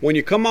 When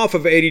you come off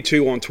of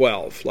 82 on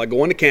 12, like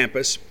going to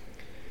campus,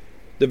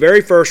 the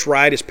very first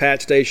right is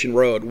Pat Station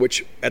Road,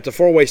 which at the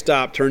four-way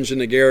stop turns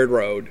into Garrett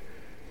Road,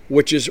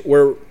 which is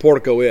where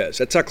Portico is.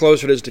 That's how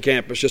close it is to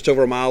campus, just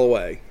over a mile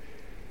away.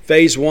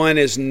 Phase 1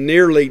 is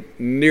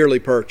nearly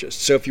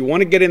purchased. So if you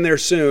want to get in there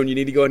soon, you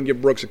need to go ahead and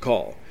give Brooks a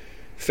call.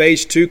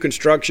 Phase 2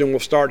 construction will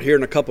start here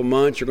in a couple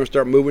months. You're going to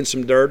start moving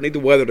some dirt. Need the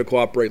weather to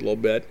cooperate a little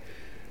bit.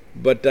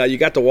 But you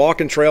got the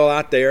walking trail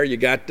out there. You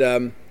got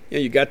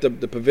you got the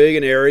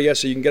pavilion area,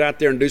 so you can get out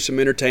there and do some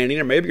entertaining.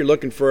 Or maybe you're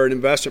looking for an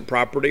investment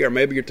property, or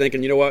maybe you're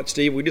thinking, you know what,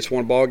 Steve, we just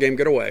want a ball game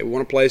getaway. We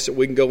want a place that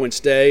we can go and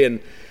stay, and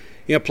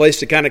a place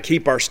to kind of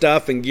keep our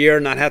stuff and gear,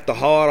 and not have to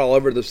haul it all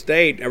over the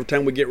state every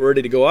time we get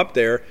ready to go up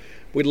there.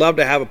 We'd love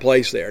to have a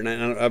place there. And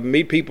I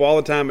meet people all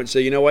the time and say,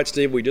 you know what,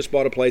 Steve, we just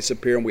bought a place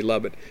up here and we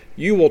love it.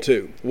 You will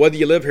too, whether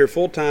you live here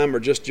full time or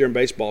just during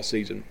baseball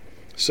season.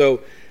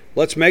 So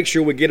let's make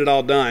sure we get it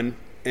all done.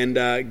 And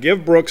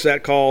give Brooks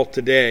that call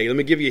today. Let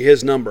me give you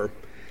his number.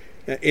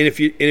 And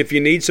if you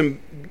need some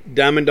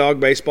Diamond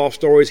Dog baseball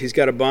stories, he's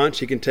got a bunch.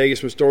 He can tell you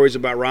some stories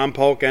about Ron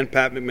Polk and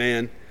Pat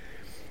McMahon.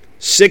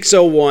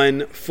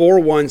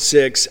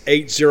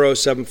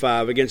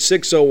 601-416-8075. Again,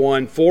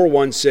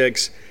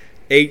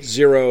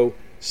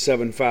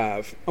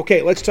 601-416-8075.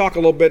 Okay, let's talk a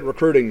little bit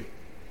recruiting.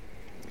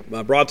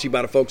 Brought to you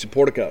by the folks at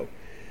Portico.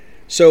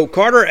 So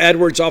Carter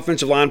Edwards,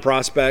 offensive line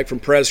prospect from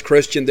Pres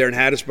Christian there in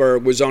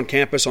Hattiesburg, was on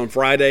campus on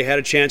Friday, had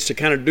a chance to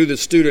kind of do the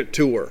student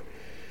tour,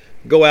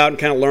 go out and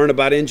kind of learn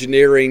about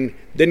engineering.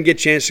 Didn't get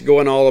a chance to go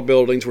in all the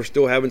buildings. We're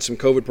still having some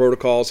COVID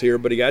protocols here,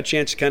 but he got a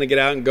chance to kind of get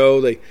out and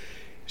go.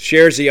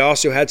 He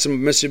also had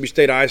some Mississippi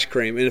State ice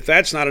cream. And if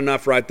that's not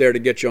enough right there to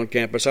get you on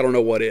campus, I don't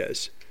know what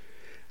is.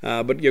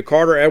 But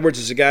Carter Edwards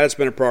is a guy that's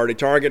been a priority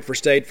target for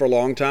State for a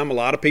long time. A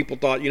lot of people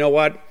thought, you know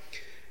what?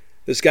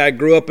 This guy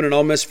grew up in an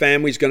Ole Miss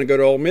family. He's going to go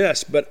to Ole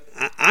Miss. But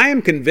I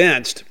am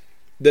convinced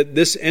that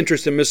this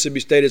interest in Mississippi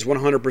State is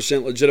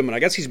 100% legitimate. I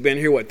guess he's been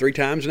here, 3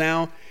 times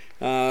now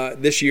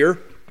this year.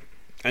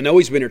 I know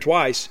he's been here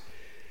twice.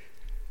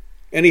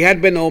 And he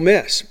had been to Ole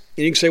Miss.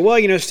 And you can say,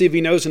 well, Steve,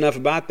 he knows enough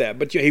about that.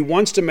 But he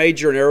wants to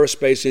major in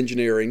aerospace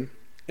engineering.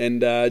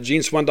 And Gene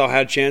Swindoll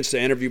had a chance to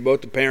interview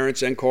both the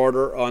parents and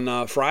Carter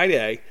on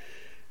Friday.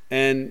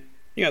 And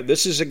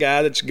this is a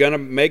guy that's going to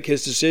make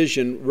his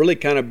decision really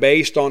kind of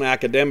based on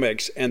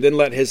academics and then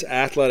let his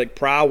athletic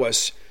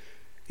prowess,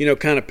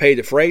 kind of pay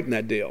the freight in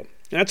that deal.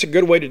 And that's a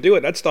good way to do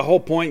it. That's the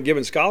whole point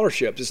giving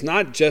scholarships. It's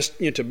not just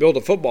to build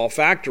a football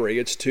factory.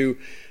 It's to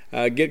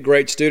get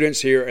great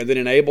students here and then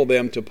enable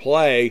them to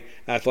play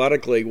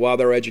athletically while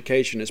their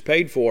education is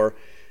paid for.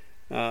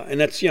 And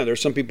that's,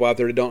 there's some people out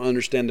there that don't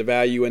understand the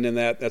value in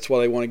that. That's why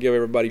they want to give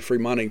everybody free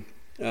money.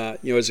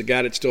 As a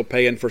guy that's still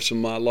paying for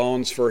some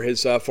loans for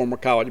his former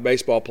college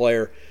baseball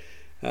player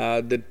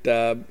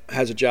that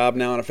has a job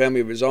now and a family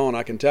of his own,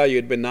 I can tell you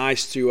it'd been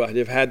nice to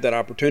have had that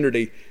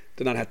opportunity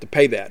to not have to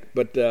pay that.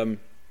 But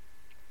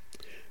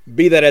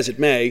be that as it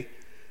may,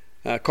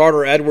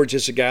 Carter Edwards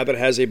is a guy that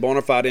has a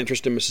bona fide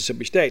interest in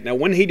Mississippi State. Now,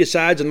 when he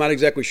decides, I'm not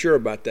exactly sure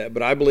about that,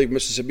 but I believe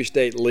Mississippi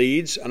State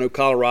leads. I know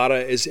Colorado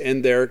is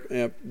in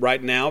there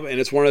right now, and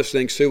it's one of those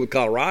things, too, with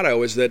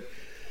Colorado is that,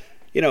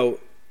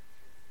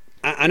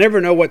 I never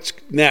know what's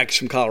next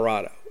from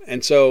Colorado.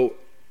 And so,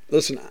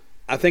 listen,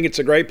 I think it's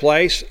a great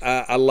place.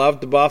 I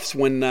loved the Buffs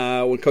when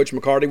Coach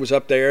McCarty was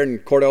up there and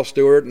Cordell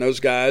Stewart and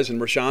those guys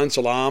and Rashawn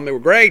Salam. They were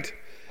great.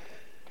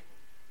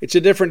 It's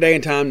a different day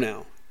and time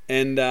now.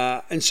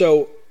 And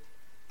so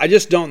I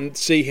just don't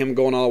see him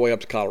going all the way up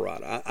to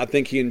Colorado. I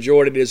think he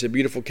enjoyed it. It is a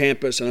beautiful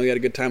campus. I know he had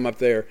a good time up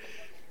there.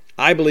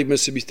 I believe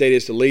Mississippi State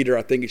is the leader.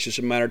 I think it's just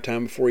a matter of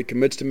time before he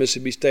commits to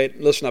Mississippi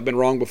State. Listen, I've been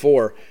wrong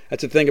before.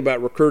 That's the thing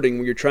about recruiting.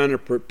 When you're trying to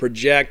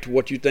project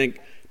what you think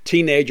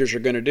teenagers are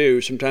going to do,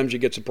 sometimes you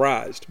get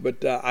surprised.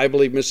 But I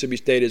believe Mississippi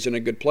State is in a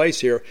good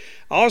place here.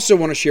 I also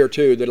want to share,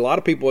 too, that a lot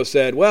of people have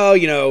said, well,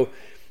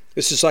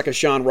 this is like a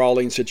Sean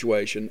Rawlings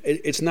situation.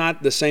 It's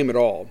not the same at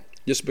all,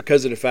 just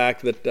because of the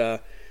fact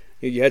that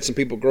you had some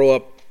people grow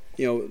up,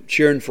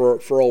 cheering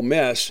for Ole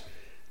Miss.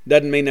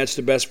 Doesn't mean that's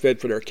the best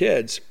fit for their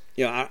kids.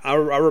 I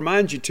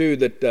remind you, too,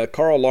 that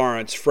Carl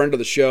Lawrence, friend of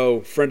the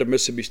show, friend of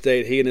Mississippi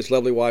State, he and his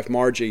lovely wife,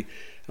 Margie,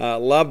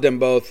 loved them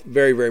both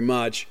very, very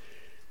much.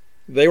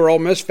 They were Ole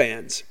Miss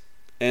fans.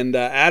 And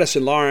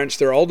Addison Lawrence,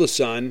 their oldest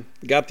son,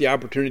 got the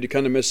opportunity to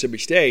come to Mississippi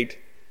State,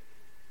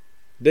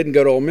 didn't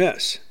go to Ole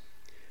Miss.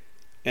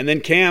 And then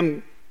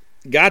Cam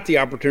got the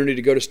opportunity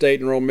to go to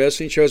State and Ole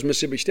Miss, and he chose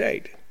Mississippi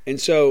State. And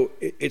so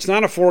it's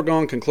not a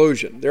foregone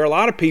conclusion. There are a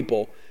lot of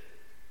people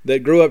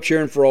that grew up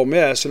cheering for Ole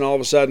Miss, and all of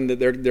a sudden that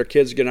their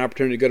kids get an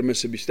opportunity to go to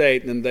Mississippi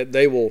State, and that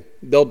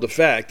they'll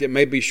defect. It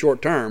may be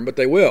short term, but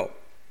they will.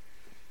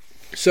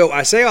 So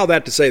I say all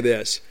that to say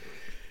this,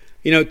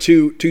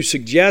 to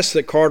suggest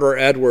that Carter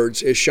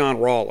Edwards is Sean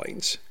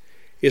Rawlings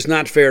is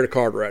not fair to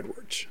Carter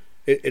Edwards.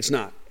 It's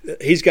not.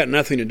 He's got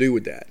nothing to do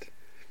with that.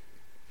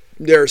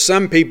 There are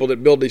some people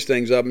that build these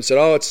things up and said,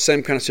 oh, it's the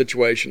same kind of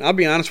situation. I'll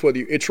be honest with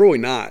you, it's really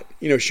not.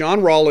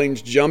 Sean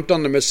Rawlings jumped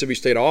on the Mississippi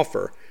State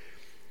offer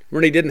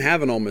when he didn't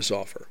have an Ole Miss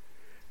offer.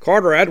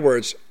 Carter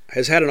Edwards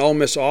has had an Ole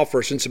Miss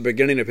offer since the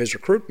beginning of his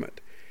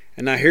recruitment.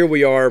 And now here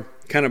we are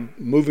kind of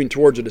moving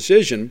towards a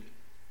decision.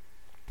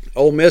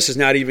 Ole Miss is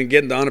not even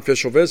getting the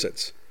unofficial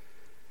visits.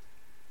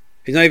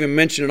 He's not even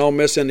mentioning Ole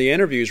Miss in the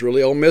interviews,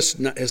 really. Ole Miss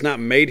has not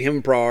made him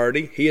a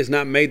priority. He has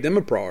not made them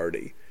a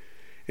priority.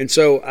 And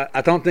so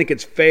I don't think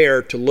it's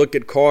fair to look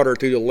at Carter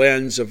through the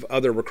lens of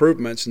other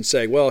recruitments and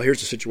say, well, here's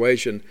the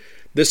situation.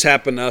 This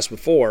happened to us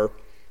before.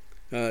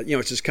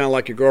 It's just kind of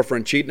like your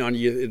girlfriend cheating on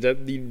you.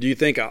 Do you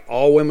think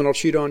all women will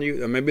cheat on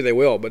you? Maybe they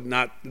will, but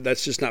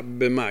that's just not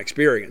been my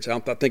experience. I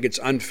think it's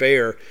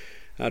unfair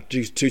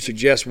to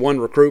suggest one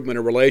recruitment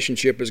or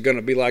relationship is going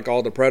to be like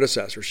all the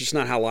predecessors. It's just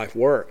not how life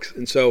works.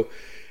 And so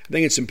I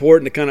think it's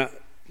important to kind of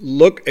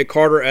look at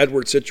Carter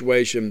Edwards'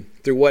 situation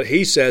through what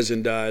he says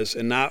and does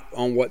and not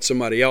on what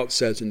somebody else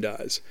says and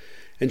does.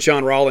 And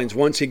Sean Rawlings,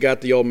 once he got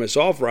the Ole Miss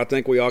offer, I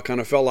think we all kind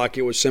of felt like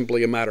it was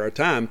simply a matter of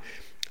time.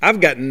 I've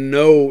got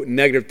no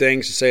negative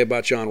things to say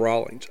about Sean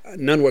Rawlings,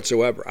 none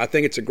whatsoever. I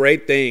think it's a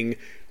great thing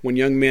when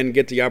young men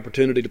get the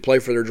opportunity to play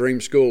for their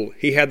dream school.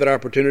 He had that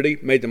opportunity,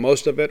 made the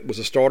most of it, was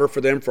a starter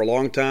for them for a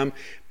long time,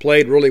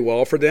 played really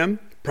well for them,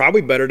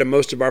 probably better than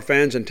most of our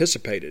fans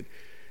anticipated.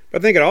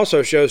 But I think it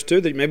also shows,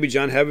 too, that maybe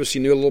John Hevesy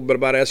knew a little bit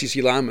about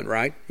SEC linemen,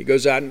 right? He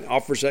goes out and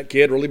offers that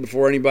kid really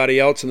before anybody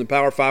else in the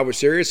Power 5 was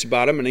serious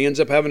about him, and he ends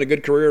up having a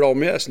good career at Ole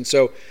Miss. And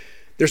so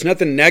there's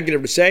nothing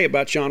negative to say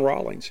about Sean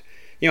Rawlings.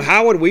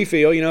 How would we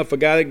feel, if a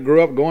guy that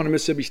grew up going to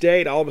Mississippi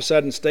State, all of a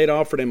sudden State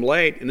offered him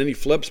late, and then he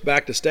flips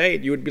back to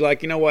State? You would be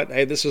like, you know what,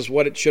 hey, this is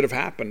what it should have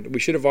happened.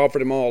 We should have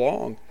offered him all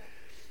along.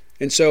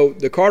 And so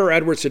the Carter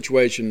Edwards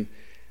situation,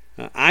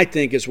 I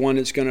think, is one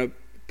that's going to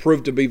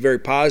prove to be very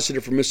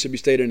positive for Mississippi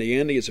State in the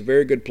end. He is a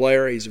very good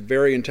player. He's a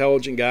very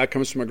intelligent guy,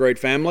 comes from a great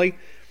family.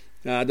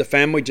 The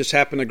family just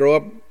happened to grow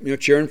up,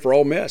 cheering for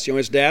Ole Miss.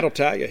 His dad will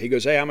tell you. He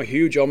goes, hey, I'm a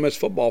huge Ole Miss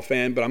football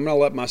fan, but I'm going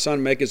to let my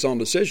son make his own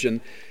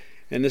decision.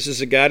 And this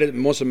is a guy that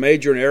wants to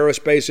major in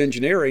aerospace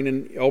engineering,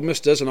 and Ole Miss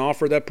doesn't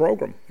offer that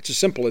program. It's as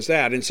simple as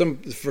that. And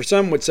for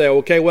some would say,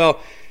 okay, well,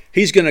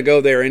 he's going to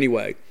go there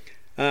anyway.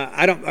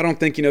 I don't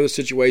think you know the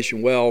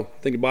situation well.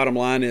 I think the bottom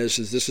line is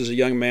this is a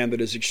young man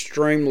that is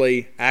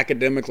extremely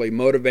academically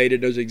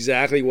motivated, knows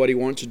exactly what he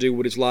wants to do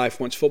with his life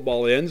once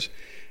football ends.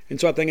 And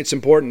so I think it's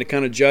important to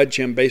kind of judge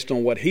him based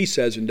on what he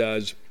says and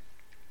does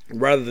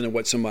rather than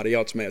what somebody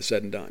else may have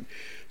said and done.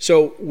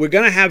 So we're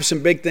going to have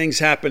some big things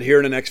happen here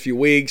in the next few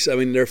weeks. I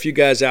mean, there are a few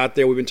guys out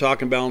there we've been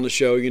talking about on the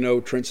show.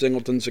 Trent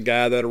Singleton's a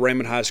guy that at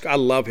Raymond High School. I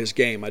love his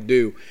game. I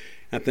do.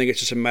 I think it's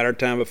just a matter of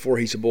time before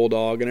he's a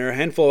Bulldog. And there are a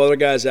handful of other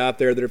guys out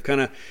there that have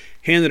kind of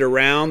handed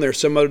around. There's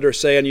some other that are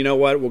saying, you know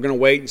what, we're going to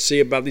wait and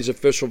see about these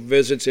official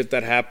visits if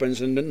that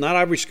happens. And not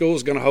every school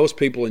is going to host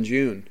people in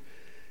June.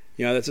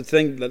 That's a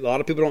thing that a lot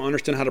of people don't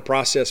understand how the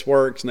process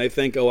works, and they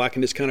think, I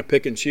can just kind of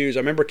pick and choose. I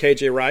remember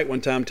KJ Wright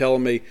one time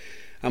telling me,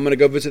 I'm going to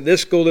go visit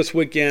this school this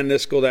weekend,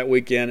 this school that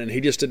weekend, and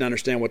he just didn't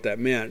understand what that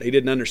meant. He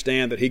didn't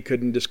understand that he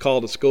couldn't just call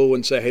the school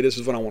and say, hey, this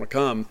is when I want to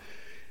come,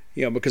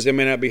 because they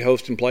may not be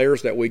hosting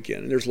players that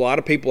weekend. And there's a lot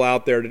of people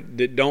out there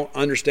that don't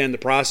understand the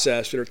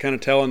process, that are kind of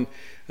telling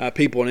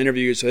people in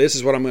interviews, so this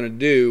is what I'm going to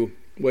do.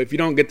 Well, if you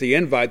don't get the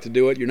invite to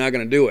do it, you're not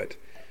going to do it.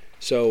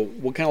 So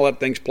we'll kind of let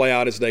things play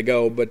out as they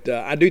go. But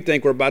I do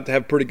think we're about to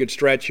have a pretty good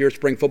stretch here.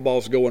 Spring football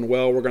is going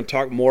well. We're going to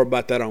talk more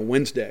about that on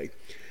Wednesday.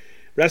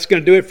 That's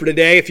going to do it for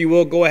today. If you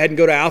will, go ahead and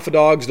go to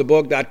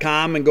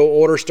alphadogsthebook.com and go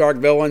order Stark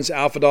Villains,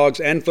 Alpha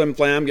Dogs, and Flim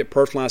Flam. Get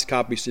personalized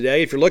copies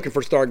today. If you're looking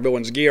for Stark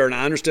Villains gear, and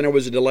I understand there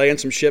was a delay in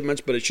some shipments,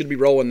 but it should be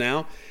rolling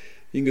now,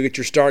 you can go get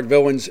your Stark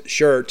Villains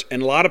shirts.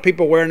 And a lot of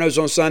people wearing those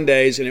on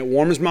Sundays, and it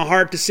warms my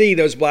heart to see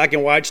those black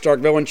and white Stark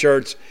Villain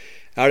shirts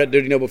out at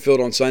Dudy Noble Field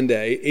on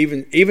Sunday.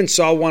 Even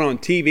saw one on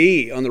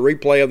TV on the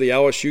replay of the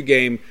LSU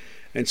game.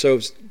 And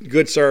so,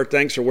 good sir,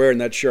 thanks for wearing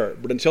that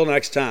shirt. But until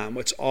next time,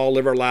 let's all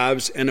live our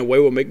lives in a way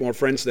we'll make more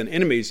friends than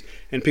enemies,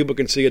 and people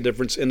can see a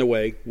difference in the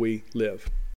way we live.